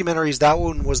the documentaries, that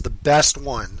one was the best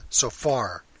one so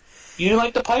far. You didn't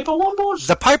like the Piper one, boss?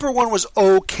 The Piper one was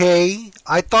okay.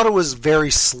 I thought it was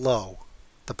very slow,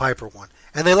 the Piper one.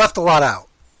 And they left a lot out.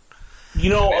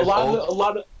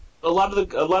 A lot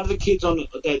of the kids on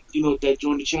that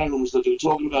joined the channel was that they were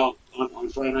talking about on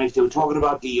Friday nights. They were talking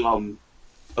about the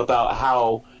about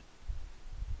how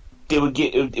they would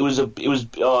get it was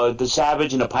the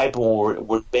Savage and the Piper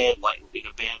were bad light.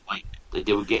 Like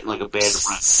they were getting like a bad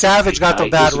rap. Savage got the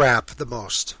bad rap the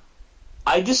most.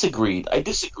 I disagreed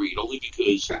only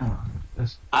because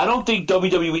I don't think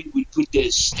WWE would put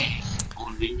their stamp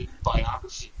on the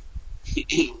biography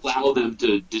and allow them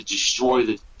to destroy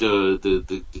the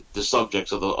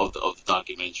subjects of the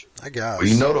documentary. I guess.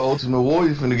 Well, the Ultimate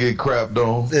Warrior's finna get crapped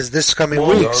on this coming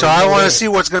week, so I want to see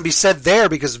what's going to be said there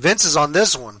because Vince is on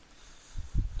this one.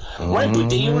 Right, but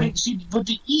they already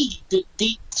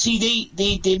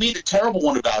they made a terrible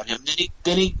one about him.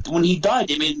 Then when he died,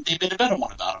 they made a better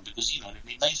one about him because they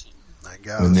made nice one. I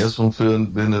guess. And this one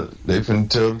they finna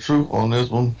tell the truth on this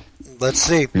one. Let's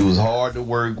see. He was hard to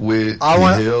work with.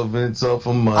 He held Vince up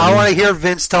for money. I want to hear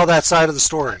Vince tell that side of the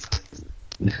story.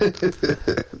 What,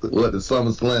 the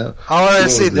SummerSlam? I want to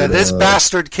see that this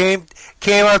bastard came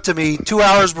up to me 2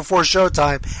 hours before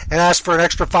showtime and asked for an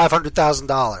extra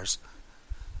 $500,000.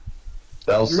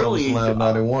 That was really SummerSlam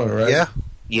 91, right? Yeah.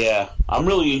 Yeah, I'm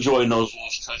really enjoying those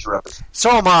Lost Treasure episodes. So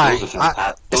am I.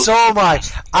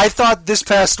 I thought this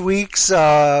past week's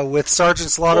with Sergeant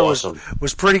Slaughter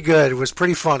was pretty good. It was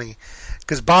pretty funny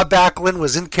because Bob Backlund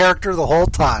was in character the whole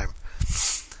time.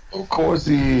 Of course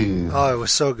he is. Oh, it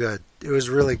was so good. It was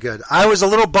really good. I was a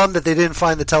little bummed that they didn't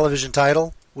find the television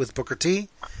title with Booker T,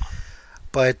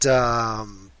 but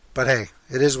hey,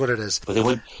 it is what it is. But they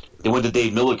went to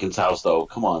Dave Milliken's house though.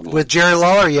 Come on, man. With Jerry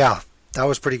Lawler, yeah. That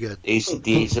was pretty good. The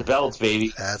Ace of Belts,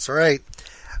 baby. That's right.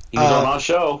 He was on our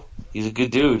show. He's a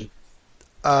good dude. He's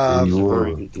a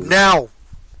very good dude. Now,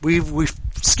 we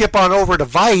skip on over to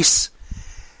Vice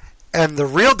and the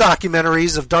real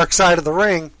documentaries of Dark Side of the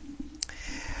Ring.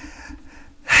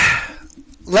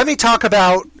 Let me talk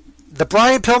about the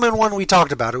Brian Pillman one we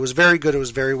talked about. It was very good. It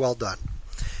was very well done.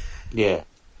 Yeah.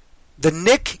 The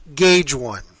Nick Gage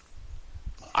one.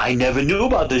 I never knew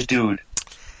about this dude.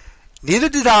 Neither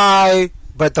did I,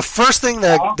 but the first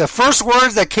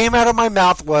words that came out of my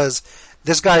mouth was,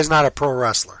 this guy's not a pro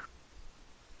wrestler.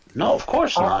 No, of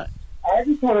course not. I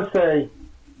just want to say,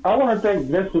 I want to thank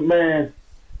Vince McMahon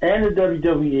and the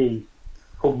WWE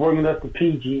for bringing us the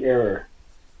PG era.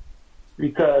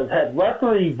 Because had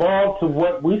wrestling evolved to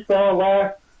what we saw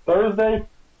last Thursday,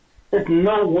 there's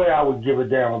no way I would give a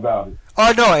damn about it.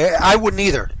 Oh, no, I wouldn't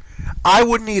either. I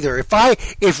wouldn't either.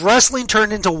 If wrestling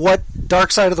turned into what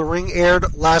Dark Side of the Ring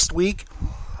aired last week,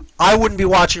 I wouldn't be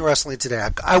watching wrestling today.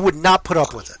 I would not put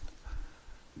up with it.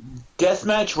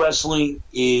 Deathmatch wrestling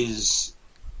is.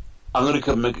 I'm going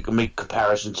to make a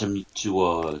comparison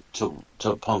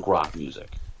to punk rock music,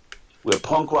 where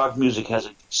punk rock music has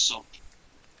a something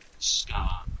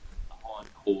ska,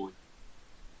 hardcore,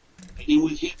 and then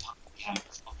with hip hop, we have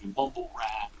fucking mumble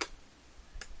rap.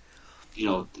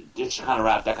 This kind of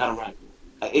rap, that kind of rap.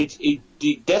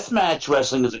 The deathmatch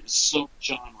wrestling is a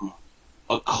subgenre,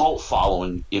 a cult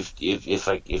following. If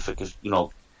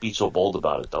be so bold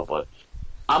about it, though. But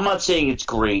I'm not saying it's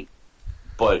great,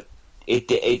 but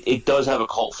it does have a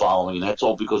cult following, and that's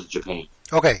all because of Japan.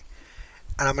 Okay,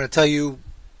 and I'm going to tell you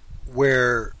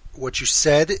where what you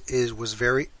said was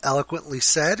very eloquently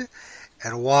said,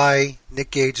 and why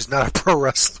Nick Gage is not a pro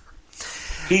wrestler.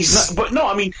 He's not, but no,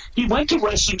 I mean, he went to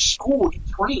wrestling school, he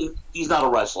trained. He's not a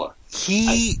wrestler.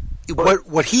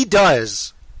 What he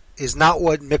does is not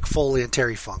what Mick Foley and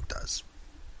Terry Funk does.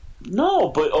 No,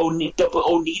 but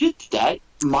Onita did that.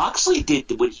 Moxley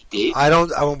did what he did.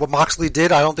 What Moxley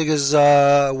did, I don't think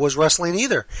was wrestling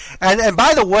either. And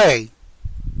by the way,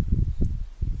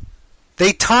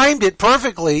 they timed it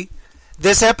perfectly.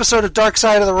 This episode of Dark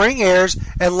Side of the Ring airs,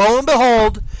 and lo and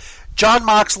behold, Jon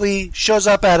Moxley shows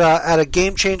up at a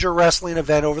Game Changer wrestling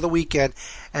event over the weekend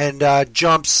and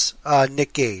jumps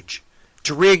Nick Gage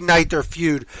to reignite their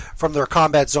feud from their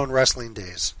Combat Zone wrestling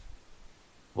days.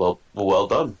 Well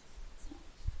done.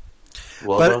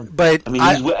 Well done. But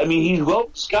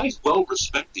this guy's well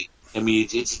respected. I mean,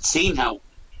 it's insane how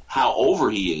over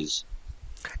he is.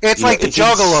 It's like the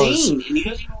Juggalos. Insane, and he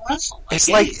doesn't even wrestle. It's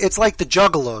like the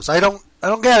Juggalos. I don't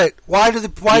get it. Why do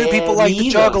people like the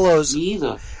Juggalos? Me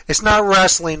either. It's not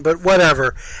wrestling, but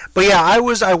whatever. But yeah, I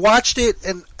watched it,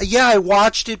 and I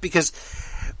watched it because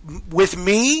with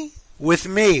me,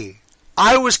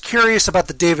 I was curious about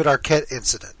the David Arquette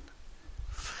incident.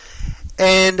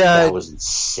 And that was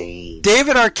insane.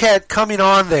 David Arquette coming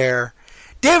on there.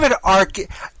 David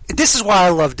Arquette. This is why I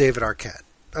love David Arquette.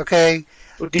 Okay.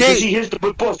 Did you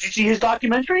see his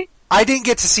documentary? I didn't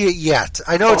get to see it yet.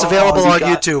 I know it's available on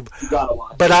YouTube,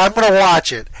 but I'm going to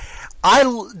watch it.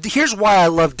 Here's why I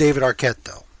love David Arquette,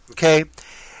 though. Okay,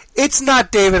 it's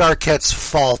not David Arquette's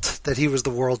fault that he was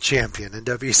the world champion in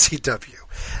WCW.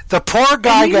 The poor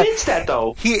guy he admits that,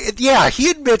 though. He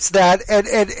admits that, and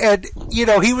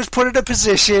he was put in a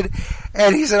position,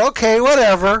 and he said, okay,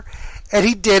 whatever. And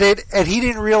he did it, and he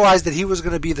didn't realize that he was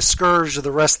going to be the scourge of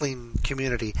the wrestling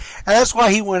community. And that's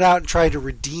why he went out and tried to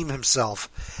redeem himself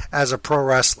as a pro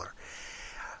wrestler.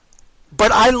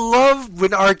 But I love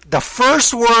when the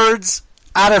first words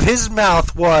out of his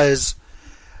mouth was,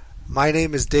 "My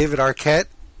name is David Arquette,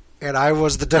 and I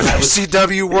was the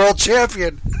WCW World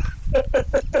Champion."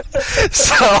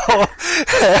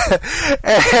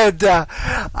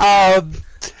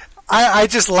 I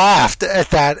just laughed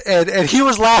at that, and he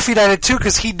was laughing at it too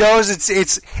because he knows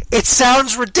it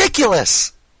sounds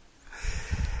ridiculous.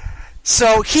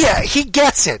 So he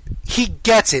gets it. He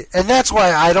gets it, and that's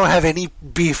why I don't have any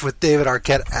beef with David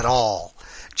Arquette at all,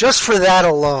 just for that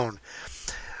alone.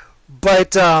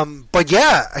 But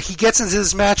yeah, he gets into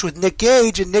this match with Nick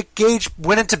Gage, and Nick Gage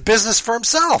went into business for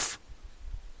himself.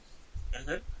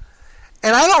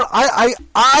 And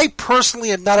I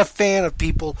personally am not a fan of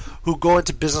people who go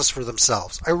into business for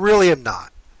themselves. I really am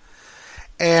not.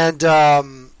 And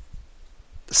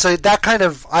so that kind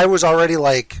of, I was already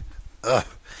like, ugh.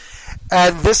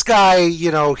 And this guy,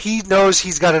 he knows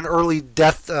he's got an early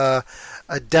death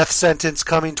sentence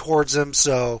coming towards him.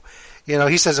 So,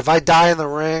 he says, if I die in the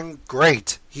ring,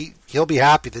 great. He'll be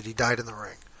happy that he died in the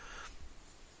ring.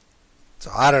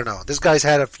 So I don't know. This guy's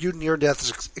had a few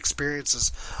near-death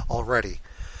experiences already.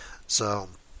 So,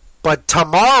 but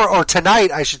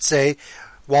tonight, I should say,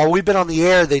 while we've been on the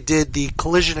air, they did the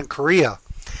Collision in Korea,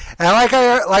 and like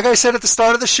I said at the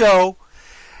start of the show,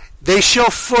 they show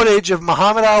footage of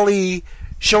Muhammad Ali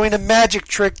showing a magic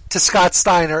trick to Scott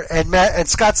Steiner, and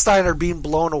Scott Steiner being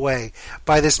blown away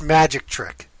by this magic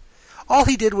trick. All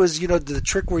he did was, the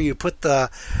trick where you put the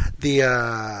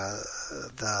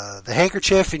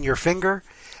handkerchief in your finger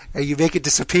and you make it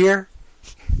disappear.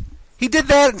 He did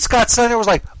that, and Scott Steiner was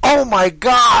like, oh my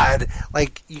God!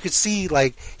 Like, you could see,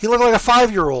 like, he looked like a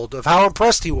 5-year-old of how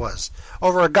impressed he was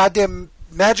over a goddamn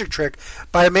magic trick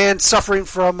by a man suffering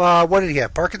from, what did he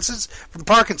have, Parkinson's? From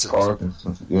Parkinson's.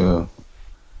 Parkinson's, yeah.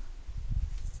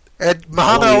 And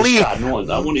Muhammad Ali...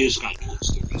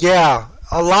 Yeah.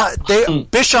 A lot.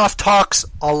 Bischoff talks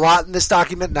a lot in this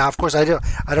document. Now, of course, I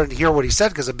don't hear what he said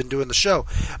because I've been doing the show.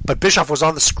 But Bischoff was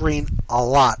on the screen a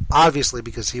lot, obviously,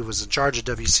 because he was in charge of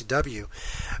WCW.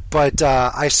 But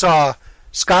I saw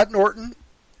Scott Norton,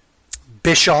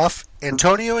 Bischoff,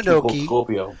 Antonio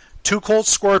Inoki, Too Cold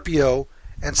Scorpio,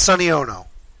 and Sonny Ono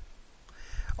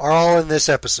are all in this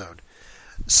episode.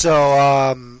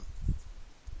 So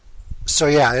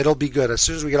yeah, it'll be good. As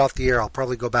soon as we get off the air, I'll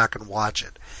probably go back and watch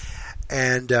it.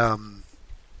 And I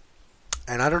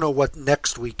don't know what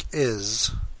next week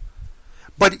is.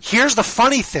 But here's the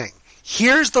funny thing.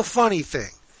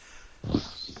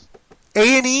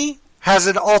 A&E has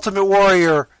an Ultimate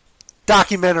Warrior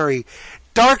documentary.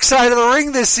 Dark Side of the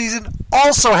Ring this season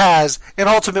also has an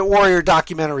Ultimate Warrior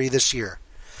documentary this year.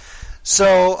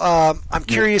 So I'm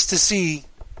curious to see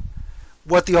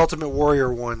what the Ultimate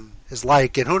Warrior one is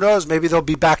like, and who knows? Maybe they'll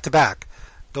be back to back.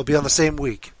 They'll be on the same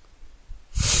week.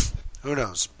 Who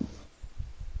knows?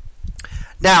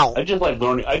 Now, I just like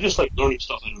learning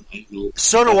stuff I don't know.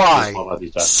 So do I.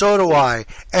 So do I.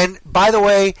 And by the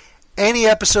way, any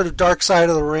episode of Dark Side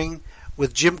of the Ring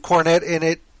with Jim Cornette in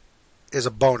it is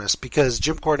a bonus, because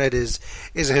Jim Cornette is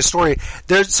a historian.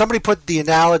 Somebody put the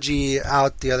analogy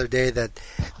out the other day that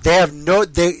they have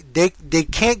they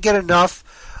can't get enough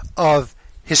of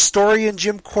historian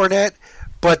Jim Cornette,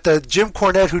 but the Jim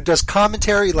Cornette who does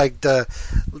commentary, like the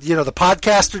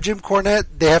podcaster Jim Cornette,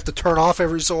 they have to turn off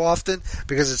every so often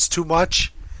because it's too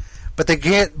much. But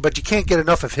you can't get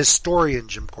enough of historian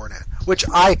Jim Cornette, which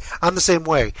I'm the same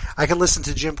way. I can listen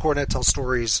to Jim Cornette tell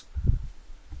stories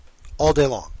all day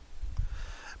long.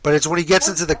 But it's when he gets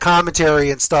into the commentary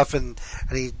and stuff, and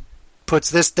he puts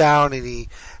this down, and he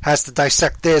has to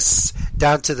dissect this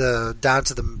down to the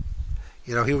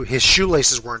his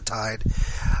shoelaces weren't tied.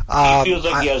 He feels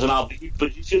like he has an obligation.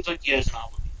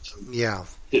 Yeah.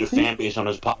 To the fan base on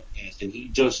his podcast, and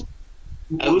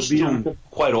I listen to him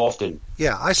quite often.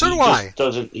 Yeah, I do.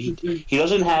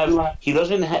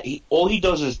 All he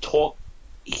does is talk.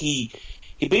 He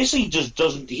basically just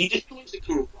doesn't. He just does the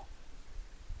curve.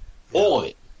 All of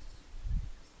it.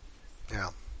 Yeah.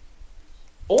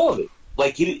 All of it.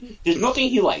 Like, there's nothing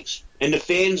he likes, and the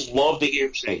fans love to hear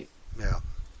him say it. Yeah.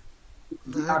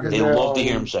 They love to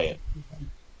hear him say it.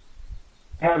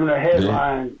 Having a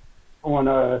headline on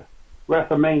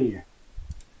WrestleMania.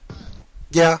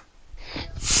 Yeah.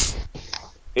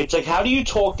 It's like, how do you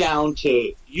talk down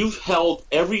to, you're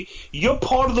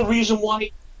part of the reason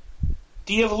why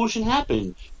the Evolution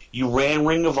happened. You ran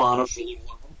Ring of Honor for a little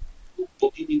while, you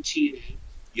booked in TNA,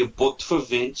 you booked for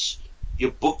Vince,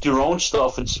 you booked your own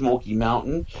stuff in Smoky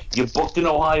Mountain, you booked in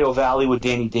Ohio Valley with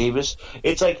Danny Davis.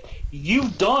 It's like,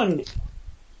 you've added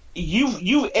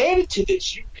to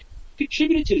this, you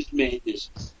contributed to this madness,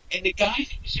 and the guys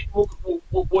that you said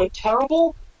were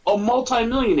terrible are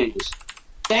multi-millionaires.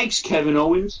 Thanks, Kevin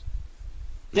Owens.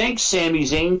 Thanks, Sami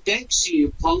Zayn. Thanks,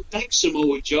 CM Punk. Thanks,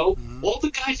 Samoa Joe. Mm-hmm. All the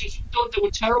guys that you thought that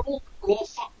were terrible are all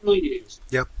fucking millionaires.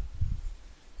 Yep.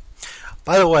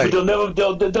 By the way, but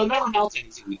they'll never announce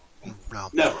anything. No,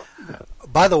 never.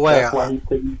 By the way, go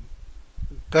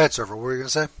ahead, Surfer. What were you gonna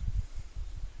say?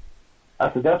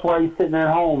 I said that's why he's sitting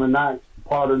at home and not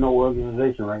part of no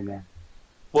organization right now.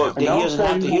 Well, he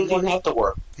doesn't have to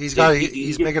work. He's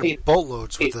making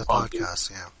boatloads with the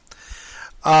podcast. Yeah.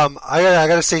 I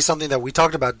got to say something that we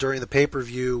talked about during the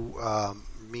pay-per-view.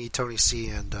 Me, Tony C,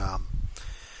 and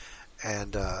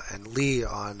Lee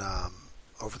on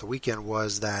over the weekend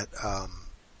was that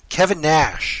Kevin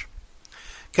Nash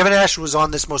was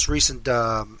on this most recent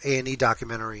A&E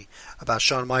documentary about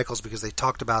Shawn Michaels, because they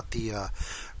talked about the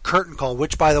curtain call,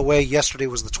 which, by the way, yesterday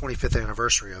was the 25th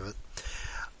anniversary of it.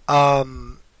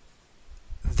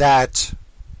 That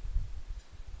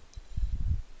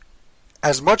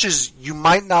as much as you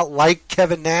might not like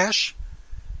Kevin Nash,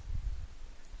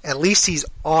 at least he's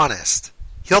honest.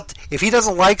 If he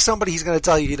doesn't like somebody, he's going to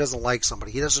tell you he doesn't like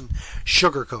somebody. He doesn't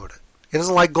sugarcoat it. He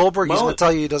doesn't like Goldberg, he's going to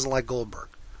tell you he doesn't like Goldberg.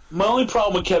 My only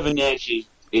problem with Kevin Nash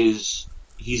is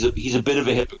he's a bit of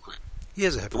a hypocrite. He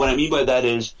is a hypocrite. What I mean by that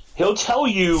is, he'll tell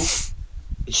you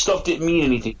stuff didn't mean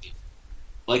anything.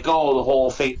 Like, the Hall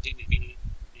of Fame didn't mean anything.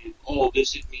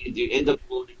 This didn't mean anything. The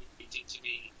NWO didn't mean anything to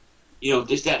me.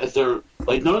 This, that, and the third.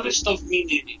 Like, none of this stuff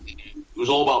meant anything. It was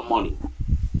all about money.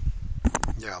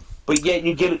 Yeah. But yet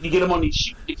you get him on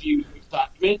these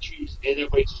documentaries, and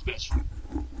everybody's his best friend.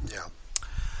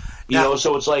 Yeah.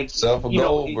 So it's like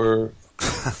Goldberg.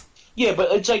 Yeah,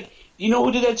 but it's like,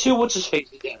 who did that too? What's his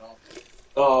face again?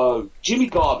 Jimmy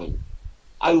Garvin.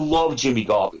 I love Jimmy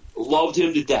Garvin. Loved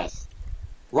him to death.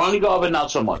 Ronnie Garvin,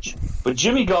 not so much. But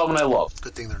Jimmy Garvin, I loved.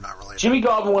 Good thing they're not related. Jimmy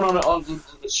Garvin went on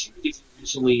a shoot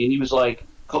recently, and he was like,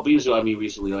 a couple years ago,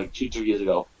 recently, like 2-3 years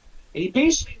ago, and he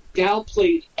basically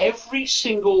downplayed every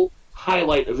single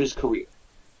highlight of his career.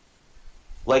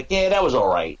 Like, yeah, that was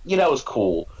alright. Yeah, that was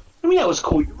cool. I mean, that was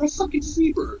cool. You're a fucking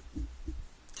Freebird.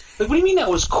 Like, what do you mean that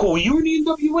was cool? You were in the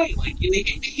NWA. Like, and they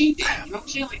hate that. You know what I'm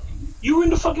saying? Like, you were in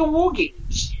the fucking War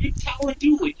Games. You're a talented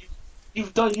dude. Like,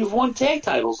 you've won tag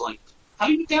titles. Like, how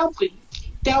do you downplay?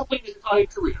 You downplay his entire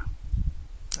career.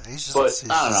 I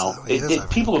don't know.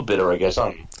 People are bitter, I guess.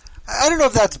 I don't know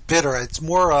if that's bitter. It's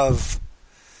more of...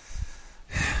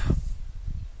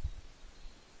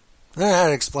 I don't know how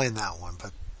to explain that one,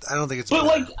 but I don't think it's bitter.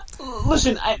 But, like,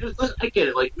 listen, I get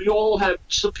it. Like,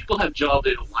 some people have jobs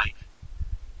they don't like.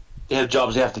 They have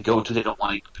jobs they have to go to they don't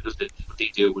like because that's what they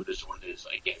do when this one is.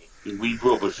 I get it. I mean, we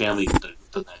grew up with families that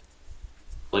done that.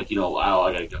 like, I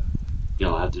gotta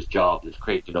go, I have this job that's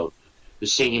crazy, the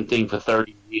same thing for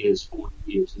 30 years, 40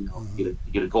 years, you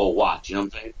gotta go watch, you know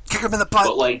what I'm saying? Kick him in the butt.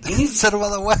 But like, send him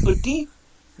on the way.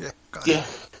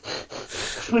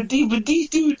 But these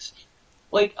dudes,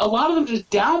 like, a lot of them just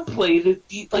downplay that.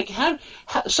 Like,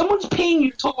 someone's paying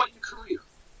you to talk about your career.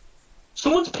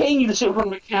 Someone's paying you to sit in front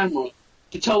of a camera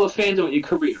to tell the fans about your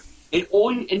career.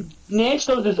 And Nash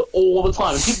does this all the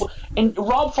time. And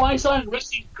Rob Feinstein and the rest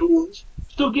of these goons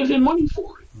still give him money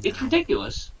for it. It's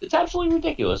ridiculous. It's absolutely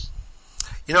ridiculous.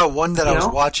 One that I was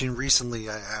watching recently,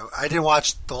 I didn't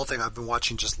watch the whole thing. I've been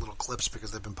watching just little clips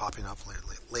because they've been popping up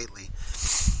lately,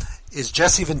 is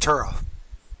Jesse Ventura.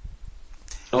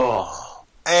 Oh.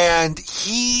 And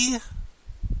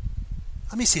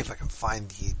let me see if I can find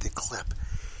the clip.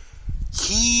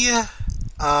 He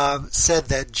said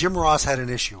that Jim Ross had an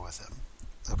issue with him.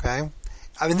 Okay?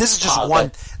 I mean, this is just one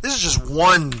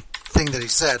thing that he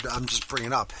said. I'm just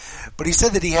bringing up. But he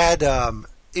said that he had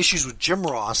issues with Jim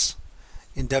Ross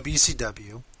in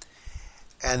WCW,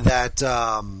 and that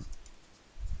and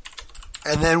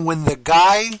then when the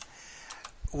guy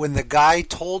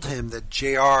told him that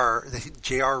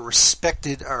JR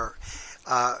respected, or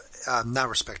not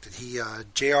respected,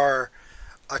 JR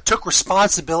took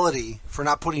responsibility for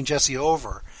not putting Jesse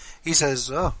over. He says,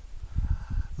 "Oh,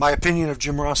 my opinion of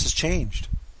Jim Ross has changed.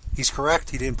 He's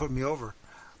correct. He didn't put me over."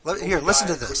 Here, listen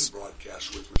to this. The guy I couldn't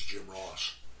broadcast with was Jim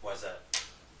Ross. Why's that?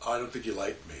 I don't think he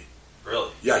liked me.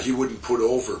 Really? Yeah, he wouldn't put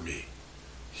over me.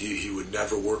 He would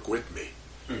never work with me.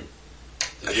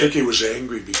 I think he was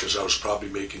angry because I was probably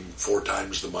making 4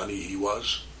 times the money he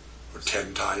was, or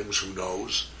 10 times, who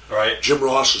knows. Right. Jim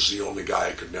Ross is the only guy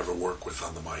I could never work with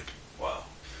on the mic. Wow.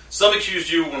 Some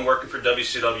accused you when working for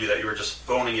WCW that you were just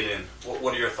phoning it in.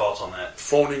 What are your thoughts on that?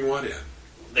 Phoning what in?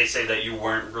 They say that you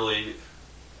weren't really,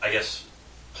 I guess,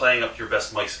 playing up your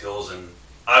best mic skills, and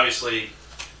obviously...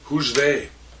 Who's they?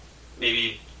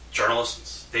 Maybe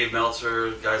journalists, Dave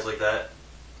Meltzer, guys like that.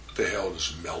 What the hell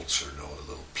does Meltzer know, a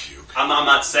little puke? I'm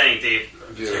not saying Dave in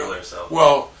particular, so...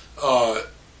 Well,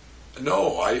 no,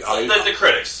 the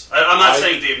critics. I'm not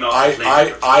saying Dave Meltzer.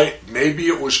 Maybe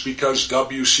it was because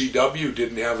WCW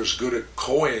didn't have as good a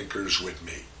co-anchors with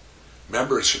me.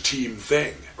 Remember, it's a team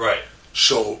thing. Right.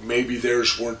 So maybe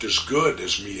theirs weren't as good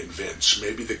as me and Vince.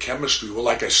 Maybe the chemistry... Well,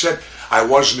 like I said, I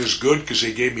wasn't as good because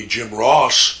they gave me Jim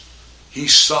Ross. He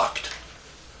sucked.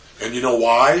 And you know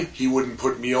why? He wouldn't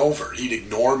put me over. He'd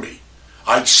ignore me.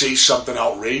 I'd say something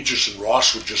outrageous and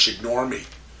Ross would just ignore me.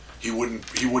 He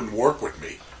wouldn't work with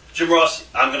me. Jim Ross,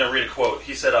 I'm going to read a quote.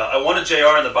 He said, I wanted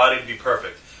JR and the body to be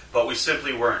perfect, but we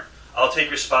simply weren't. I'll take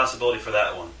responsibility for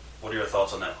that one. What are your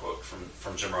thoughts on that quote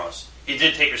from Jim Ross? He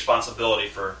did take responsibility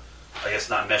for, I guess,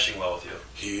 not meshing well with you.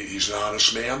 He's an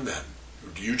honest man then.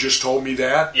 You just told me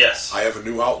that? Yes. I have a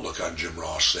new outlook on Jim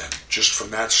Ross then, just from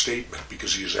that statement,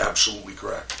 because he is absolutely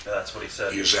correct. Yeah, that's what he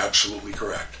said. He is absolutely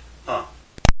correct. Huh.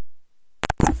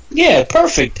 Yeah,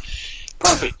 perfect.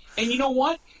 Perfect. And you know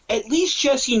what? At least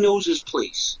Jesse knows his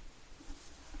place.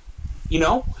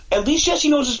 At least Jesse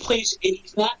knows his place, and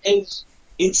he's not as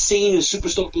insane as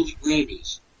Superstar Billy Graham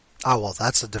is. Oh, well,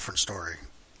 that's a different story.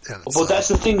 But that's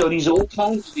the thing, though. These old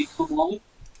times, they come on,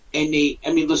 and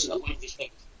listen, a lot of these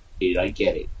things, I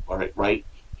get it, all right?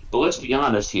 But let's be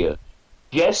honest here.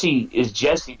 Jesse is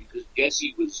Jesse because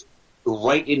Jesse was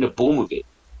right in the boom of it.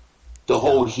 The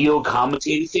whole heel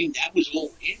commentator thing, that was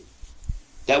all him.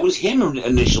 That was him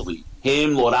initially.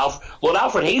 Him, Lord Alfred. Lord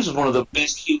Alfred Hayes was one of the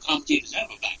best heel commentators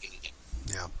ever back in the day.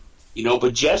 Yeah.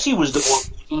 But Jesse was the one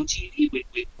who was on TV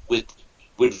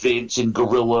with Vince and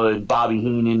Gorilla and Bobby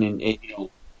Heenan and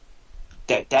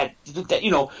that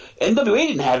NWA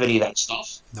didn't have any of that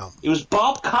stuff. No. It was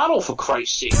Bob Caudle, for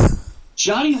Christ's sake.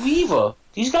 Johnny Weaver.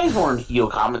 These guys weren't heel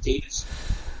commentators.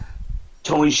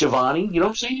 Tony Schiavone, you know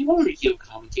what I'm saying? They weren't heel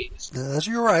commentators.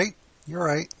 You're right. You're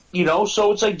right.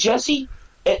 So it's like Jesse.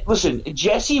 Listen,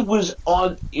 Jesse was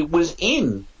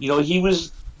in. He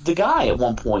was the guy at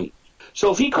one point.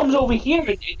 So if he comes over here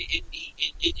and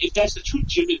if that's the truth,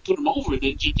 Jim didn't put him over and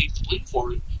then Jim takes the blame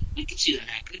for it, I can see that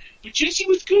happening. But Jesse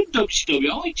was good in WCW.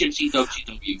 I like Jesse in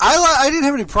WCW. I didn't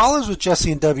have any problems with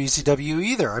Jesse in WCW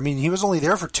either. I mean, he was only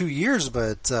there for 2 years,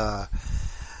 but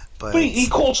he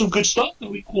called some good stuff.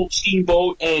 He called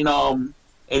Steamboat and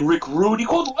Rick Rude. He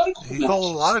called a lot of good matches. He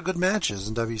called a lot of good matches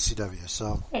in WCW.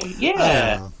 So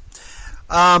yeah.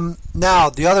 Now,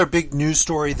 the other big news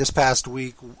story this past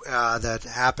week that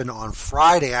happened on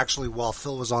Friday, actually, while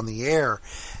Phil was on the air,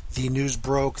 the news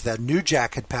broke that New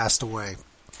Jack had passed away.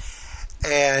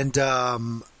 And, I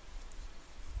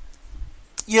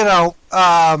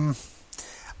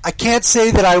can't say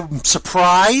that I'm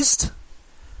surprised.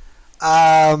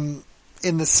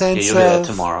 in the sense you'll hear that of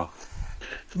tomorrow.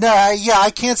 No,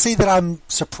 I can't say that I'm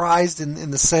surprised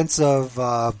in the sense of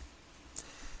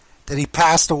that he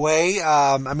passed away.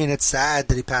 I mean, it's sad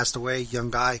that he passed away.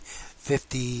 Young guy,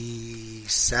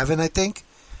 57, I think,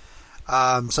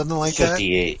 something like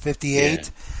 58. that.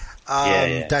 58.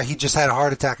 Yeah. That he just had a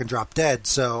heart attack and dropped dead.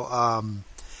 So,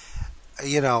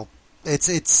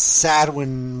 it's sad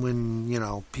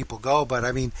when people go. But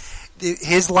I mean,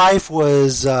 his life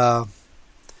was.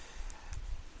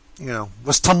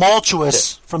 Was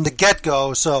tumultuous from the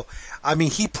get-go. So, I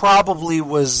mean, he probably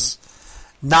was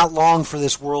not long for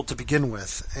this world to begin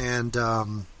with. And, I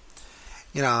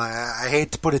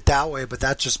hate to put it that way, but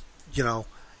that just,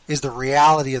 is the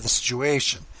reality of the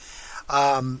situation.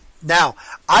 Now,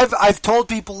 I've told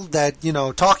people that,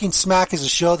 Talking Smack is a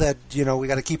show that, we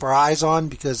got to keep our eyes on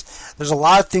because there's a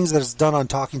lot of things that is done on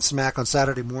Talking Smack on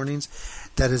Saturday mornings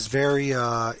that is very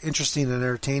interesting and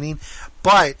entertaining.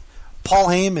 But Paul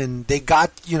Heyman, they got,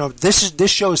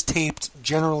 this show is taped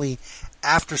generally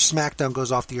after SmackDown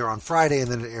goes off the air on Friday,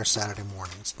 and then it airs Saturday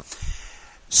mornings.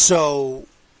 So,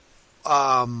 they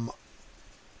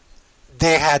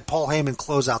had Paul Heyman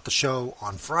close out the show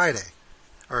on Friday,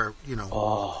 or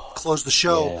close the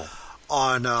show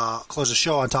on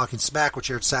Talking Smack,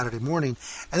 which aired Saturday morning,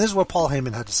 and this is what Paul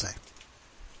Heyman had to say.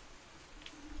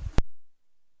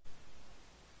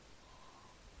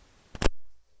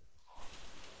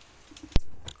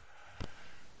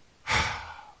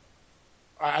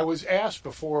 I was asked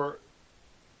before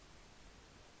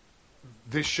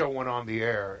this show went on the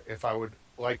air if I would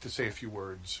like to say a few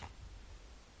words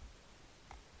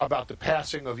about the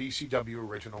passing of ECW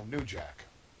original New Jack.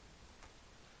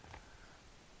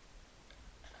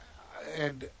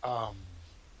 And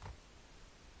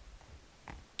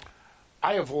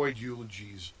I avoid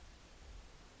eulogies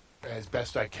as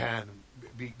best I can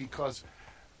because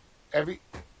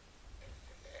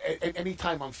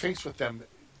anytime I'm faced with them,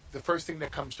 the first thing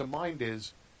that comes to mind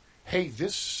is, hey,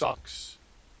 this sucks,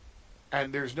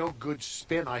 and there's no good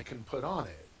spin I can put on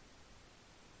it.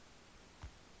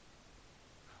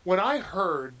 When I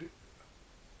heard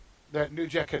that New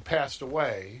Jack had passed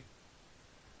away,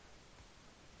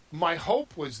 my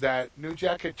hope was that New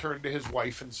Jack had turned to his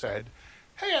wife and said,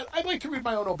 hey, I'd like to read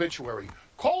my own obituary.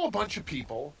 Call a bunch of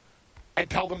people and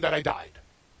tell them that I died.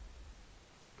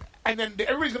 And then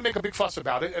everybody's going to make a big fuss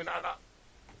about it, and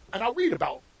I'll read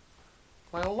about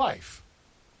my own life.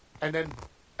 And then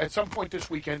at some point this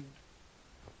weekend,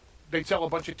 they'd sell a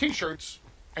bunch of T-shirts,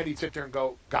 and he'd sit there and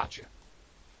go, gotcha.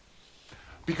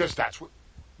 Because that's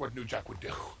what New Jack would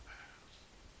do.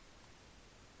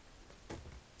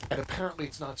 And apparently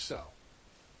it's not so.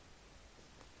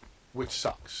 Which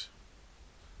sucks.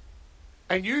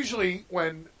 And usually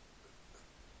when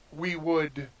we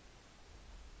would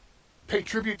pay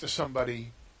tribute to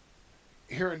somebody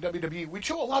here in WWE, we'd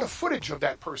show a lot of footage of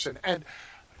that person. And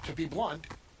to be blunt,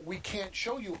 we can't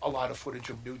show you a lot of footage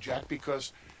of New Jack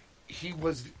because he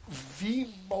was the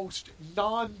most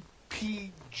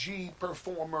non-PG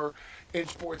performer in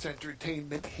sports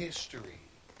entertainment history.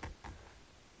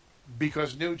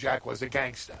 Because New Jack was a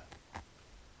gangster.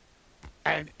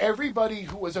 And everybody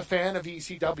who was a fan of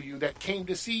ECW that came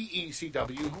to see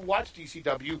ECW, who watched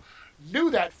ECW, knew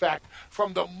that fact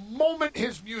from the moment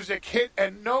his music hit.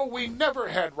 And no, we never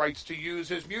had rights to use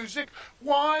his music.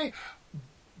 Why?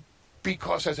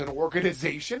 Because as an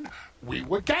organization, we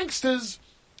were gangsters.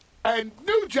 And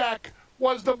New Jack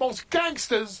was the most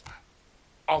gangsters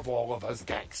of all of us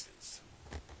gangsters.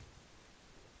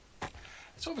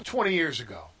 It's over 20 years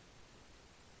ago.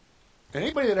 And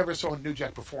anybody that ever saw New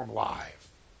Jack perform live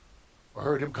or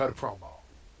heard him cut a promo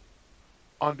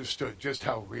understood just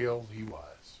how real he was.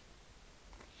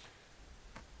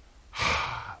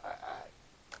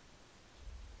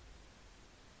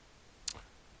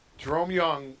 Jerome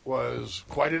Young was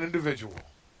quite an individual.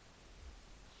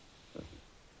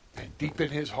 And deep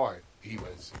in his heart, he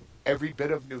was every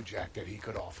bit of New Jack that he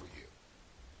could offer you.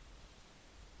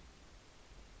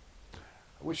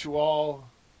 I wish you all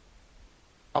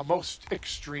a most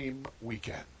extreme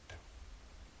weekend.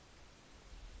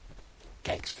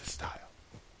 Gangsta style.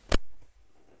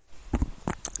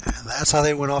 And that's how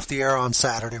they went off the air on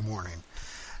Saturday morning.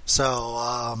 So,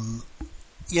 I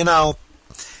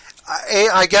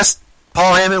guess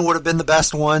Paul Heyman would have been the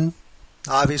best one,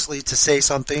 obviously, to say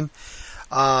something.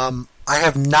 I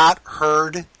have not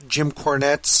heard Jim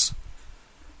Cornette's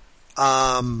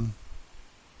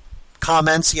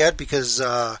comments yet because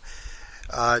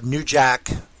New Jack,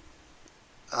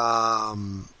 I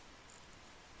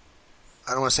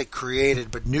don't want to say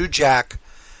created, but New Jack,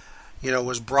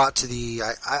 was brought to the,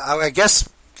 I guess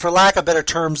for lack of better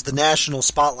terms, the national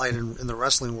spotlight in the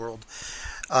wrestling world,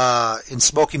 in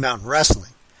Smoky Mountain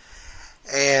Wrestling.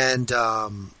 And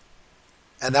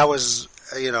that was,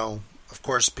 of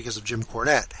course, because of Jim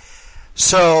Cornette.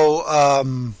 So,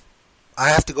 I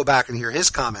have to go back and hear his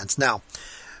comments. Now,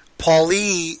 Paul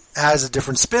Lee has a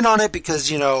different spin on it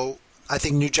because, I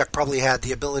think New Jack probably had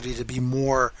the ability to be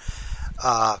more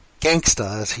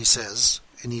gangsta, as he says,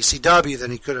 in ECW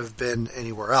than he could have been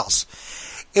anywhere else.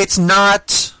 It's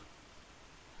not,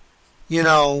 it's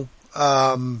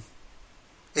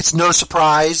no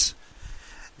surprise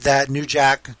that New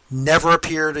Jack never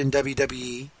appeared in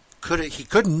WWE. He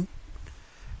couldn't,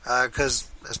 because,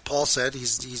 as Paul said,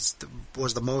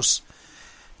 was the most,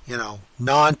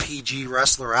 non-PG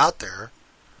wrestler out there.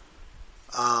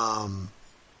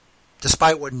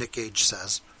 Despite what Nick Gage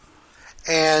says.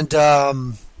 And,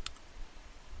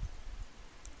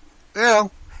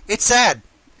 it's sad.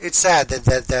 It's sad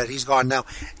that he's gone now.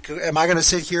 Am I going to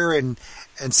sit here and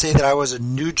say that I was a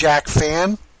New Jack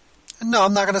fan? No,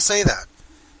 I'm not going to say that.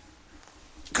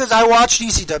 Because I watched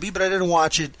ECW, but I didn't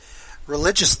watch it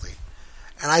religiously.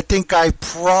 And I think I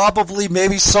probably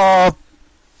maybe saw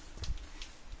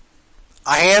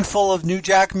a handful of New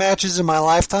Jack matches in my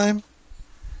lifetime.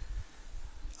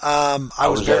 I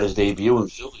was at his debut in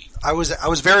Philly. I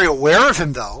was very aware of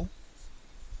him, though.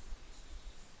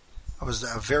 I was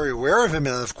very aware of him,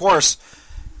 and of course,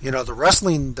 the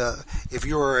wrestling. If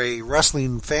you were a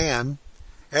wrestling fan,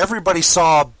 everybody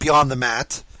saw Beyond the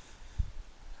Mat,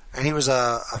 and he was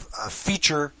a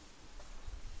feature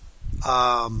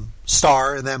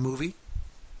star in that movie,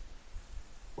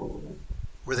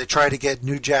 where they tried to get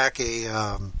New Jack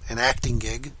an acting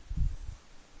gig.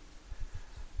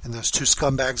 And those two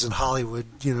scumbags in Hollywood,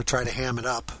 tried to ham it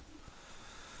up.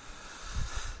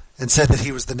 And said that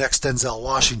he was the next Denzel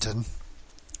Washington.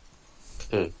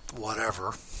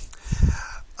 Whatever.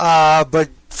 But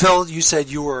Phil, you said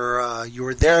you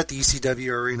were there at the ECW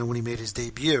arena when he made his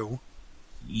debut.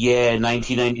 Yeah,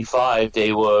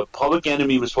 1995. Public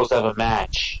Enemy was supposed to have a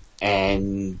match,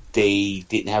 and they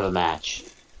didn't have a match.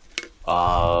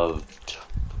 I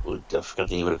forgot the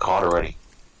name of the card already.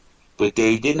 But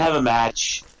they didn't have a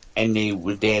match. And they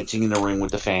were dancing in the ring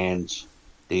with the fans.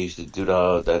 They used to do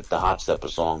the Hot Stepper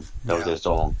song. That was their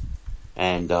song.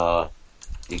 And the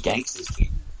Gangsters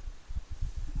came.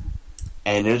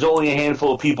 And there's only a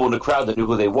handful of people in the crowd that knew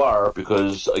who they were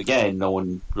because, again, no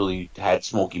one really had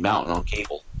Smoky Mountain on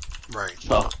cable. Right.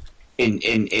 So, in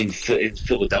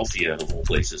Philadelphia, of all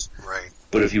places. Right.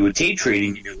 But if you were tape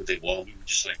trading, you knew who they were. We were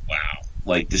just like, wow.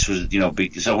 Like, this was,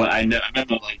 big. So when I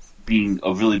remember, being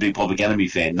a really big Public Enemy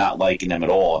fan, not liking them at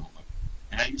all.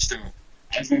 And I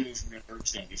remember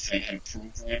if I had a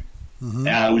program, and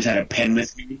I always had a pen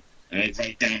with me, and I'd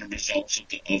write down the results of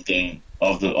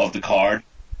the card,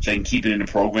 so I can keep it in the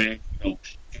program.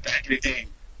 Back in the day,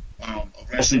 a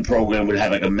wrestling program would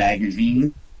have like a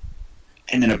magazine,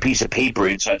 and then a piece of paper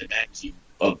inside the magazine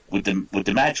with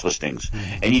the match listings,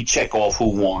 and you check off who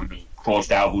won,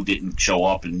 crossed out who didn't show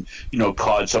up, and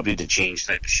card something to change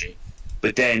type of shit.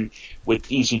 But then with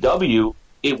ECW,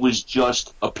 it was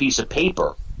just a piece of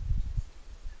paper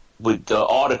with the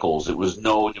articles. There was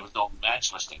no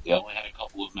match listing. They only had a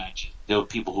couple of matches. There were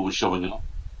people who were showing up.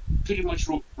 Pretty much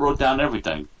wrote down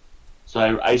everything.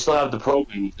 So I still have the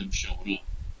program of them showing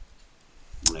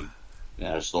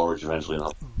up. Storage eventually.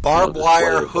 Barbed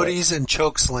wire, hoodies, and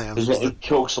choke slams.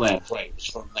 Choke slams, right. It was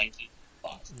from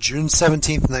 1995. June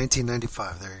 17th,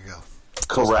 1995. There you go.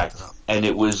 Correct. And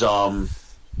it was...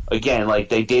 Again,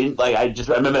 they didn't, I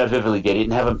remember that vividly, they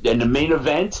didn't have and the main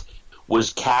event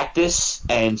was Cactus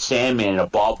and Sandman in a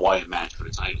barbed wire match for the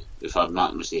title, if I'm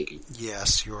not mistaken.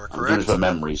 Yes, you are correct. I'm good from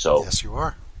memory, so. Yes, you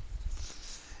are.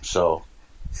 So.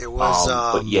 It was,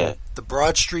 but yeah. the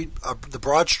Broad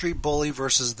Street Bully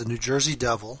versus the New Jersey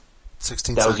Devil,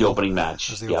 16th. That was the opening match.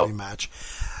 That was the opening match.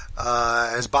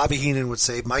 As Bobby Heenan would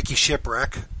say, Mikey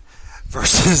Shipwreck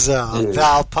versus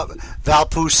Val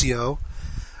Puccio.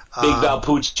 Big Val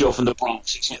Puccio from the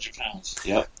Bronx, 600 pounds.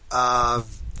 Yep.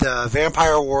 The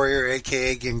Vampire Warrior,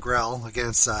 a.k.a. Gangrel,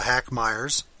 against Hack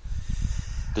Myers.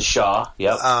 The Shaw,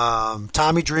 yep.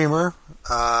 Tommy Dreamer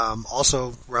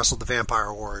also wrestled the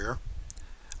Vampire Warrior.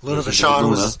 Luna Vachon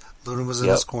was in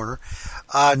his corner.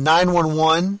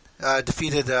 911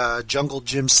 defeated Jungle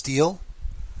Jim Steele.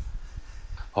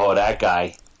 Oh, that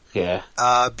guy. Yeah.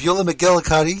 Beulah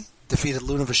McGillicuddy defeated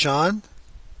Luna Vachon.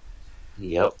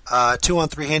 Yep.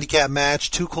 2-on-3 handicap match.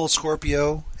 Too Cold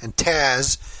Scorpio and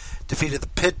Taz defeated the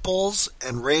Pitbulls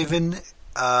and Raven.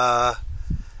 Oh,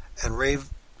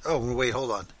 wait,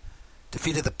 hold on.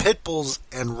 Defeated the Pitbulls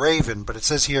and Raven, but it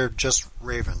says here just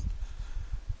Raven.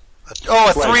 A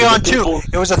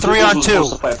 3-on-2. It was a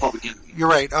 3-on-2. You're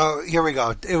right. Oh, here we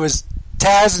go. It was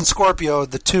Taz and Scorpio,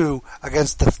 the two,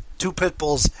 against the two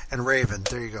Pitbulls and Raven.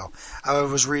 There you go. I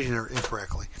was reading it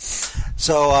incorrectly.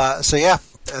 So yeah.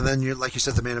 And then, like you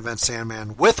said, the main event,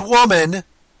 Sandman with woman.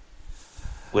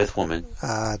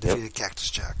 Defeated Cactus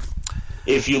Jack.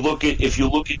 If you look at the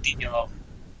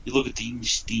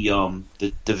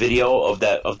video of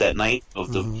that night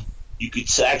of the, you could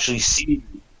actually see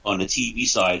on the TV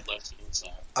side.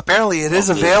 Apparently, it is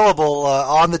available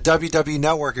on the WWE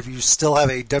Network if you still have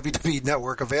a WWE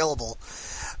Network available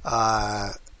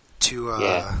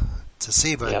to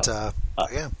see. But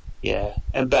yeah. Yeah,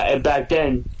 and back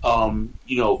then,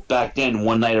 back then,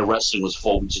 one night of wrestling was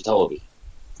 4 weeks of television.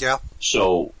 Yeah.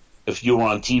 So if you were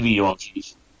on TV, you're on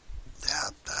TV.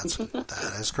 Yeah,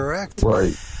 that is correct.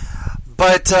 Right.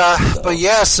 But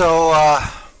yeah, so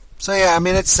yeah, I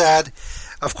mean, it's sad.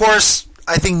 Of course,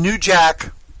 I think New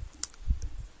Jack.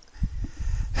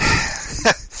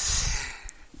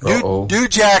 New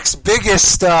Jack's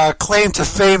biggest claim to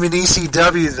fame in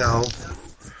ECW, though,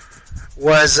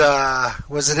 was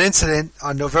an incident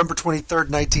on November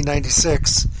 23rd,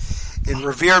 1996, in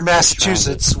Revere,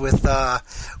 Massachusetts, with a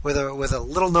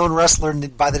little known wrestler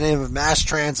by the name of Mass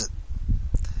Transit.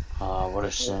 What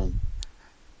a sin!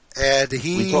 And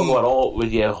we talk about all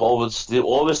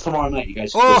this tomorrow night. You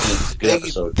guys, it's a good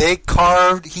episode.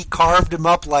 He carved him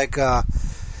up like.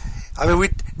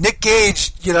 Nick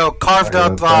Gage, carved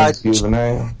up.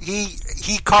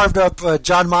 He carved up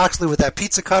John Moxley with that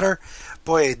pizza cutter.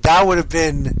 Boy, that would have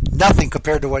been nothing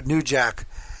compared to what New Jack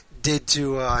did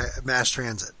to Mass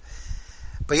Transit.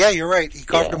 But yeah, you're right. He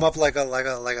carved him up like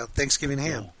a Thanksgiving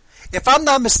ham. If I'm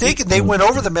not mistaken, they went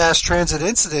over the Mass Transit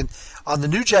incident on the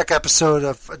New Jack episode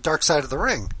of Dark Side of the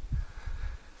Ring.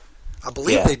 I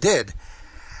believe they did.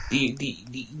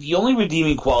 The only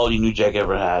redeeming quality New Jack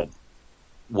ever had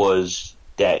was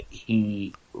that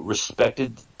he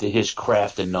respected his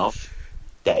craft enough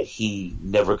that he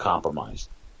never compromised.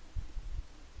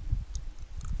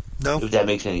 No. If that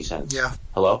makes any sense. Yeah.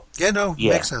 Hello? Yeah, no,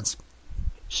 makes sense.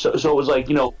 So it was like,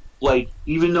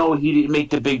 even though he didn't make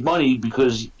the big money,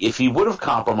 because if he would have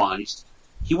compromised,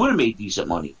 he would have made decent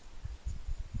money.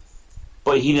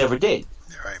 But he never did.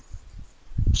 Right.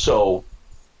 So,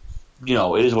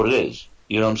 it is what it is.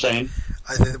 You know what I'm saying?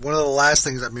 I think one of the last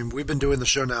things, we've been doing the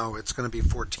show now, it's going to be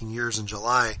 14 years in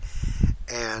July,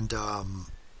 and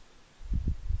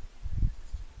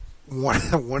one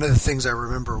of the things I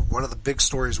remember, one of the big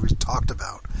stories we talked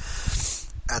about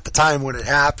at the time when it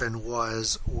happened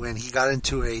was when he got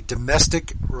into a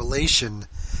domestic relationship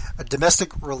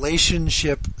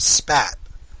spat.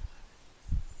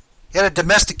 He had a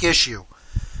domestic issue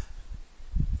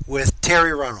with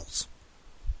Terry Runnels.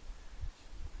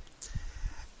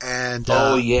 And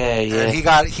and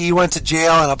he went to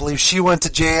jail, and I believe she went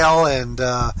to jail, and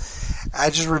I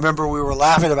just remember we were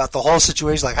laughing about the whole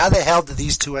situation, like how the hell did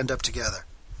these two end up together?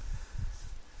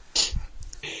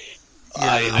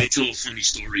 I told a funny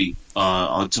story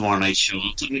on tomorrow night's show.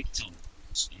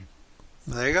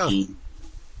 There you go.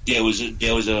 There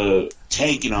was a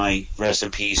Tank and I, rest in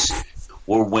peace.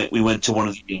 We went to one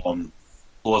of the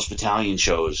Lost Battalion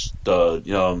shows. The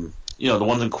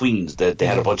ones in Queens that they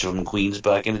had a bunch of them in Queens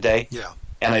back in the day. Yeah.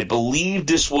 And I believe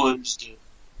this was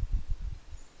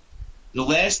the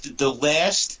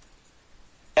last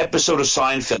episode of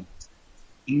Seinfeld.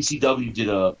 ECW did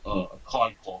a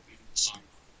card call.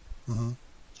 Mm-hmm.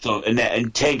 So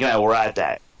and Tank and I were at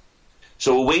that.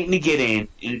 So we're waiting to get in,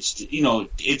 and it's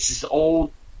this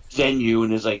old venue,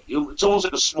 and it's almost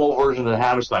like a small version of the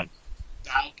Hammerstein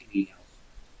balcony.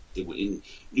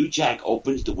 New Jack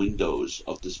opens the windows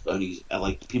of this, and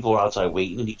the people are outside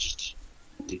waiting, and he's just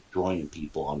destroying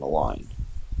people on the line.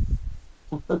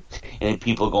 And then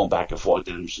people are going back and forth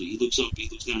down. So he looks up, he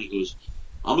looks down, he goes,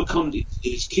 "I'm gonna come."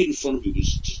 This kid in front of me was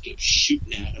just kept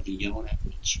shooting at him and yelling at him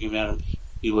and screaming at him.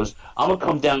 He goes, "I'm gonna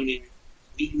come down there,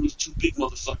 meeting with two big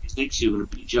motherfuckers next to you, and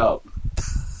beat you up."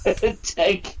 And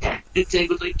Tank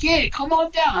was like, "Yeah, come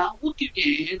on down. We'll give you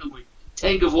a hand." I'm like,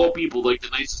 Tank of all people, like the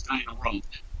nicest guy in the world,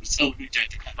 was telling me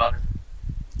to come out.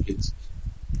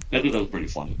 I think that was pretty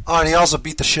funny. Oh, and he also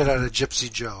beat the shit out of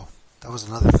Gypsy Joe. That was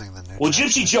another thing that. Well,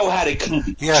 Gypsy Joe had it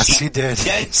coming. Yes, he did.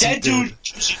 That dude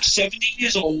was 70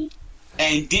 years old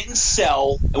and didn't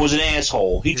sell and was an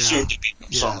asshole. He deserved to be.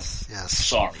 Yes.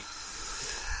 Sorry.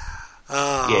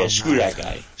 Screw that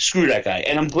guy. Screw that guy.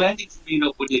 And I'm glad he cleaned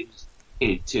up with his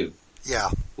kid too. Yeah.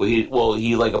 He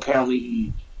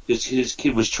apparently his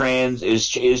kid was trans,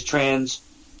 is trans,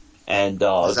 and there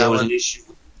was an issue.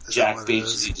 Jack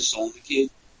basically disowned the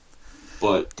kid.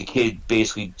 but the kid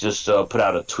basically just put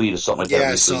out a tweet or something like that.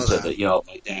 Yeah, I saw said that. My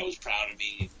dad was proud of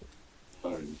me.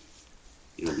 And,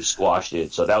 we squashed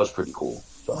it, so that was pretty cool.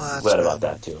 So I'm glad about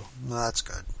that too. Well, that's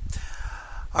good.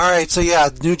 All right, so yeah,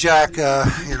 New Jack,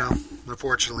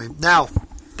 unfortunately. Now,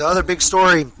 the other big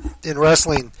story in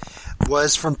wrestling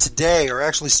was from today, or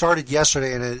actually started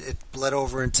yesterday, and it bled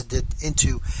over into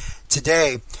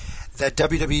today, that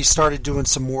WWE started doing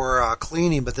some more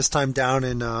cleaning, but this time down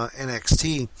in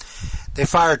NXT. They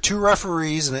fired 2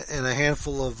 referees and a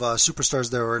handful of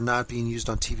superstars that were not being used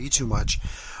on TV too much.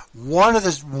 One of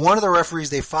the referees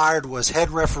they fired was head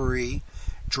referee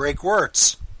Drake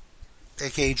Wirtz,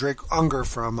 a.k.a. Drake Unger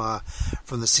from the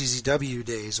CZW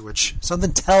days, which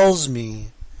something tells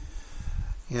me,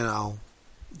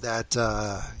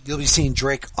 that you'll be seeing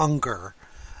Drake Unger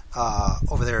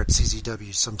over there at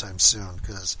CZW sometime soon,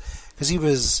 because he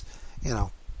was,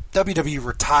 WWE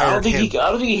retired I don't think him.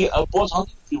 he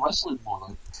wrestling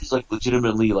anymore. He's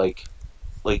legitimately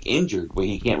injured where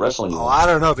he can't wrestle anymore. Oh, I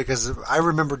don't know, because I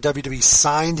remember WWE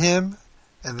signed him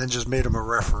and then just made him a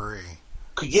referee.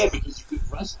 Yeah, because he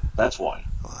couldn't wrestle. That's why.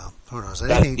 Well, who knows?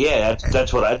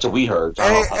 That's what we heard.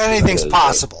 Anything's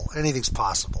possible. Anything's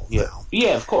possible. Yeah, now.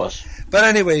 Yeah, of course. But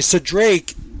anyway, so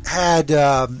Drake had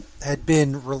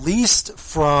been released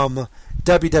from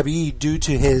WWE due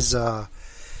to his.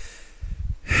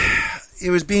 It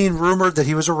was being rumored that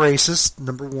he was a racist,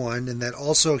 number one, and that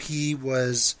also he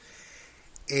was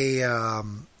a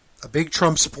big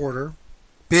Trump supporter,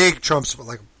 big Trump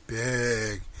supporter.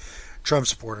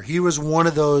 He was one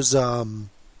of those. I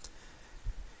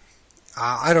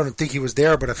don't think he was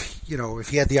there, but if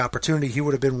he had the opportunity, he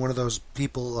would have been one of those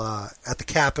people at the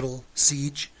Capitol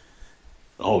siege.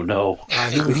 Oh no!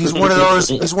 He's one of those.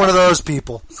 He's one of those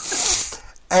people,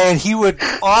 and he would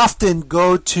often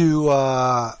go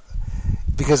to.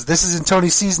 Because this is in Tony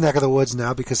C's neck of the woods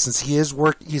now, because since he's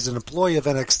an employee of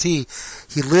NXT,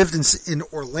 he lived in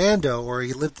Orlando, or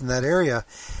he lived in that area,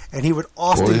 and he would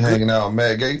often hanging out with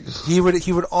Matt Gates. He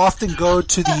would often go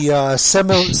to the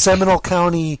Seminole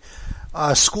County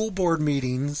school board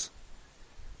meetings,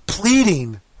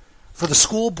 pleading for the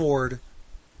school board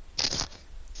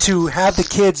to have the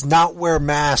kids not wear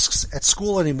masks at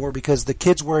school anymore, because the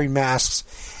kids wearing masks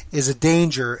is a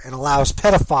danger and allows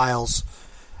pedophiles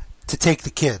to take the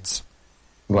kids.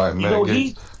 Right, Matt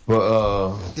Gates.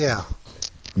 Yeah.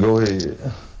 Go ahead.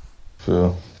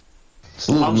 Sure.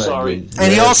 I'm sorry.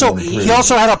 And he also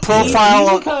had a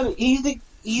profile. He's the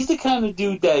kind of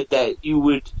dude that you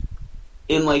would,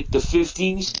 in the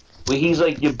 50s, where he's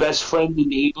your best friend and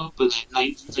neighbor, but at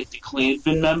night he's the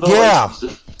Klansman member. Yeah,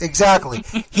 exactly.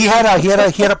 He had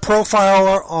a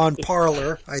profile on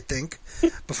Parler, I think,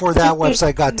 before that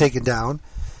website got taken down.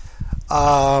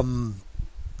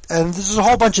 And there's a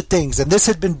whole bunch of things, and this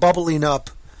had been bubbling up,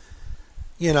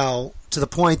 to the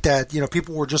point that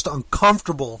people were just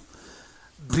uncomfortable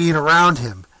being around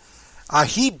him.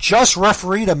 He just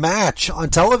refereed a match on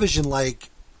television, I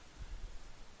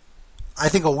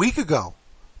think a week ago.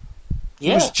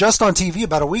 He was just on TV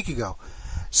about a week ago.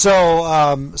 So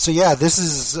yeah,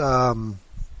 this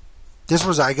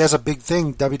was, I guess, a big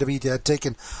thing. WWE had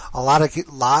taken a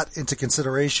lot into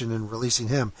consideration in releasing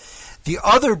him. The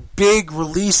other big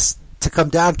release to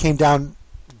came down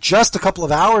just a couple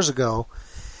of hours ago,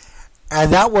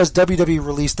 and that was WWE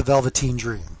released the Velveteen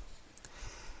Dream.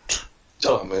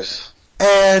 Thomas.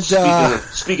 And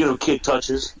speaking of kid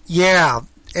touches, yeah,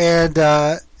 and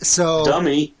so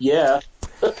dummy, yeah.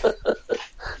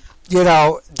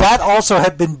 That also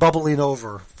had been bubbling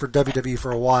over for WWE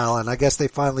for a while, and I guess they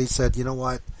finally said, you know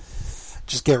what,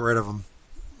 just get rid of him.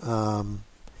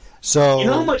 So you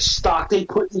know how much stock they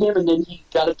put in him, and then he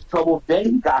got into trouble. Then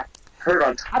he got hurt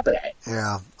on top of that.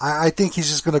 Yeah, I think he's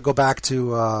just going to go back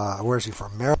to where is he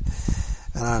from? Maryland,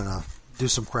 and I don't know, do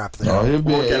some crap there. Oh, he'll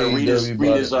be Read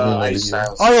Ice.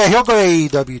 Oh yeah, he'll go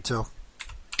to AEW too.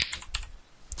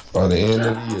 By the end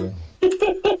of the year,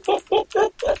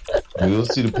 we'll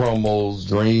see the promos.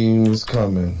 Dreams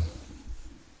coming.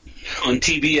 On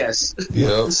TBS.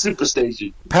 Yep.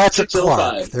 Superstation. Patrick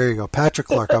Clark. There you go. Patrick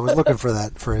Clark. I was looking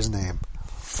for his name.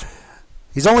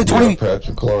 He's only 20.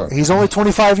 Patrick Clark. He's only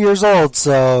 25 years old,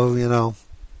 so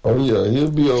Oh yeah,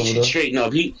 he'll be over there. He should straighten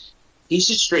up. He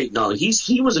should straighten up.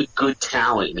 He was a good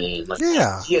talent, man.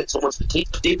 Yeah. He had so much.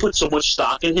 They put so much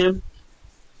stock in him.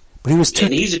 But he was too.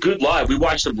 And he's a good live. We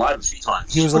watched him live a few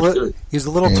times. He's a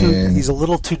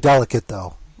little too delicate,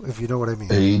 though. If you know what I mean.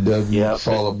 AEW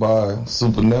followed by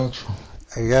Supernatural.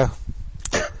 There you go.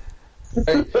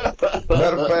 Hey,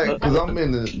 matter of fact, because I'm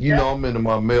into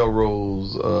my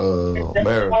Melrose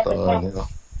marathon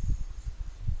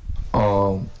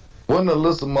now. Wasn't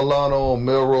Alyssa Milano on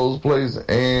Melrose Place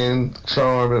and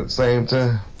Charm at the same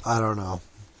time? I don't know.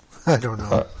 I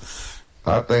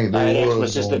think they was. My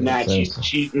sister Nat.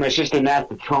 My sister Nat,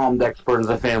 the charmed expert of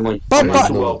the family. But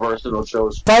well versed in those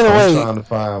shows. By the way, I'm trying to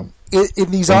find in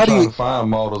these audio, trying to find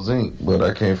Models Inc., but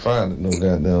I can't find it no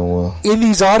goddamn well. In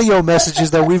these audio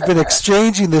messages that we've been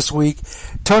exchanging this week,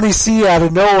 Tony C out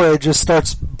of nowhere just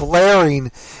starts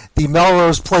blaring the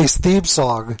Melrose Place theme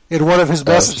song in one of his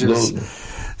messages. Absolutely.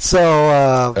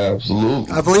 So,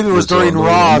 absolutely. I believe it was during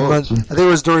Raw. I think it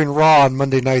was during Raw on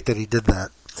Monday night that he did that.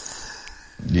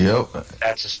 Yep.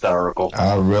 That's hysterical.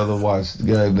 I'd rather watch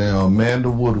goddamn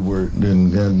Amanda Woodward than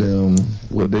goddamn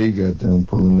what they got them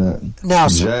pulling that. Now,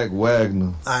 Jack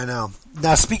Wagner. I know.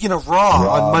 Now, speaking of Raw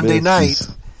on Monday night,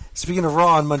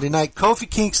 Kofi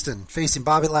Kingston facing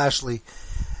Bobby Lashley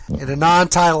in a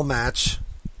non-title match.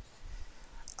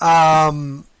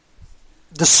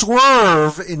 The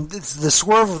swerve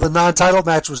of the non-title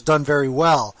match was done very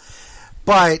well,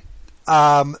 but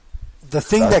the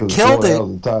thing that killed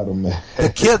it,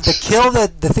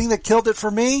 the thing that killed it for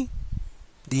me,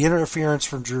 the interference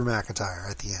from Drew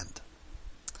McIntyre at the end.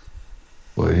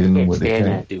 Well, you know what they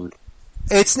that dude.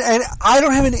 And I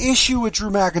don't have an issue with Drew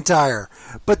McIntyre,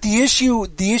 but the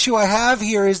issue I have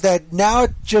here is that now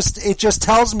it just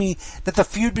tells me that the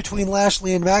feud between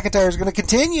Lashley and McIntyre is going to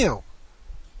continue.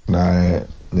 Nah,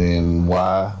 then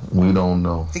why? We don't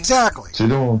know. Exactly. See,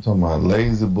 what I'm talking about?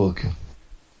 Lazy booking.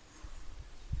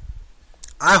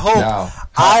 I hope. Now,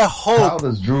 how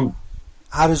does Drew?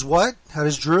 How does what? How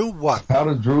does Drew what? How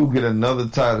does Drew get another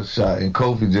title shot and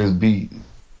Kofi just beat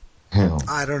him?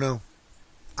 I don't know.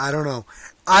 So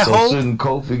hope. Shouldn't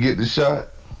Kofi get the shot?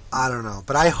 I don't know,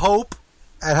 but I hope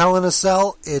at Hell in a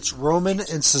Cell it's Roman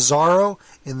and Cesaro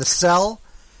in the cell,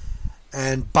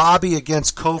 and Bobby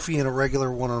against Kofi in a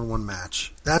regular one-on-one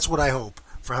match. That's what I hope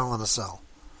for Hell in a Cell.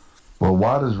 Well,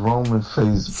 why does Roman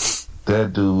face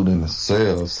that dude in the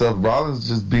cell? Seth Rollins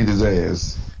just beat his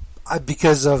ass.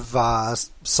 Because of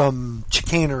some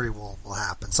chicanery will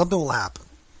happen. Something will happen.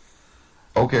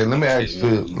 Okay, let me ask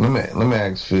Phil. Let me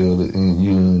ask Phil and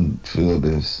you and Phil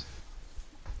this.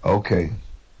 Okay,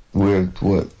 we're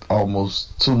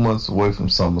almost 2 months away from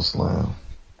SummerSlam,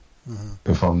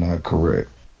 if I'm not correct.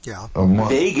 Yeah. A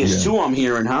month. Vegas too. I'm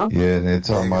hearing, huh? Yeah, they're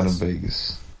talking about in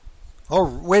Vegas. Oh,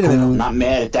 wait a minute. I'm not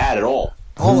mad at that at all.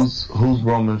 Who's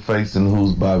Roman facing?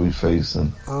 Who's Bobby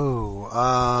facing?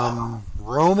 Oh,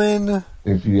 Roman.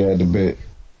 If you had to bet,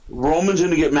 Roman's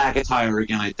going to get McIntyre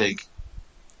again, I think.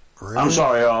 Really? I'm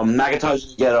sorry. McIntyre's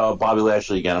going to get Bobby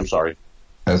Lashley again. I'm sorry.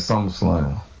 At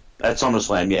SummerSlam. At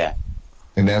SummerSlam, yeah.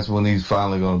 And that's when he's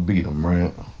finally going to beat him,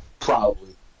 right? Probably.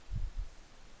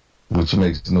 Which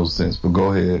makes no sense. But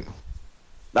go ahead.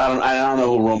 I don't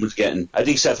know who Roman's getting. I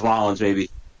think Seth Rollins, maybe.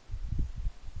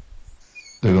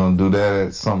 They're going to do that at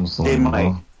SummerSlam. They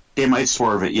might. They might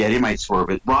swerve it. Yeah, they might swerve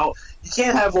it. Well, you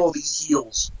can't have all these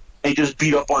heels and just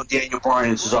beat up on Daniel Bryan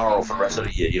and Cesaro for the rest of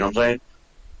the year. You know what I'm saying?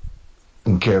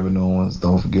 And Kevin Owens.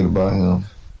 Don't forget about him.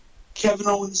 Kevin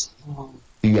Owens.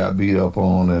 He got beat up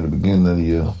on at the beginning of the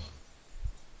year.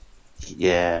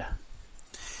 Yeah.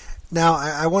 Now,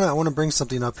 I want to bring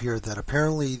something up here that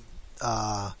apparently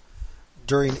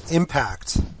during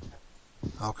Impact,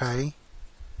 okay,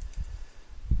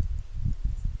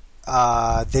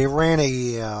 they ran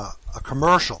a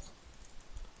commercial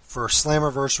for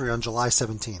Slammiversary on July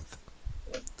 17th.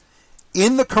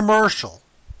 In the commercial,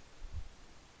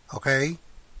 okay,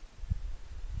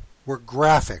 were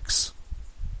graphics.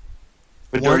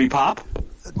 With Dirty Pop?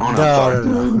 Oh,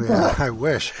 no. Yeah, I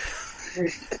wish.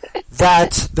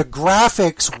 That the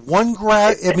graphics,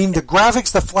 the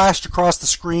graphics that flashed across the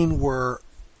screen were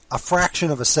a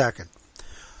fraction of a second.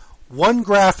 One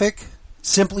graphic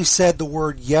simply said the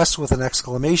word yes with an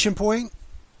exclamation point.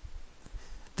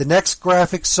 The next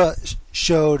graphic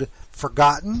showed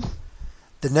Forgotten.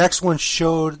 The next one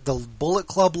showed the Bullet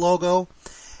Club logo.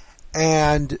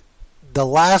 And the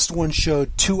last one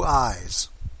showed two eyes.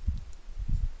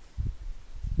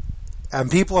 And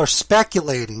people are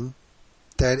speculating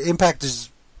that Impact is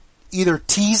either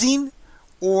teasing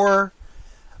or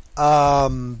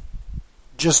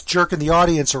just jerking the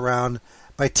audience around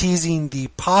by teasing the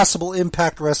possible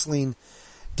Impact Wrestling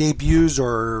debuts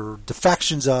or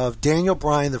defections of Daniel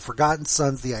Bryan, the Forgotten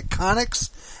Sons, the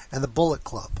Iconics, and the Bullet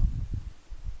Club.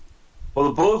 Well,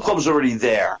 the Bullet Club's already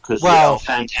there because El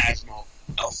Phantasmo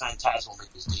made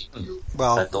his debut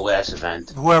at the last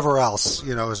event. Whoever else,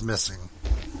 is missing.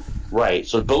 Right,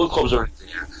 so the Bullet Club's already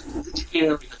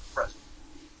there.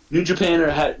 New Japan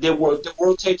had the World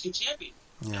Tag Team Champion.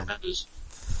 Yeah.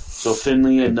 So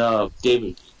Finlay and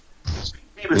David.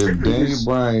 if Daniel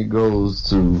Bryan goes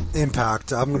to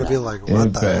Impact, I'm going to be like,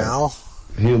 what the hell?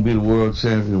 He'll be the world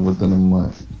champion within a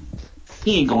month.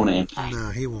 He ain't going to Impact. No,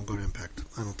 he won't go to Impact.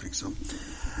 I don't think so.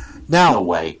 Now, no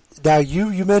way. Now,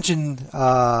 you mentioned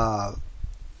a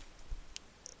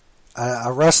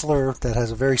wrestler that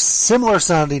has a very similar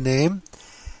sounding name.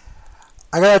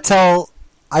 I got to tell,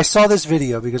 I saw this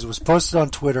video because it was posted on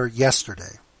Twitter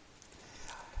yesterday.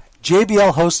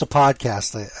 JBL hosts a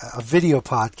podcast, a video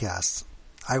podcast,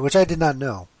 which I did not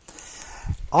know.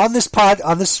 On this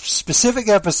specific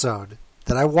episode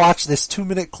that I watched this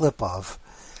 2-minute clip of,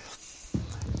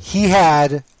 he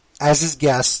had as his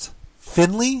guest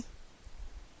Finlay,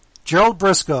 Gerald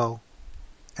Briscoe,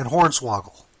 and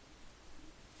Hornswoggle.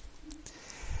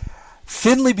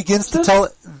 Finlay begins to tell.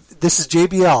 This is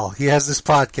JBL. He has this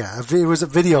podcast. It was a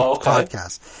video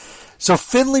podcast. So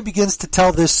Finlay begins to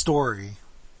tell this story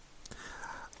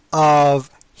of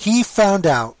he found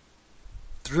out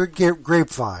through a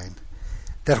grapevine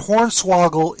that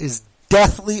Hornswoggle is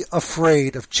deathly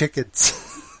afraid of chickens.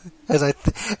 As I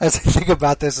think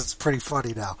about this, it's pretty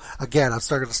funny now. Again, I'm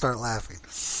starting to start laughing.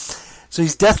 So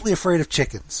he's deathly afraid of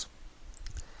chickens.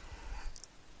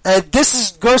 And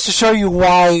this goes to show you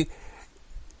why,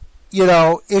 you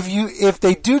know, if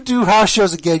they do house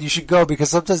shows again, you should go, because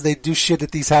sometimes they do shit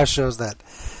at these house shows that,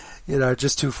 you know, are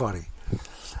just too funny.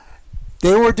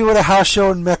 They were doing a house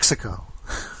show in Mexico.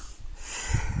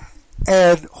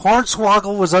 And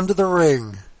Hornswoggle was under the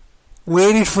ring,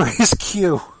 waiting for his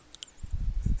cue.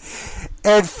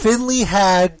 And Finlay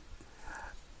had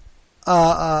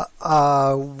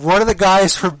one of the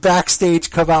guys from backstage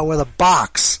come out with a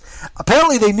box.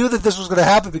 Apparently they knew that this was going to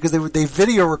happen because they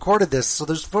video recorded this, so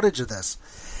there's footage of this.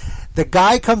 The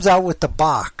guy comes out with the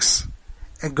box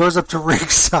and goes up to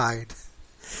ringside.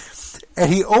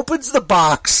 And he opens the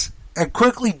box and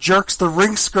quickly jerks the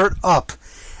ring skirt up.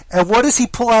 And what does he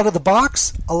pull out of the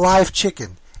box? A live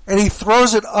chicken. And he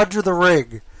throws it under the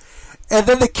ring. And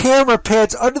then the camera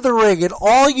pans under the ring, and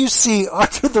all you see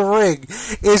under the ring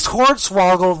is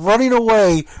Hornswoggle running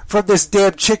away from this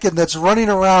damn chicken that's running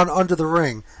around under the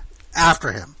ring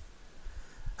after him.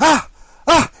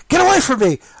 Get away from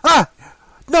me!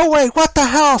 No way! What the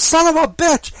hell, son of a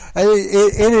bitch! And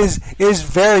it is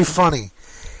very funny,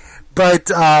 but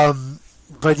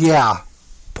yeah,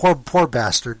 poor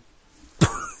bastard.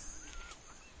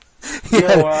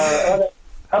 Yeah.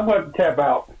 I'm going to tap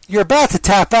out. You're about to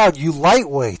tap out, you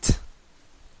lightweight.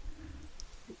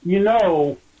 You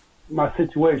know my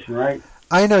situation, right?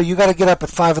 I know. You got to get up at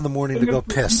 5 in the morning to go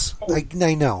piss. I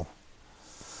know.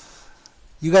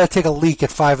 You got to take a leak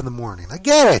at 5 in the morning. I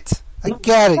get it.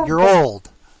 You're old.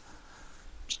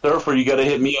 Surfer, you got to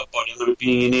hit me up, buddy. I'm going to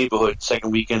be in your neighborhood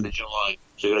second weekend of July.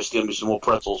 So you got to steal me some more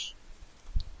pretzels.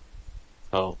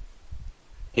 Oh.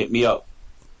 Hit me up.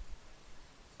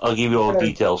 I'll give you all the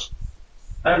details.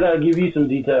 I gotta give you some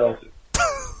details.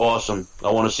 Awesome. I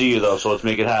want to see you, though, so let's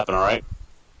make it happen, all right?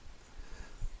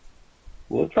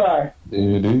 We'll try.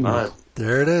 All right.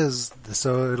 There it is.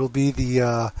 So it'll be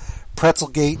the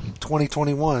Pretzelgate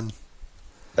 2021.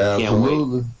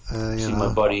 Absolutely. See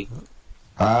my buddy.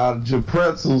 Hide your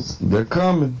pretzels. They're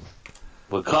coming.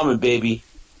 We're coming, baby.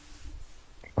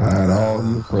 Hide all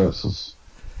your pretzels.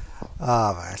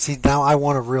 See, now I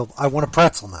want a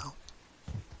pretzel now.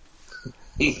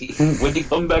 When you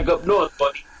come back up north,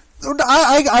 buddy.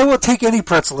 I will take any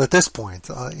pretzel at this point.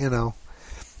 You know,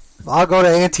 I'll go to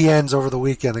Auntie Anne's over the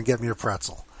weekend and get me a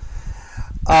pretzel.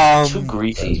 Too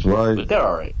greasy, that's right. But they're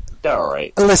all right. They're all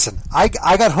right. Listen, I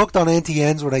got hooked on Auntie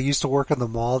Anne's when I used to work in the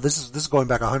mall. This is going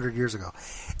back 100 years ago,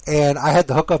 and I had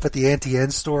to hook up at the Auntie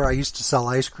Anne's store. I used to sell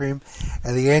ice cream,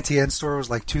 and the Auntie Anne's store was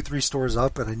like 2-3 stores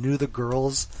up, and I knew the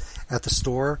girls at the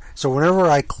store. So whenever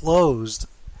I closed,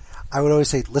 I would always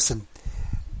say, "Listen,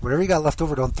 whatever you got left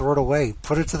over, don't throw it away.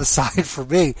 Put it to the side for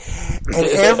me." And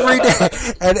every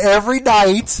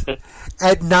night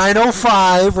at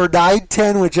 9:05 or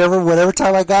 9:10, whatever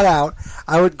time I got out,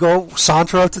 I would go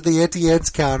saunter up to the Auntie Anne's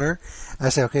counter. I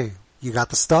say, "Okay, you got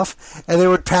the stuff?" And they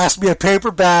would pass me a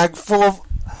paper bag full of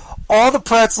all the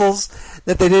pretzels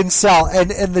that they didn't sell,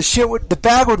 and the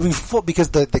bag would be full because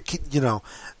the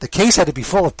case had to be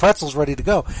full of pretzels ready to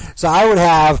go. So I would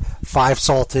have 5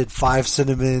 salted, 5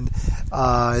 cinnamon.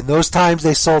 In those times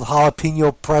they sold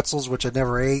jalapeno pretzels, which I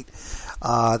never ate.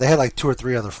 They had like 2 or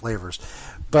 3 other flavors.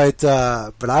 But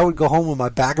I would go home with my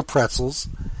bag of pretzels.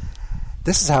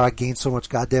 This is how I gained so much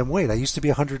goddamn weight. I used to be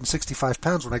 165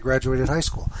 pounds when I graduated high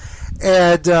school.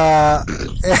 And I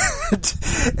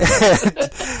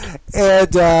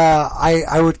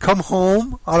would come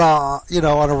home on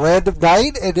a random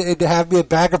night and have me a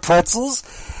bag of pretzels,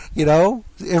 You know,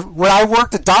 when I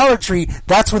worked at Dollar Tree,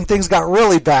 that's when things got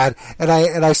really bad, and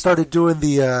I started doing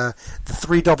the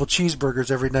 3 double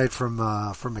cheeseburgers every night from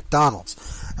McDonald's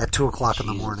at 2:00 in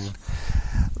the morning.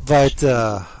 But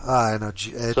I know.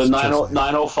 So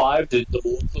 9:05 did the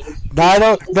 9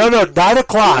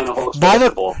 o'clock. 9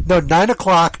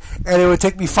 o'clock, and it would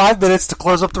take me 5 minutes to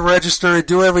close up the register and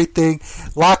do everything,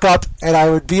 lock up, and I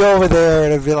would be over there,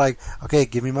 and I'd be like, "Okay,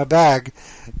 give me my bag,"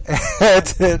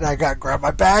 and I got grab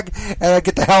my bag, and I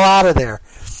get the hell out of there.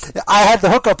 I had the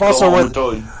hookup also with.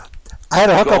 I had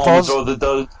a hookup also.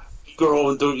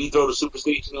 You throw the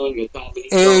Superstation on your top.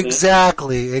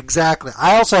 Exactly.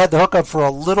 I also had the hookup for a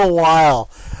little while.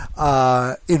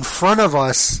 In front of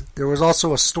us, there was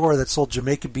also a store that sold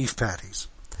Jamaican beef patties.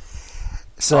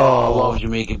 So I love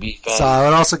Jamaican beef patties. So I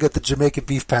would also get the Jamaican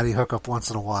beef patty hookup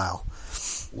once in a while.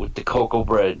 With the cocoa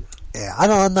bread. Yeah,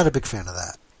 I'm not a big fan of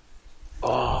that.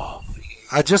 Oh.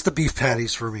 Just the beef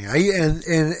patties for me. And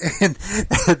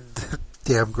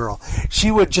damn girl,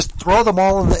 she would just throw them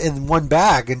all in one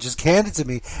bag and just hand it to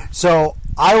me. So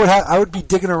I would be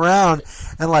digging around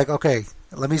and like, okay,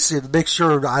 let me see, make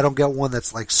sure I don't get one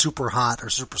that's like super hot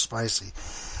or super spicy,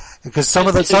 because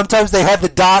sometimes they had the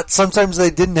dot, sometimes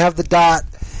they didn't have the dot,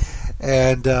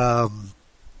 and oh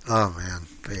man,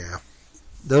 yeah,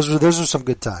 those are some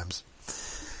good times.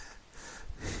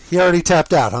 He already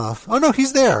tapped out, huh? Oh no,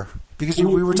 he's there because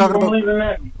we were talking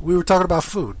about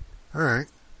food. All right.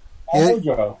 Yeah,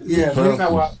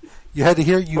 you had to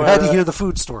hear the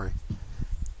food story.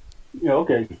 Yeah,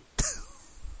 okay.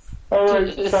 All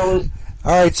right, fellas.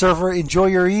 All right, Surfer. Enjoy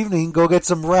your evening. Go get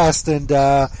some rest, and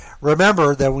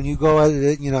remember that when you go,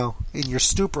 in your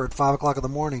stupor at 5:00 in the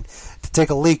morning to take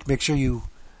a leak, make sure you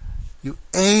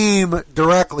aim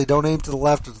directly. Don't aim to the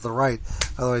left or to the right.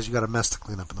 Otherwise, you got a mess to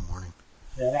clean up in the morning.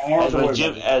 As my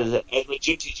gym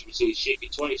teacher would say, shake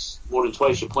it twice, more than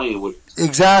twice you're playing with it.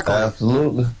 Exactly.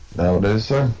 Absolutely. That's what it is,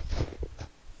 sir.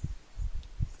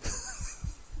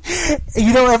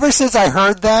 Ever since I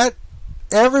heard that,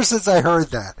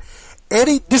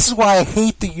 this is why I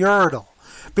hate the urinal.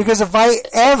 Because if I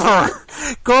ever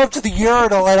go up to the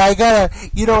urinal and I gotta,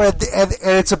 and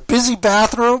it's a busy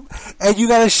bathroom and you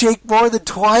gotta shake more than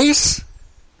twice,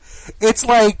 it's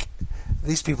like,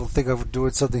 these people think I'm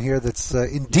doing something here that's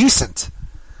indecent.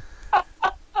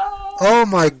 Oh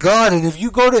my God! And if you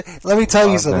go to, let me tell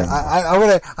you something.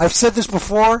 I've said this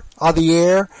before on the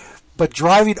air, but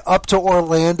driving up to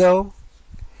Orlando,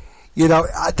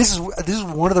 this is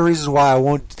one of the reasons why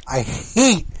I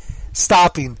hate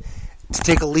stopping to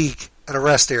take a leak at a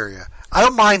rest area. I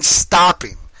don't mind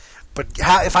stopping, but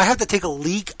if I have to take a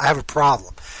leak, I have a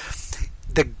problem.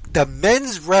 The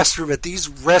men's restroom at these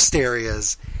rest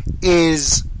areas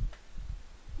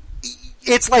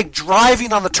it's like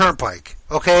driving on the turnpike,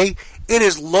 okay? It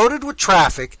is loaded with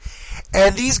traffic,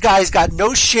 and these guys got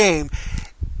no shame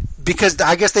because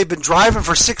I guess they've been driving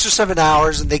for 6 or 7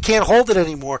 hours and they can't hold it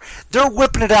anymore. They're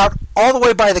whipping it out all the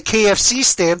way by the KFC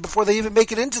stand before they even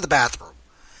make it into the bathroom.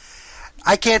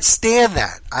 I can't stand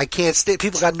that.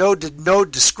 People got no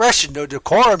discretion, no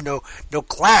decorum, no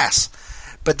class.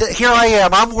 But here I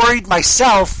am. I'm worried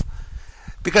myself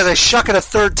because I shuck it a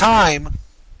third time,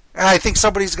 and I think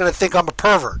somebody's going to think I'm a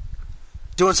pervert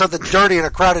doing something dirty in a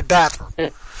crowded bathroom.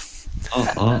 Anyways.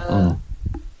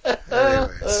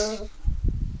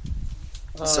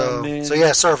 So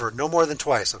yeah, Server, no more than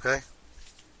twice, okay?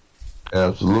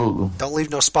 Absolutely. Don't leave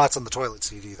no spots on the toilet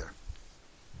seat either.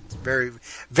 It's very,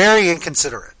 very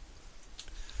inconsiderate.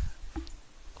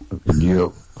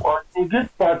 Yep. Or you get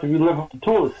spots if you live up the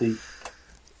toilet seat.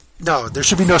 No, there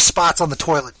should be no spots on the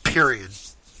toilet, period.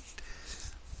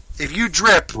 If you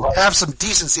drip, have some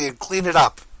decency and clean it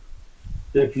up.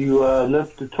 If you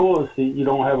lift the toilet seat, you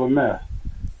don't have a mess.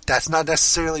 That's not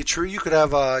necessarily true. You could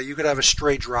have a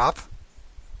stray drop.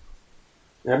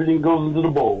 Everything goes into the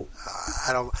bowl.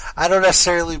 I don't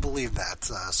necessarily believe that,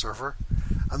 Surfer.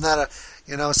 I'm not a.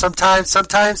 Sometimes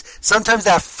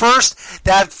that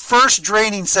first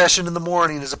draining session in the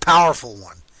morning is a powerful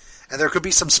one, and there could be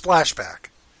some splashback.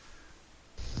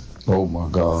 Oh my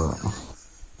God!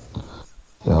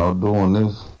 Y'all doing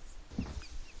this?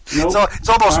 Nope. It's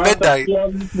almost midnight.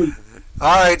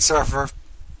 All right, Surfer.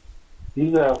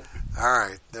 He's out. All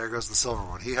right, there goes the silver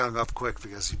one. He hung up quick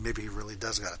because maybe he really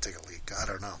does got to take a leak. I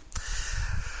don't know.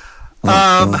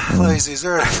 Let me see. Is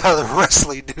there any other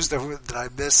wrestling news that I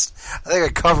missed? I think I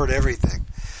covered everything.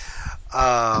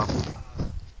 But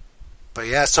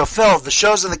yeah, so Phil, the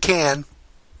show's in the can.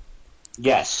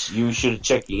 Yes, you should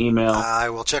check the email. I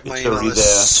will check my email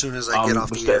as soon as I get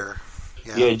off the air.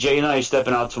 Yeah, Jay and I are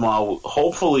stepping out tomorrow.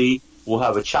 Hopefully, we'll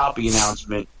have a choppy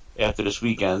announcement after this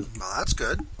weekend. Well, that's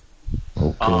good.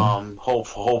 Okay.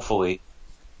 Hopefully.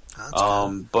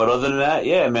 But other than that,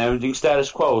 yeah, man, everything's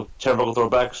status quo. Turnbuckle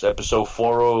Throwbacks, episode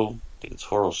 40. I think it's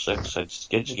 406. I just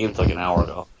gave it like an hour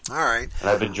ago. All right. And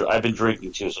I've been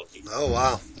drinking too. So. Oh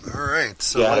wow! All right.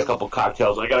 So yeah, I had a couple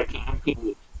cocktails. I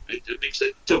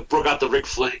broke out the Ric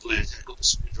Flair glass. I got the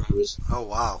screwdrivers. Oh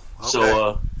wow! Okay.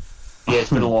 So yeah,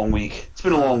 it's been a long week. It's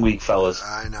been a long week, fellas.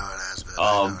 I know it has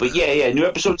been. But yeah, new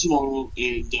episode tomorrow,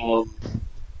 and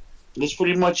that's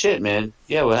pretty much it, man.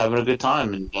 Yeah, we're having a good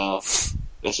time, and got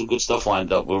some good stuff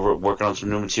lined up. We're working on some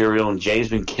new material, and Jay's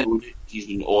been killing it. He's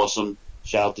been awesome.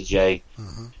 Shout out to Jay.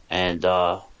 Mm-hmm. And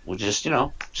we're just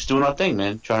doing our thing,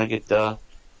 man. Trying to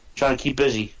keep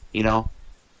busy,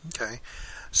 Okay.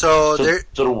 So there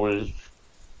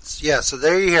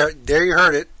you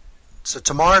heard it. So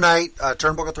tomorrow night,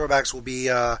 Turnbuckle Throwbacks will be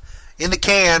in the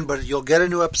can, but you'll get a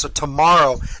new episode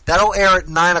tomorrow. That'll air at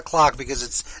 9 o'clock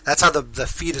because that's how the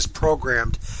feed is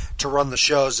programmed to run the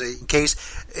shows. In case,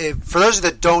 for those of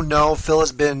you that don't know, Phil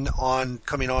has been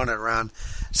coming on at around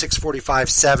 6:45,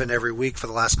 7 every week for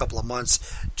the last couple of months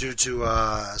due to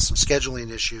some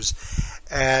scheduling issues,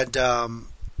 and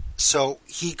so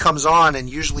he comes on, and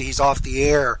usually he's off the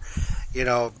air,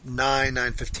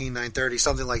 9:15, 9:30,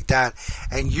 something like that.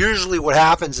 And usually what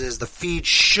happens is the feed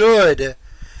should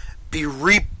be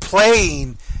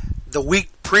replaying the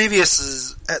week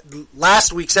previous,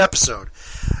 last week's episode.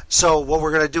 So what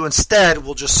we're going to do instead,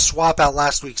 we'll just swap out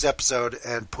last week's episode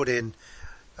and put in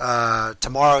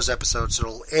tomorrow's episode. So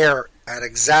it'll air at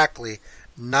exactly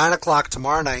 9 o'clock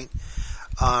tomorrow night,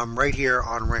 right here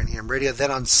on Rantham Radio.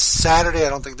 Then on Saturday, I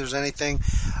don't think there's anything.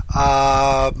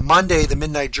 Monday, the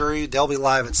Midnight Jury, they'll be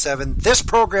live at 7. This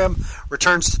program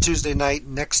returns to Tuesday night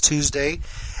next Tuesday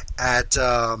at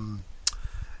 9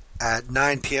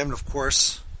 p.m. Of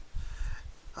course,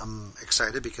 I'm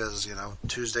excited because,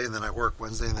 Tuesday, and then I work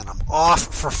Wednesday, and then I'm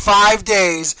off for 5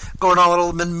 days, going on a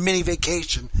little mini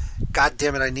vacation. God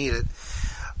damn it, I need it.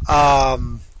 For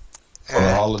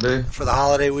the holiday? For the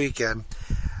holiday weekend.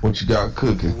 What you got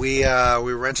cooking? We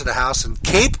rented a house in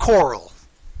Cape Coral.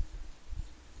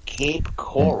 Cape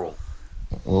Coral.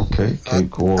 Okay,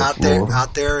 Cape Coral,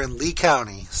 out there in Lee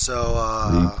County. So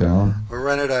Lee County. We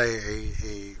rented a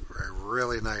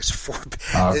really nice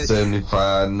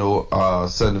I-75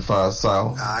 north, 75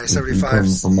 south.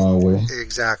 I-75 from my way.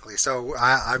 Exactly. So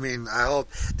I hope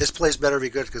this place better be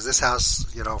good because this house,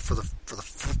 for the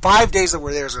 5 days that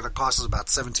we're there is going to cost us about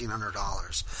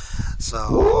 $1,700.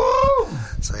 So, woo!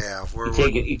 So yeah,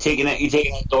 you taking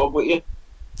that dog with you?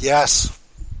 Yes,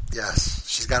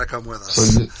 she's got to come with us.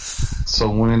 So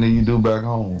when do you do back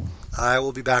home? I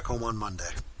will be back home on Monday.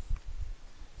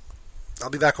 I'll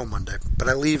be back home Monday, but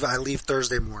I leave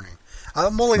Thursday morning.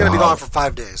 I'm only going to be gone for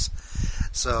 5 days,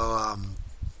 so.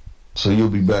 So you'll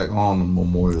be back home on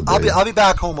Memorial Day. I'll be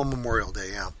back home on Memorial Day,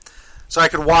 yeah. So I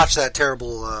could watch that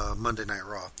terrible Monday Night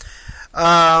Raw.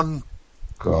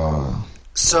 God.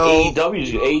 So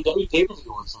AEW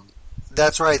pay-per-view on Sunday.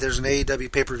 That's right. There's an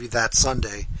AEW pay-per-view that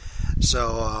Sunday.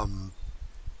 So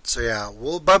yeah,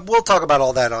 we'll talk about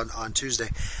all that on Tuesday.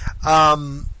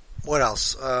 What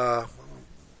else?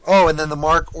 And then the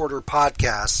Mark Order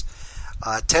podcast,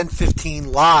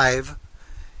 10:15 live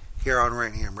here on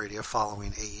Rantham Radio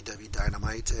following AEW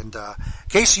Dynamite. And in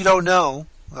case you don't know,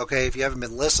 okay, if you haven't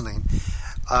been listening,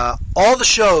 all the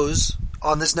shows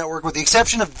on this network, with the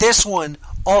exception of this one,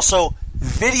 also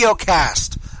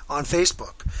videocast on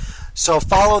Facebook. So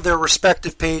follow their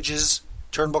respective pages,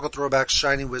 Turnbuckle Throwbacks,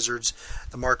 Shining Wizards,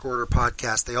 the Mark Order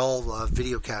podcast. They all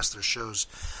videocast their shows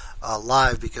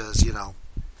live because,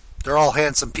 they're all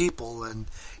handsome people, and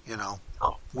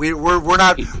we're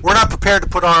not prepared to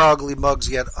put our ugly mugs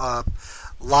yet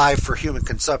live for human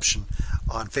consumption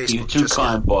on Facebook. You're too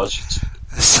kind, boss.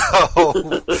 So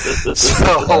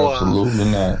absolutely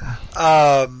not.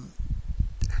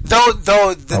 Though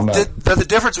the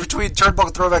difference between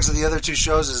Turnbuckle Throwbacks and the other two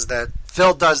shows is that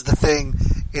Phil does the thing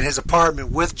in his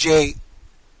apartment with Jay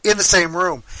in the same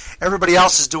room. Everybody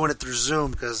else is doing it through Zoom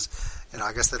because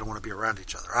I guess they don't want to be around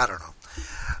each other. I don't know.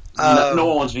 No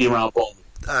one wants to be around Paul.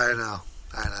 I know.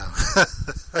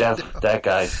 that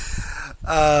guy.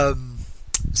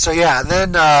 So yeah, and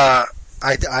then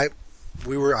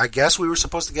we were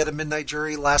supposed to get a Midnight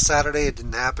Jury last Saturday. It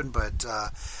didn't happen, but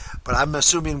I'm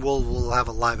assuming we'll have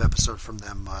a live episode from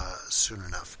them soon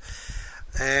enough.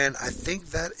 And I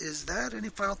think that is that. Any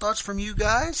final thoughts from you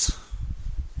guys?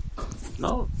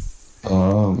 No.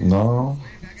 No.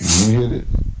 You hit it.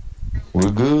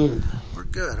 We're good.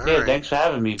 Good. All right. Thanks for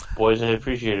having me, boys. I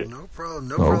appreciate it. No problem.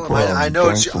 I know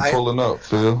thanks for pulling up,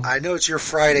 Phil. I know it's your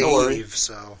Friday Eve,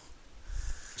 so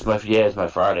it's my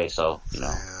Friday, so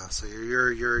Yeah, So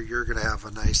you're gonna have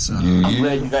a nice. I'm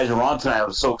glad you guys are on tonight. I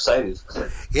was so excited.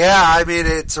 Yeah, I mean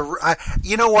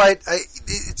you know what?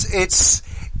 It's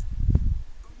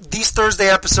these Thursday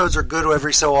episodes are good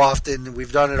every so often.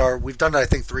 We've done it I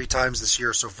think 3 times this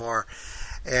year so far,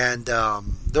 and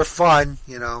they're fun.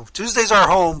 You know, Tuesdays are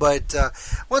home, but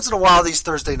once in a while these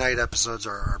Thursday night episodes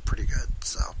are pretty good.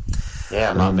 So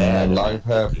yeah, not bad. Life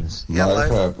happens. Yeah,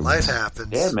 life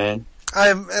happens. Yeah, man.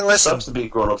 Listen, sucks to be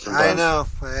grown up sometimes. I know.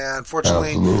 Yeah,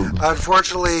 unfortunately,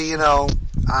 you know,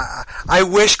 I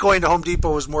wish going to Home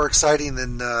Depot was more exciting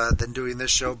than doing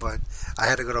this show, but I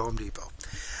had to go to Home Depot.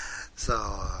 So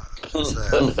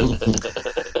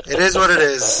it is what it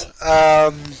is.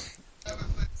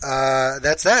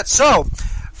 That's that. So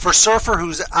for Surfer,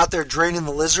 who's out there draining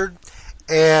the lizard,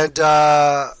 and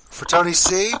for Tony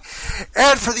C,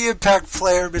 and for the Impact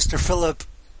player, Mr. Philip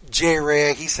J.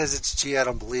 Ray, he says it's G. I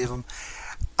don't believe him.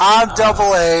 I'm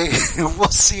Double A. We'll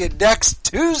see you next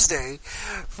Tuesday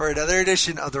for another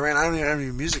edition of the Rant. I don't even have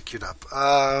any music queued up.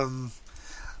 Let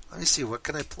me see. What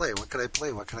can I play? What can I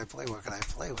play? What the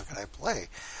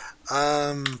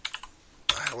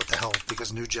hell?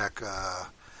 Because New Jack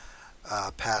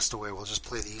passed away. We'll just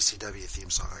play the ECW theme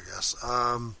song, I guess.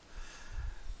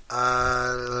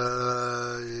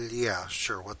 Yeah,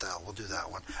 sure. What the hell? We'll do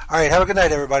that one. All right. Have a good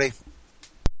night, everybody.